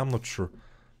 I'm not sure.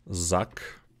 Zach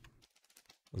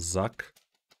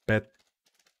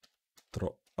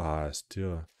Petrok,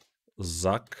 still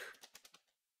Zach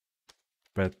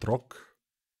Petrok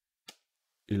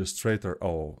illustrator.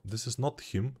 Oh, this is not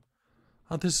him.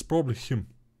 Ah, this is probably him.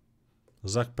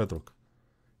 Zach Petrok.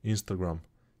 Instagram.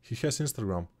 He has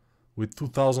Instagram with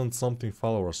 2,000 something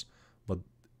followers. But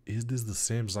is this the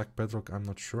same Zach Petrock? I'm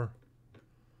not sure.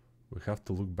 We have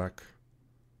to look back.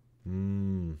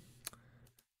 I'm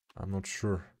not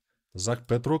sure. Zach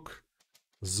Petrock,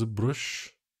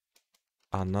 ZBrush,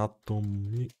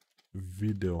 anatomy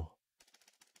video.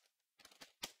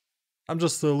 I'm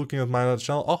just looking at my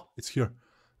channel. Oh, it's here.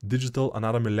 Digital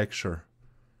anatomy lecture.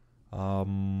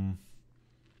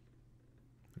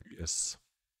 Yes.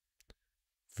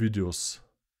 Videos.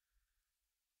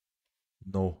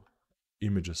 No.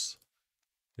 Images.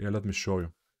 Yeah, let me show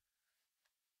you.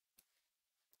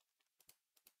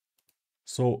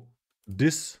 So,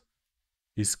 this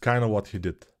is kind of what he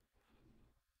did.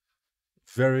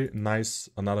 Very nice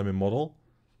anatomy model.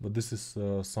 But this is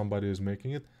somebody who's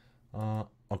making it.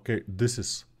 Okay, this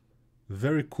is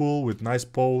very cool with nice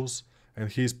pose. And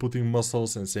he's putting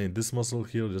muscles and saying this muscle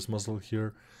here,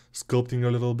 sculpting a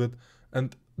little bit.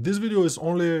 And this video is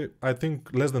only, I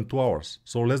think, less than 2 hours.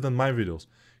 So less than my videos.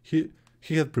 He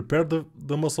had prepared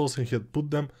the muscles and he had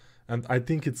put them. And I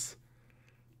think it's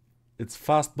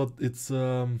fast, but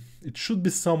it should be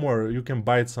somewhere. You can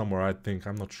buy it somewhere, I think.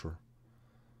 I'm not sure.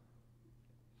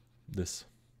 This.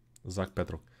 Zach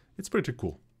Petrock. It's pretty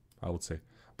cool, I would say.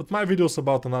 But my videos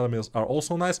about anatomy are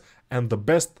also nice. And the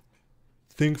best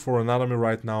thing for anatomy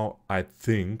right now, I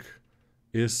think,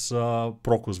 is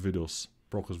Procus videos.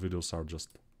 Procus videos are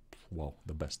just, wow,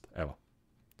 the best ever.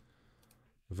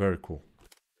 Very cool.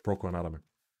 Proco anatomy.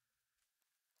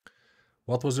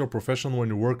 What was your profession when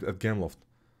you worked at Gameloft?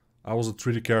 I was a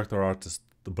 3D character artist,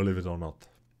 believe it or not.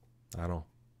 I know.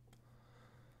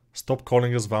 Stop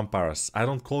calling us vampires. I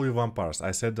don't call you vampires.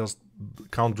 I said just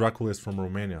Count Dracula is from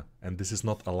Romania. And this is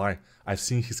not a lie. I've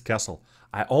seen his castle.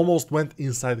 I almost went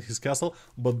inside his castle,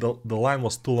 but the line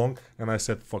was too long. And I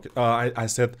said, fuck it. I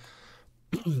said,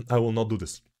 I will not do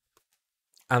this.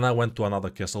 And I went to another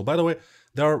castle. By the way,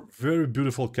 there are very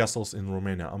beautiful castles in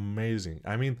Romania. Amazing.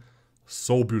 I mean,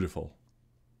 so beautiful.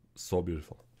 So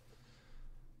beautiful.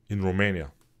 In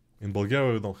Romania. In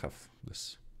Bulgaria, we don't have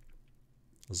this.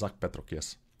 Zach Petrock,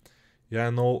 yes. Yeah, I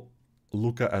know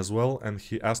Luca as well, and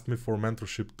he asked me for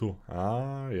mentorship too.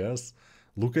 Ah, yes.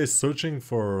 Luca is searching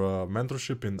for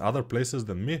mentorship in other places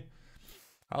than me.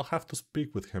 I'll have to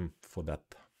speak with him for that.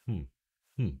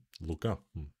 Luca.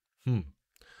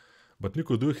 But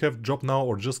Nico, do you have job now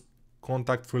or just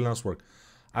contact freelance work?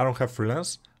 I don't have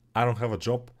freelance. I don't have a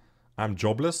job. I'm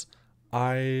jobless.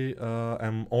 I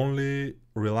am only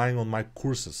relying on my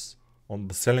courses, on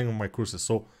the selling of my courses.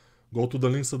 So go to the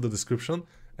links of the description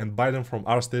and buy them from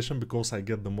ArtStation because I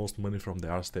get the most money from the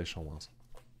ArtStation ones.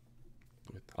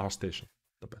 ArtStation,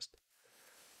 the best.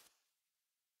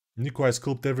 Nico, I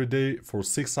sculpt every day for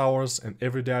 6 hours and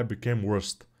every day I became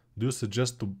worst. Do you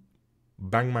suggest to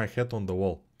bang my head on the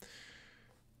wall?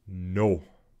 No.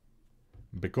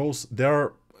 Because there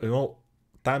are,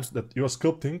 times that you're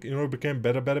sculpting, you became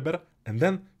better, and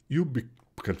then you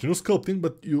continue sculpting,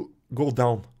 but you go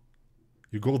down.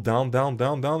 You go down, and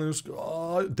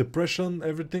you depression,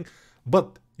 everything.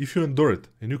 But if you endure it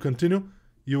and you continue,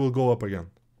 you will go up again.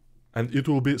 And it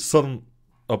will be sudden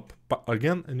up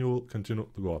again, and you will continue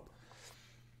to go up.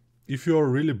 If you are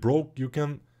really broke, you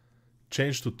can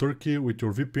change to Turkey with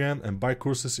your VPN and buy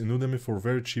courses in Udemy for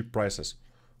very cheap prices.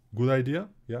 Good idea?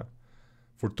 Yeah.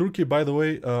 For Turkey, by the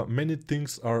way, many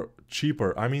things are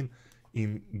cheaper. I mean,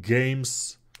 in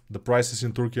games, the prices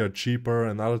in Turkey are cheaper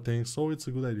and other things, so it's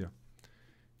a good idea.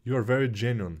 You are very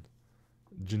genuine.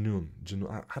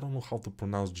 I don't know how to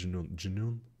pronounce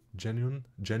genuine.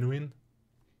 Genuine.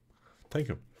 Thank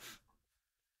you.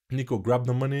 Nico, grab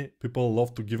the money. People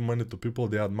love to give money to people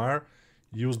they admire.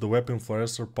 Use the weapon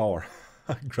fluorescer power.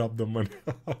 Grab the money.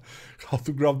 How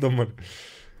to grab the money?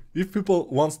 If people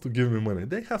wants to give me money,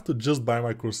 they have to just buy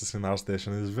my courses in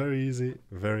ArtStation. It's very easy.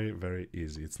 Very, very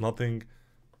easy. It's nothing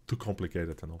too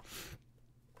complicated,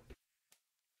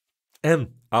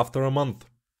 And after a month,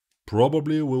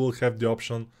 probably we will have the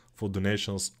option for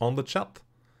donations on the chat.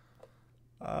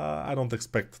 I don't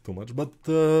expect too much, but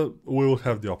we will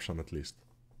have the option at least.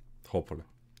 Hopefully.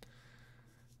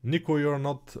 Nico, you're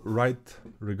not right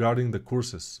regarding the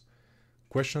courses.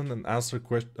 Question and answer.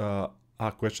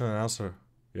 Question and answer.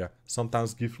 Yeah,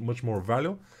 sometimes give much more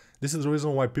value. This is the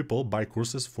reason why people buy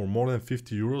courses for more than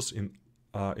 50 euros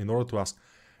in order to ask.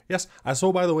 Yes, I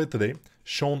saw, by the way, today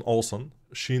Sheen Olsen,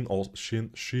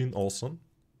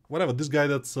 whatever, this guy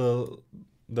that's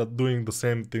doing the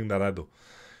same thing that I do.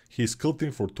 He's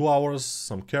sculpting for 2 hours,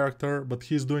 some character, but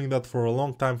he's doing that for a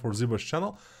long time for ZBrush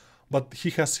channel. But he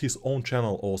has his own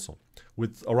channel also,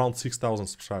 with around 6,000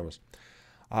 subscribers.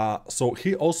 So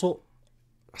he also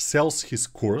sells his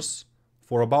course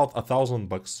for about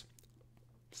 $1,000.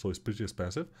 so it's pretty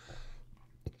expensive.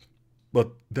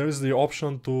 But there is the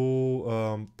option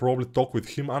to probably talk with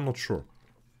him. I'm not sure.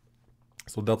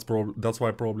 So that's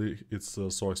why probably it's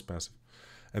so expensive.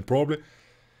 And probably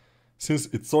since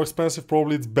it's so expensive,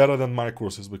 probably it's better than my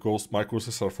courses, because my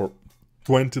courses are for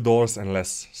 $20 and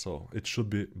less. So it should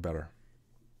be better.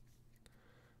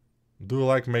 Do you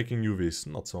like making UVs?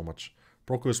 Not so much.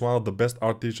 Proko is one of the best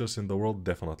art teachers in the world,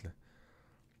 definitely.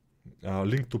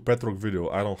 Link to Petrok video.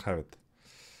 I don't have it.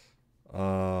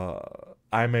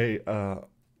 I may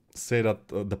say that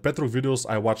the Petrok videos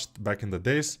I watched back in the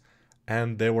days,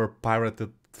 and they were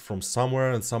pirated from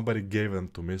somewhere and somebody gave them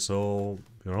to me. So,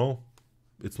 you know,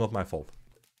 it's not my fault.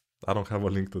 I don't have a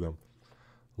link to them.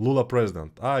 Lula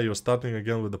president. You're starting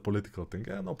again with the political thing.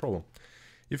 Yeah, no problem.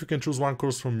 If you can choose one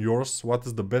course from yours, what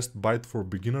is the best bite for a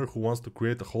beginner who wants to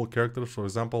create a whole character, for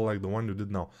example, like the one you did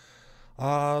now?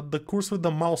 The course with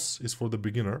the mouse is for the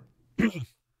beginner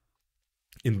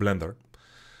in Blender.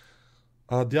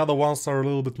 The other ones are a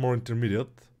little bit more intermediate,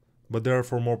 but they're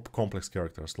for more complex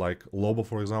characters. Like Lobo,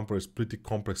 for example, is pretty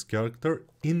complex character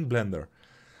in Blender.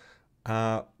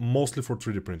 Mostly for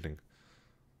 3D printing.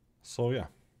 So yeah.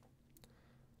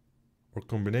 Or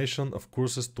combination of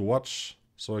courses to watch,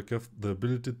 so I have the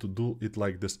ability to do it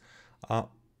like this.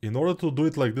 In order to do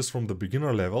it like this from the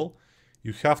beginner level,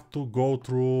 you have to go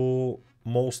through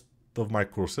most of my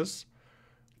courses,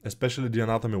 especially the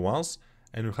anatomy ones,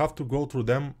 and you have to go through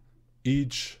them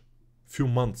each few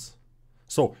months.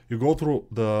 So you go through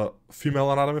the female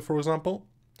anatomy, for example,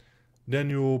 then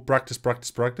you practice.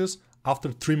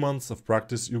 After 3 months of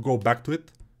practice, you go back to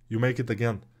it, you make it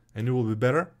again, and you will be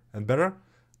better and better.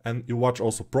 And you watch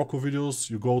also Proko videos,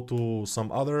 you go to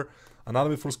some other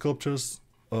anatomy for sculptures,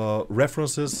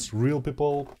 references, real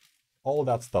people, all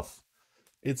that stuff.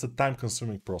 It's a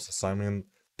time-consuming process. I mean,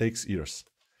 takes years.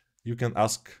 You can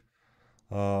ask,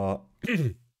 what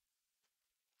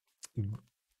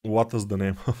is the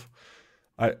name of?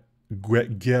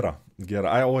 Gera.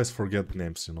 I always forget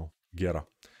names, you know. Gera.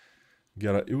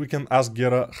 We can ask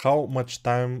Gera how much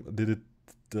time did it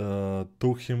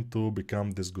took him to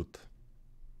become this good.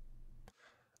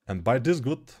 And by this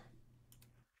good,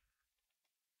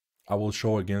 I will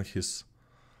show again his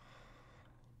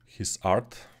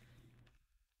art.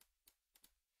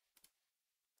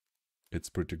 It's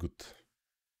pretty good.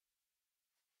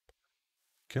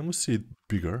 Can we see it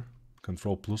bigger?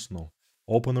 Control plus? No.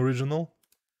 Open original?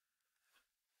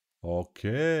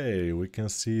 Okay, we can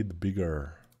see it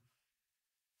bigger.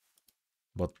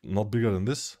 But not bigger than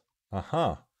this?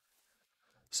 Aha.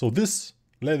 So this,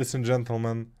 ladies and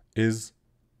gentlemen, is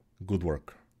good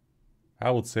work.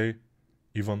 I would say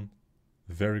even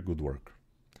very good work.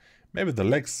 Maybe the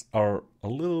legs are a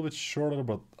little bit shorter,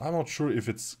 but I'm not sure if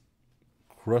it's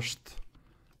crushed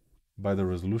by the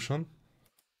resolution.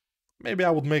 Maybe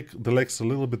I would make the legs a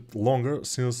little bit longer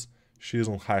since she is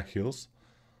on high heels.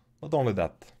 But only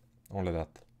that. Only that.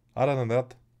 Other than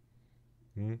that,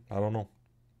 I don't know.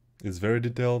 It's very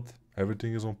detailed.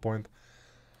 Everything is on point.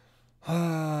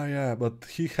 Yeah, but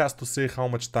he has to say how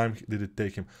much time did it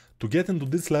take him. To get into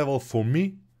this level, for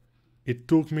me, it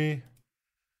took me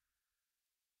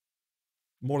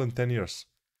more than 10 years.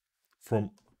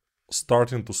 From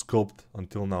starting to sculpt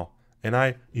until now. And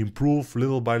I improve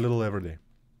little by little every day.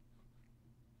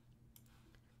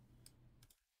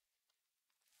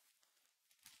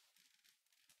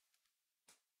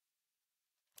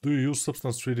 Do you use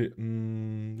Substance 3D?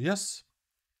 Yes.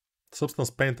 Substance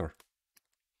Painter.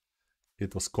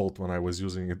 It was called when I was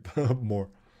using it more.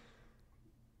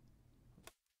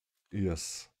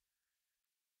 Yes.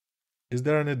 Is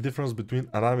there any difference between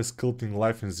anatomy sculpting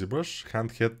live in ZBrush,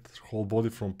 hand, head, whole body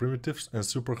from primitives, and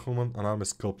superhuman anatomy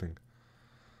sculpting?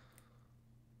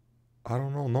 I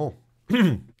don't know, no.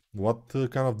 What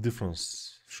kind of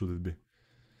difference should it be?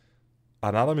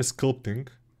 Anatomy sculpting,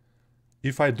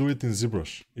 if I do it in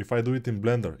ZBrush, if I do it in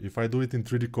Blender, if I do it in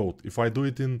 3D Code, if I do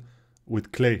it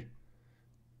with clay,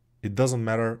 it doesn't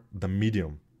matter the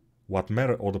medium,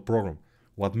 or the program.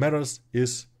 What matters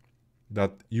is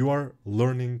that you are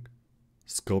learning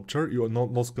sculpture. You are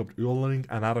not sculpture. You are learning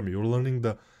anatomy. You're learning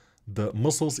the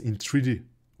muscles in 3D,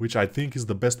 which I think is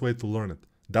the best way to learn it.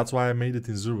 That's why I made it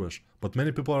in ZBrush. But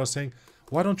many people are saying,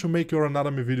 why don't you make your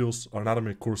anatomy videos or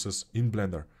anatomy courses in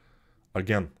Blender?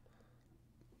 Again,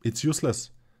 it's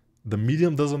useless. The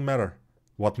medium doesn't matter.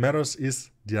 What matters is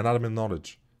the anatomy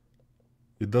knowledge.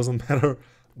 It doesn't matter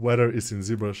whether it's in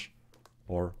ZBrush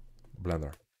or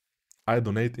Blender. I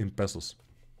donate in pesos.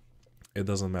 It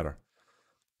doesn't matter.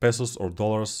 Pesos or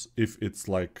dollars, if it's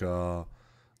like the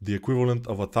equivalent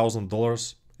of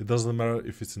 $1,000, it doesn't matter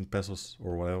if it's in pesos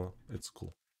or whatever. It's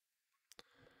cool.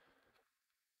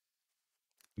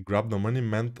 Grab the money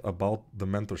meant about the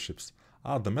mentorships.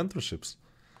 Ah, the mentorships.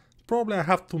 Probably I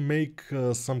have to make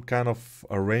some kind of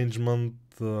arrangement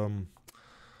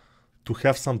to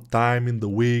have some time in the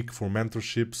week for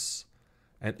mentorships.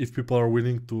 And if people are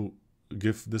willing to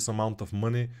give this amount of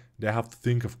money, they have to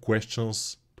think of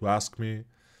questions to ask me,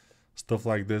 stuff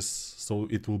like this, so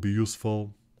it will be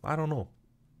useful. I don't know.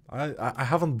 I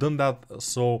haven't done that,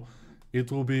 so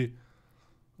it will be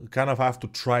kind of, I have to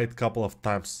try it a couple of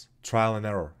times, trial and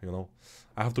error, you know.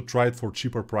 I have to try it for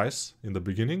cheaper price in the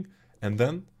beginning, and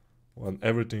then when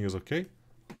everything is okay,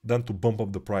 then to bump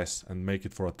up the price and make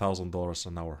it for $1,000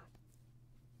 an hour.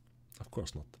 Of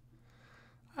course not.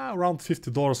 Around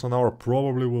 $50 an hour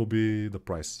probably will be the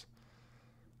price.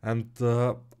 And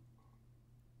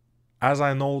as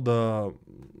I know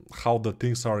how the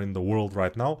things are in the world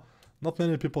right now, not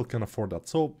many people can afford that.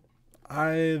 So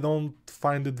I don't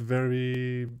find it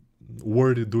very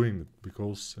worthy doing it,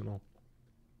 because, you know.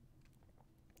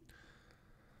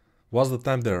 What's the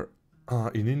time there?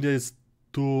 In India it's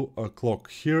 2 o'clock.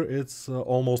 Here it's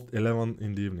almost 11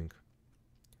 in the evening.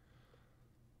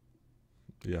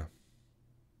 Yeah.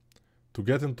 To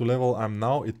get into level I'm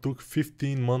now, it took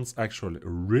 15 months actually.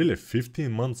 Really?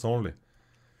 15 months only?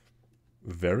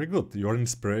 Very good. You're an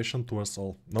inspiration to us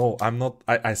all. No, I'm not.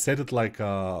 I said it like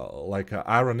a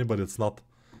irony, but it's not.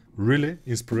 Really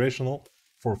inspirational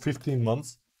for 15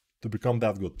 months to become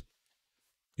that good.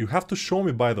 You have to show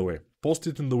me, by the way. Post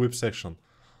it in the whip section.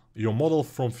 Your model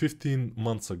from 15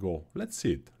 months ago. Let's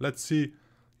see it. Let's see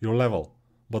your level.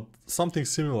 But something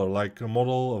similar, like a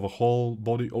model of a whole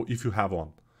body, or if you have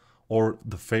one. Or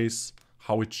the face,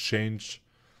 how it changed.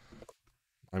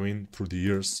 I mean, through the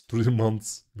years, through the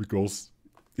months, because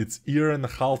it's year and a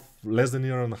half, less than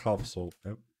year and a half, so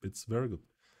it's very good.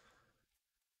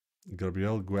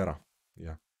 Gabriel Guerra,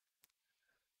 yeah.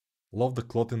 Love the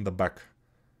cloth in the back.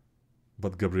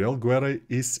 But Gabriel Guerra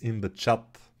is in the chat.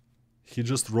 He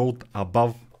just wrote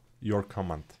above your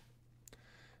comment.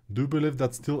 Do you believe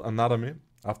that still anatomy,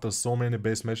 after so many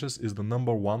base meshes, is the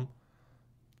number one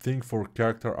thing for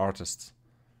character artists?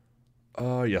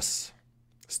 Yes.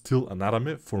 Still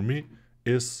anatomy, for me,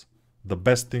 is the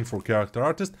best thing for character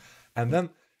artists. And then,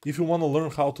 if you want to learn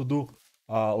how to do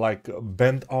like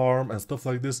bend arm and stuff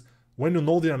like this, when you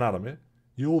know the anatomy,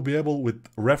 you will be able, with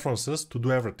references, to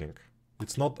do everything.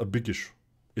 It's not a big issue.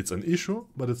 It's an issue,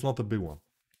 but it's not a big one.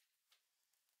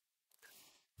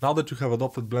 Now that you have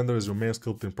adopted Blender as your main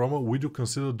sculpting program, would you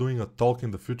consider doing a talk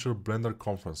in the future Blender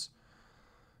conference?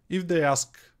 If they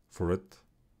ask for it,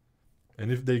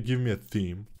 and if they give me a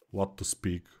theme, what to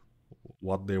speak,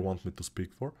 what they want me to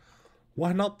speak for,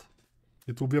 why not?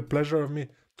 It will be a pleasure of me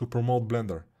to promote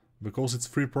Blender, because it's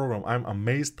free program. I'm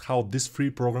amazed how this free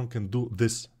program can do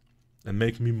this and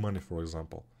make me money, for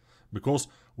example. Because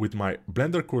with my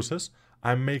Blender courses,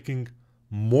 I'm making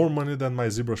more money than my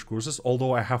ZBrush courses,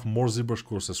 although I have more ZBrush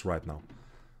courses right now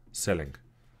selling.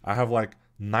 I have like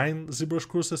 9 ZBrush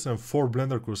courses and 4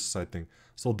 Blender courses, I think.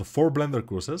 So the 4 Blender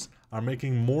courses are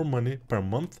making more money per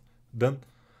month than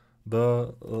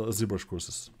the ZBrush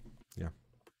courses. Yeah.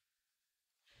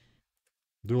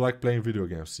 Do you like playing video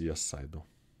games? Yes, I do.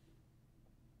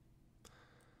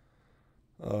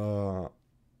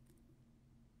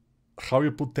 How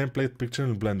you put template picture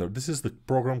in Blender? This is the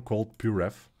program called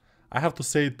PureRef. I have to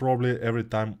say it probably every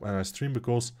time when I stream,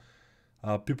 because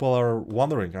people are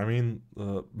wondering. I mean,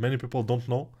 many people don't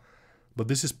know, but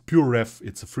this is PureRef.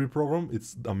 It's a free program.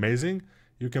 It's amazing.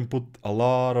 You can put a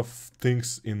lot of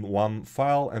things in one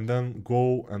file and then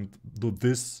go and do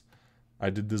this.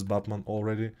 I did this Batman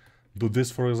already. Do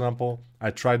this, for example. I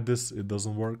tried this, it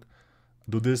doesn't work.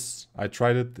 Do this, I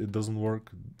tried it, it doesn't work.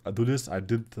 I do this, I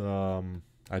did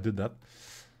that.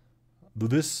 Do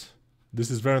this. This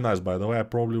is very nice, by the way. I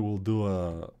probably will do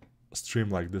a stream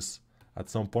like this at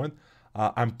some point.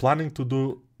 I'm planning to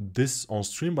do this on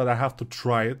stream, but I have to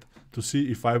try it to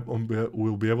see if I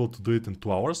will be able to do it in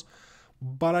 2 hours.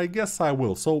 But I guess I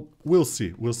will. So we'll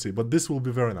see. We'll see. But this will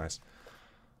be very nice.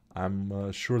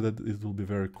 I'm sure that it will be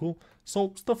very cool.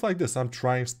 So stuff like this. I'm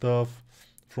trying stuff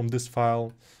from this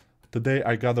file. Today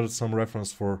I gathered some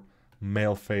reference for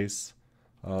male face.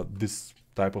 This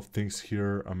type of things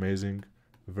here. Amazing.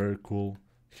 Very cool.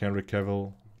 Henry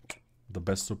Cavill, the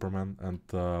best Superman, and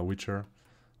Witcher,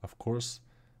 of course.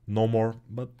 No more,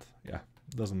 but yeah,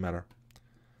 doesn't matter.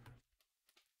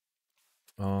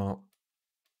 Yeah,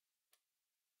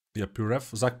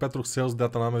 PureRef. Zach Petruk sells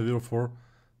that anime video for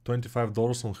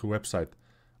 $25 on her website.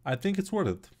 I think it's worth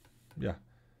it. Yeah,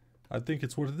 I think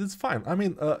it's worth it. It's fine. I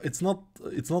mean, it's not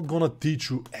gonna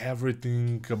teach you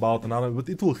everything about anatomy, but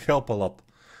it will help a lot.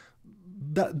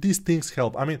 These things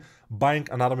help. I mean, buying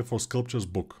Anatomy for Sculptures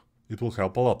book, it will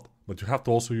help a lot, but you have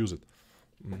to also use it.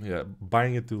 Yeah,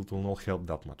 buying it will not help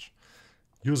that much.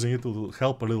 Using it will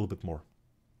help a little bit more.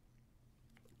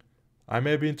 I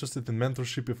may be interested in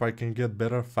mentorship if I can get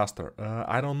better faster.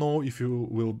 I don't know if you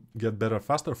will get better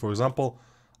faster. For example,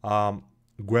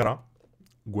 Guerra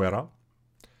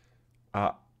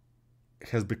uh,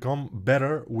 has become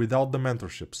better without the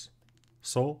mentorships.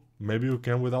 So maybe you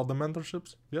can without the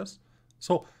mentorships. Yes.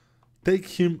 So take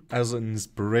him as an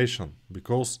inspiration,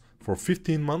 because for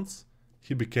 15 months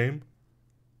he became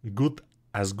good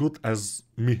as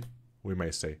me, we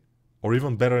may say, or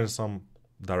even better in some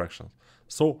directions.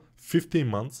 So 15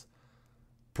 months,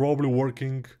 probably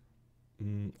working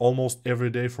almost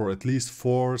every day for at least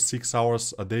 4-6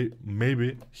 hours a day,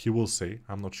 maybe he will say,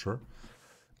 I'm not sure.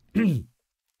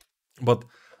 But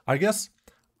I guess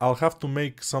I'll have to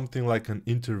make something like an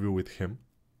interview with him,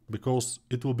 because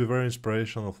it will be very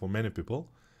inspirational for many people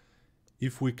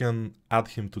if we can add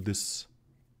him to this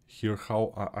here.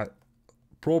 How I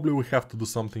probably we have to do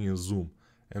something in Zoom,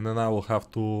 and then I will have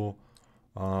to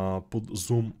put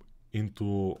Zoom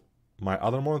into my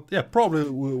other monitor. Yeah, probably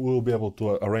we'll be able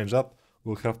to arrange that.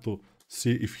 We'll have to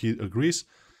see if he agrees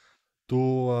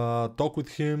to talk with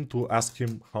him, to ask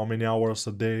him how many hours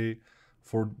a day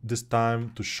for this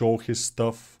time, to show his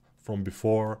stuff from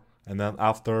before and then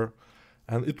after,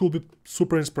 and it will be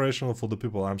super inspirational for the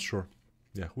people, I'm sure.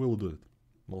 Yeah, we will do it,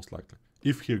 most likely,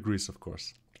 if he agrees, of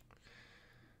course.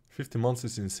 50 months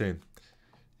is insane.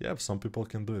 Yeah, some people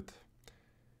can do it.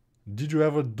 Did you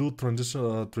ever do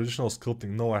traditional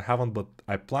sculpting? No, I haven't, but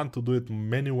I plan to do it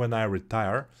many when I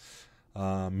retire.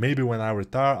 Maybe when I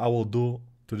retire, I will do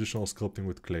traditional sculpting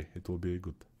with clay. It will be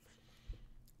good.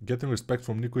 Getting respect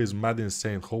from Nico is mad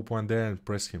insane. Hope one day I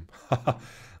impress him.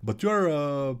 But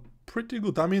you're pretty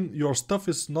good. I mean, your stuff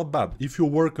is not bad. If you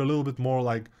work a little bit more,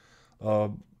 like a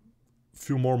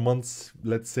few more months,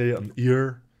 let's say an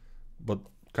year, but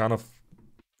kind of,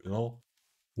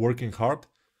 working hard,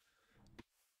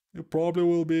 you probably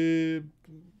will be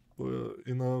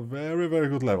in a very, very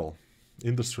good level,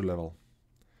 industry level.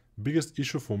 Biggest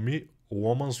issue for me,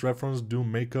 woman's reference do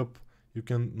makeup, you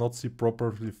can not see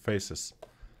properly faces.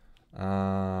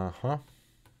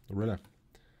 Really?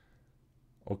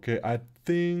 Okay, I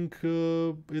think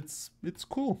it's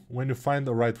cool when you find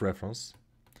the right reference.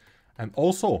 And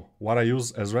also, what I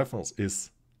use as reference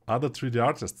is other 3D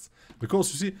artists.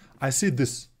 Because you see, I see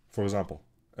this, for example,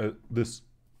 this.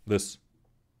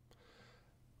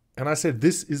 And I say,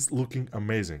 this is looking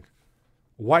amazing.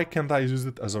 Why can't I use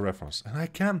it as a reference? And I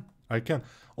can.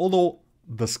 Although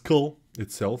the skull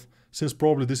itself, since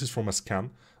probably this is from a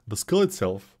scan, the skull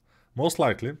itself, most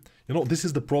likely, this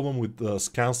is the problem with the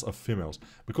scans of females,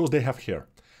 because they have hair.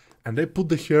 And they put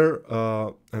the hair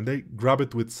and they grab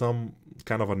it with some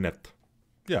kind of a net.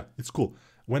 Yeah, it's cool.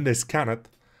 When they scan it,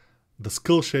 the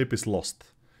skull shape is lost.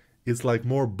 It's like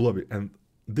more blobby. And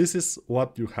this is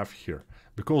what you have here.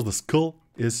 Because the skull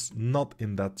is not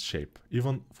in that shape,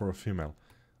 even for a female.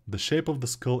 The shape of the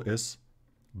skull is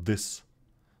this.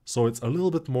 So it's a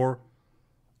little bit more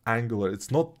angular. It's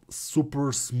not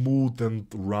super smooth and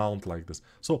round like this.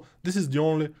 So this is the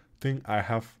only thing I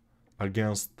have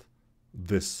against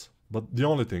this. But the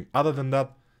only thing. Other than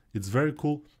that, it's very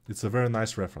cool. It's a very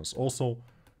nice reference. Also,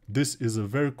 this is a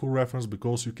very cool reference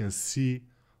because you can see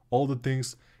all the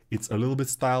things. It's a little bit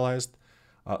stylized.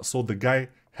 So the guy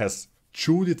has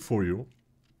chewed it for you.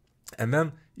 And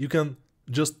then you can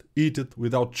just eat it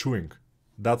without chewing.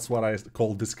 That's what I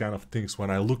call this kind of things when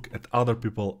I look at other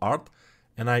people's art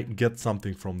and I get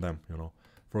something from them,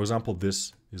 For example,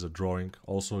 this is a drawing,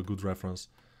 also a good reference.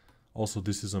 Also,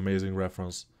 this is amazing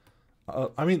reference.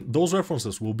 I mean, those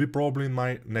references will be probably in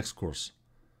my next course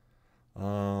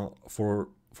for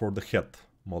the head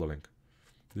modeling.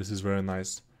 This is very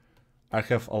nice. I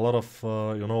have a lot of,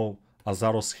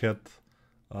 Azaro's head,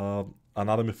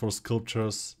 anatomy for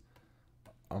sculptures,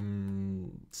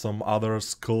 some other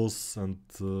skulls, and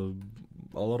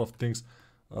a lot of things.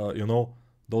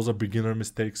 Those are beginner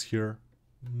mistakes here.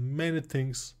 Many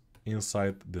things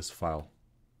inside this file.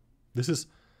 This is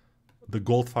the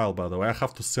gold file, by the way. I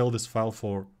have to sell this file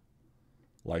for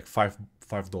like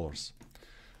 $5.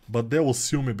 But they will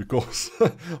sue me because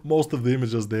most of the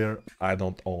images there I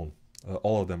don't own.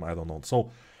 All of them I don't own.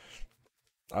 So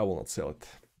I will not sell it,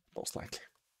 most likely.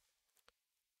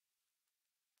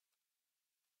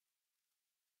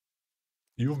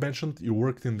 You've mentioned you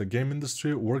worked in the game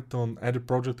industry, worked on any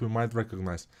project we might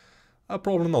recognize.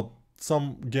 Probably not.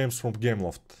 Some games from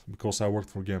Gameloft, because I worked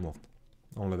for Gameloft.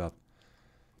 Only that.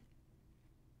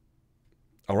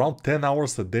 Around 10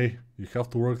 hours a day, you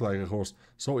have to work like a horse.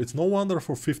 So it's no wonder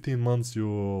for 15 months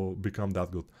you become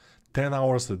that good. 10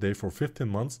 hours a day for 15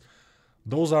 months.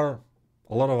 Those are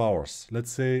a lot of hours.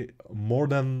 Let's say more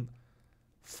than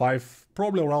 5,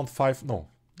 probably around 5, no,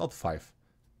 not 5,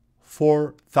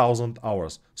 4,000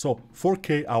 hours. So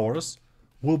 4K hours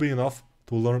will be enough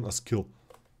to learn a skill.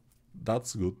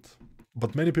 That's good.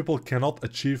 But many people cannot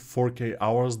achieve 4K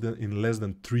hours in less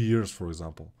than 3 years, for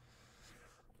example.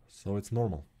 So it's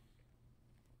normal.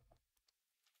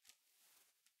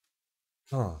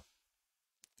 Huh.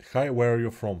 Hi, where are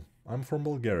you from? I'm from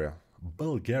Bulgaria.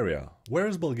 Bulgaria. Where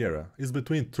is Bulgaria? It's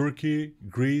between Turkey,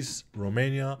 Greece,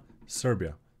 Romania,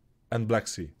 Serbia, and Black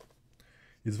Sea.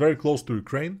 It's very close to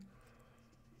Ukraine.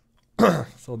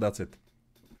 So that's it.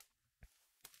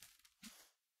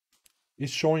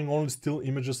 Is showing only still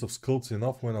images of skills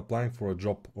enough when applying for a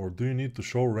job, or do you need to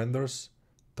show renders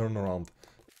turnaround?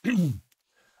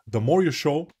 The more you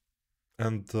show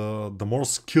and the more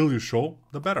skill you show,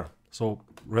 the better. So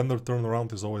render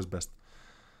turnaround is always best.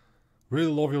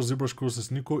 Really love your ZBrush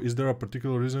courses, Nico. Is there a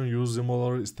particular reason you use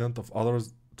Simulator instead of other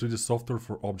 3D software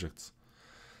for objects?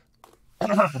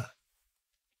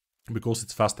 Because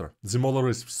it's faster. Simulator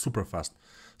is super fast.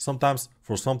 Sometimes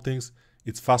for some things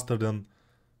it's faster than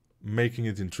making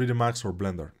it in 3D Max or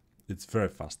Blender. It's very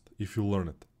fast if you learn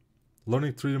it.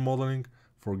 Learning 3D modeling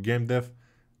for game dev,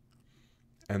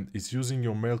 and it's using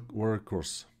your malware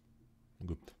course.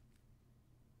 Good.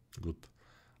 Good.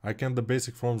 I can the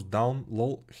basic forms down.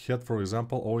 Lol, head for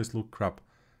example always look crap.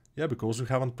 Yeah, because you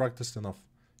haven't practiced enough.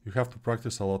 You have to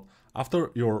practice a lot. After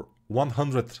your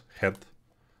 100th head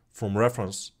from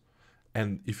reference,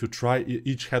 and if you try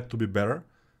each head to be better,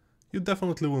 you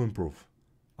definitely will improve.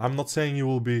 I'm not saying you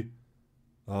will be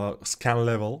scan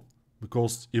level,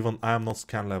 because even I am not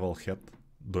scan level head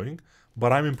doing,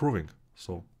 but I'm improving.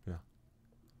 So yeah.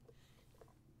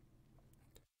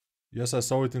 Yes, I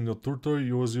saw it in your tutor.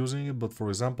 You was using it, but for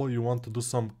example, you want to do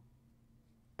some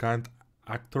kind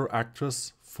actor,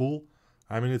 actress, full.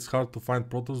 I mean, it's hard to find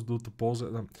protos due to pose.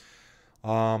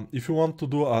 If you want to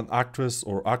do an actress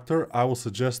or actor, I will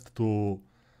suggest to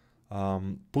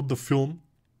put the film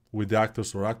with the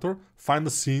actress or actor. Find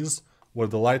the scenes where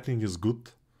the lighting is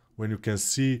good, when you can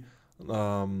see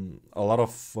a lot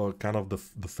of kind of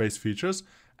the face features,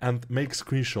 and make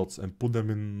screenshots and put them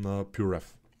in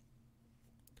PureRef.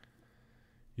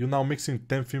 You now mixing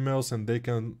 10 females and they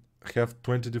can have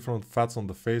 20 different fats on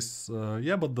the face.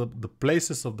 Yeah, but the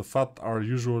places of the fat are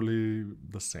usually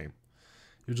the same.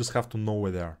 You just have to know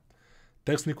where they are.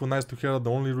 Thanks, Nico. Nice to hear. The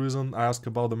only reason I ask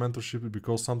about the mentorship is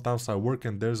because sometimes I work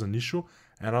and there's an issue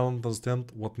and I don't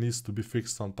understand what needs to be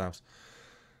fixed sometimes.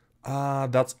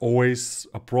 That's always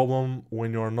a problem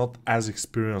when you are not as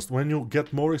experienced. When you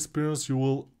get more experience, you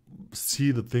will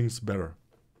see the things better.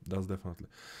 That's definitely.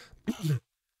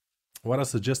 What I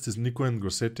suggest is Nico and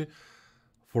Grossetti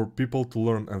for people to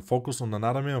learn and focus on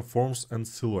anatomy and forms and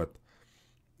silhouette.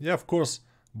 Yeah, of course,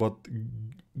 but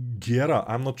Giera,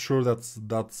 I'm not sure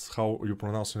that's how you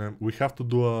pronounce your name. We have to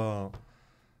do a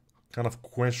kind of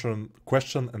question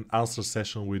and answer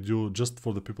session with you, just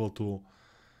for the people to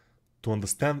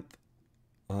understand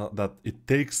that it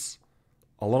takes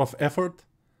a lot of effort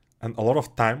and a lot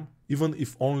of time, even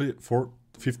if only for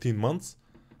 15 months.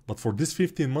 But for this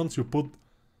 15 months, you put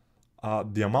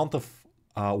the amount of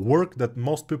work that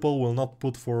most people will not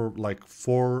put for like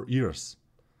 4 years.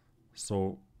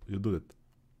 So you do it.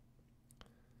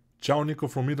 Ciao, Nico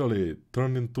from Italy.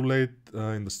 Turned in too late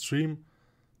in the stream.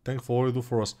 Thanks for all you do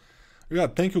for us. Yeah,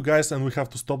 thank you guys, and we have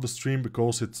to stop the stream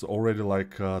because it's already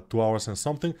like 2 hours and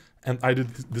something, and I did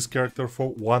this character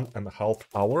for 1.5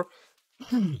 hours.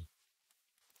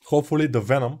 Hopefully the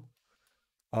Venom,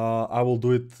 I will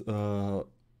do it.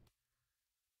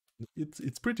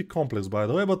 It's pretty complex, by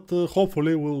the way, but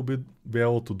hopefully we'll be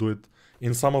able to do it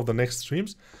in some of the next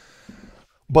streams.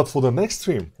 But for the next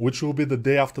stream, which will be the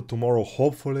day after tomorrow,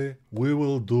 hopefully we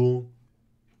will do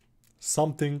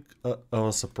something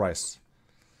a surprise.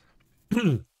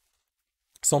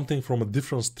 Something from a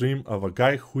different stream of a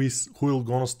guy who will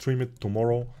gonna stream it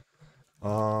tomorrow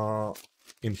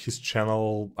in his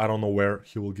channel. I don't know where.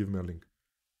 He will give me a link.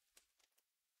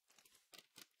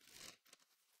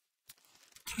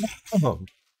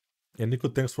 And Nico,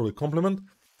 thanks for the compliment.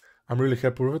 I'm really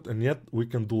happy with it, and yet we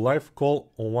can do live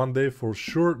call on one day for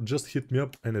sure. Just hit me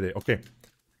up any day. Okay.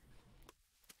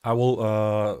 I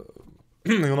will,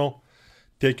 you know,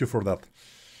 take you for that.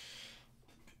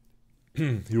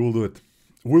 You will do it.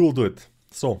 We will do it.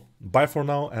 So, bye for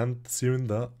now, and see you in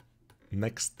the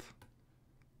next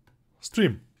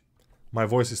stream. My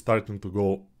voice is starting to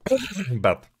go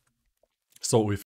bad. So,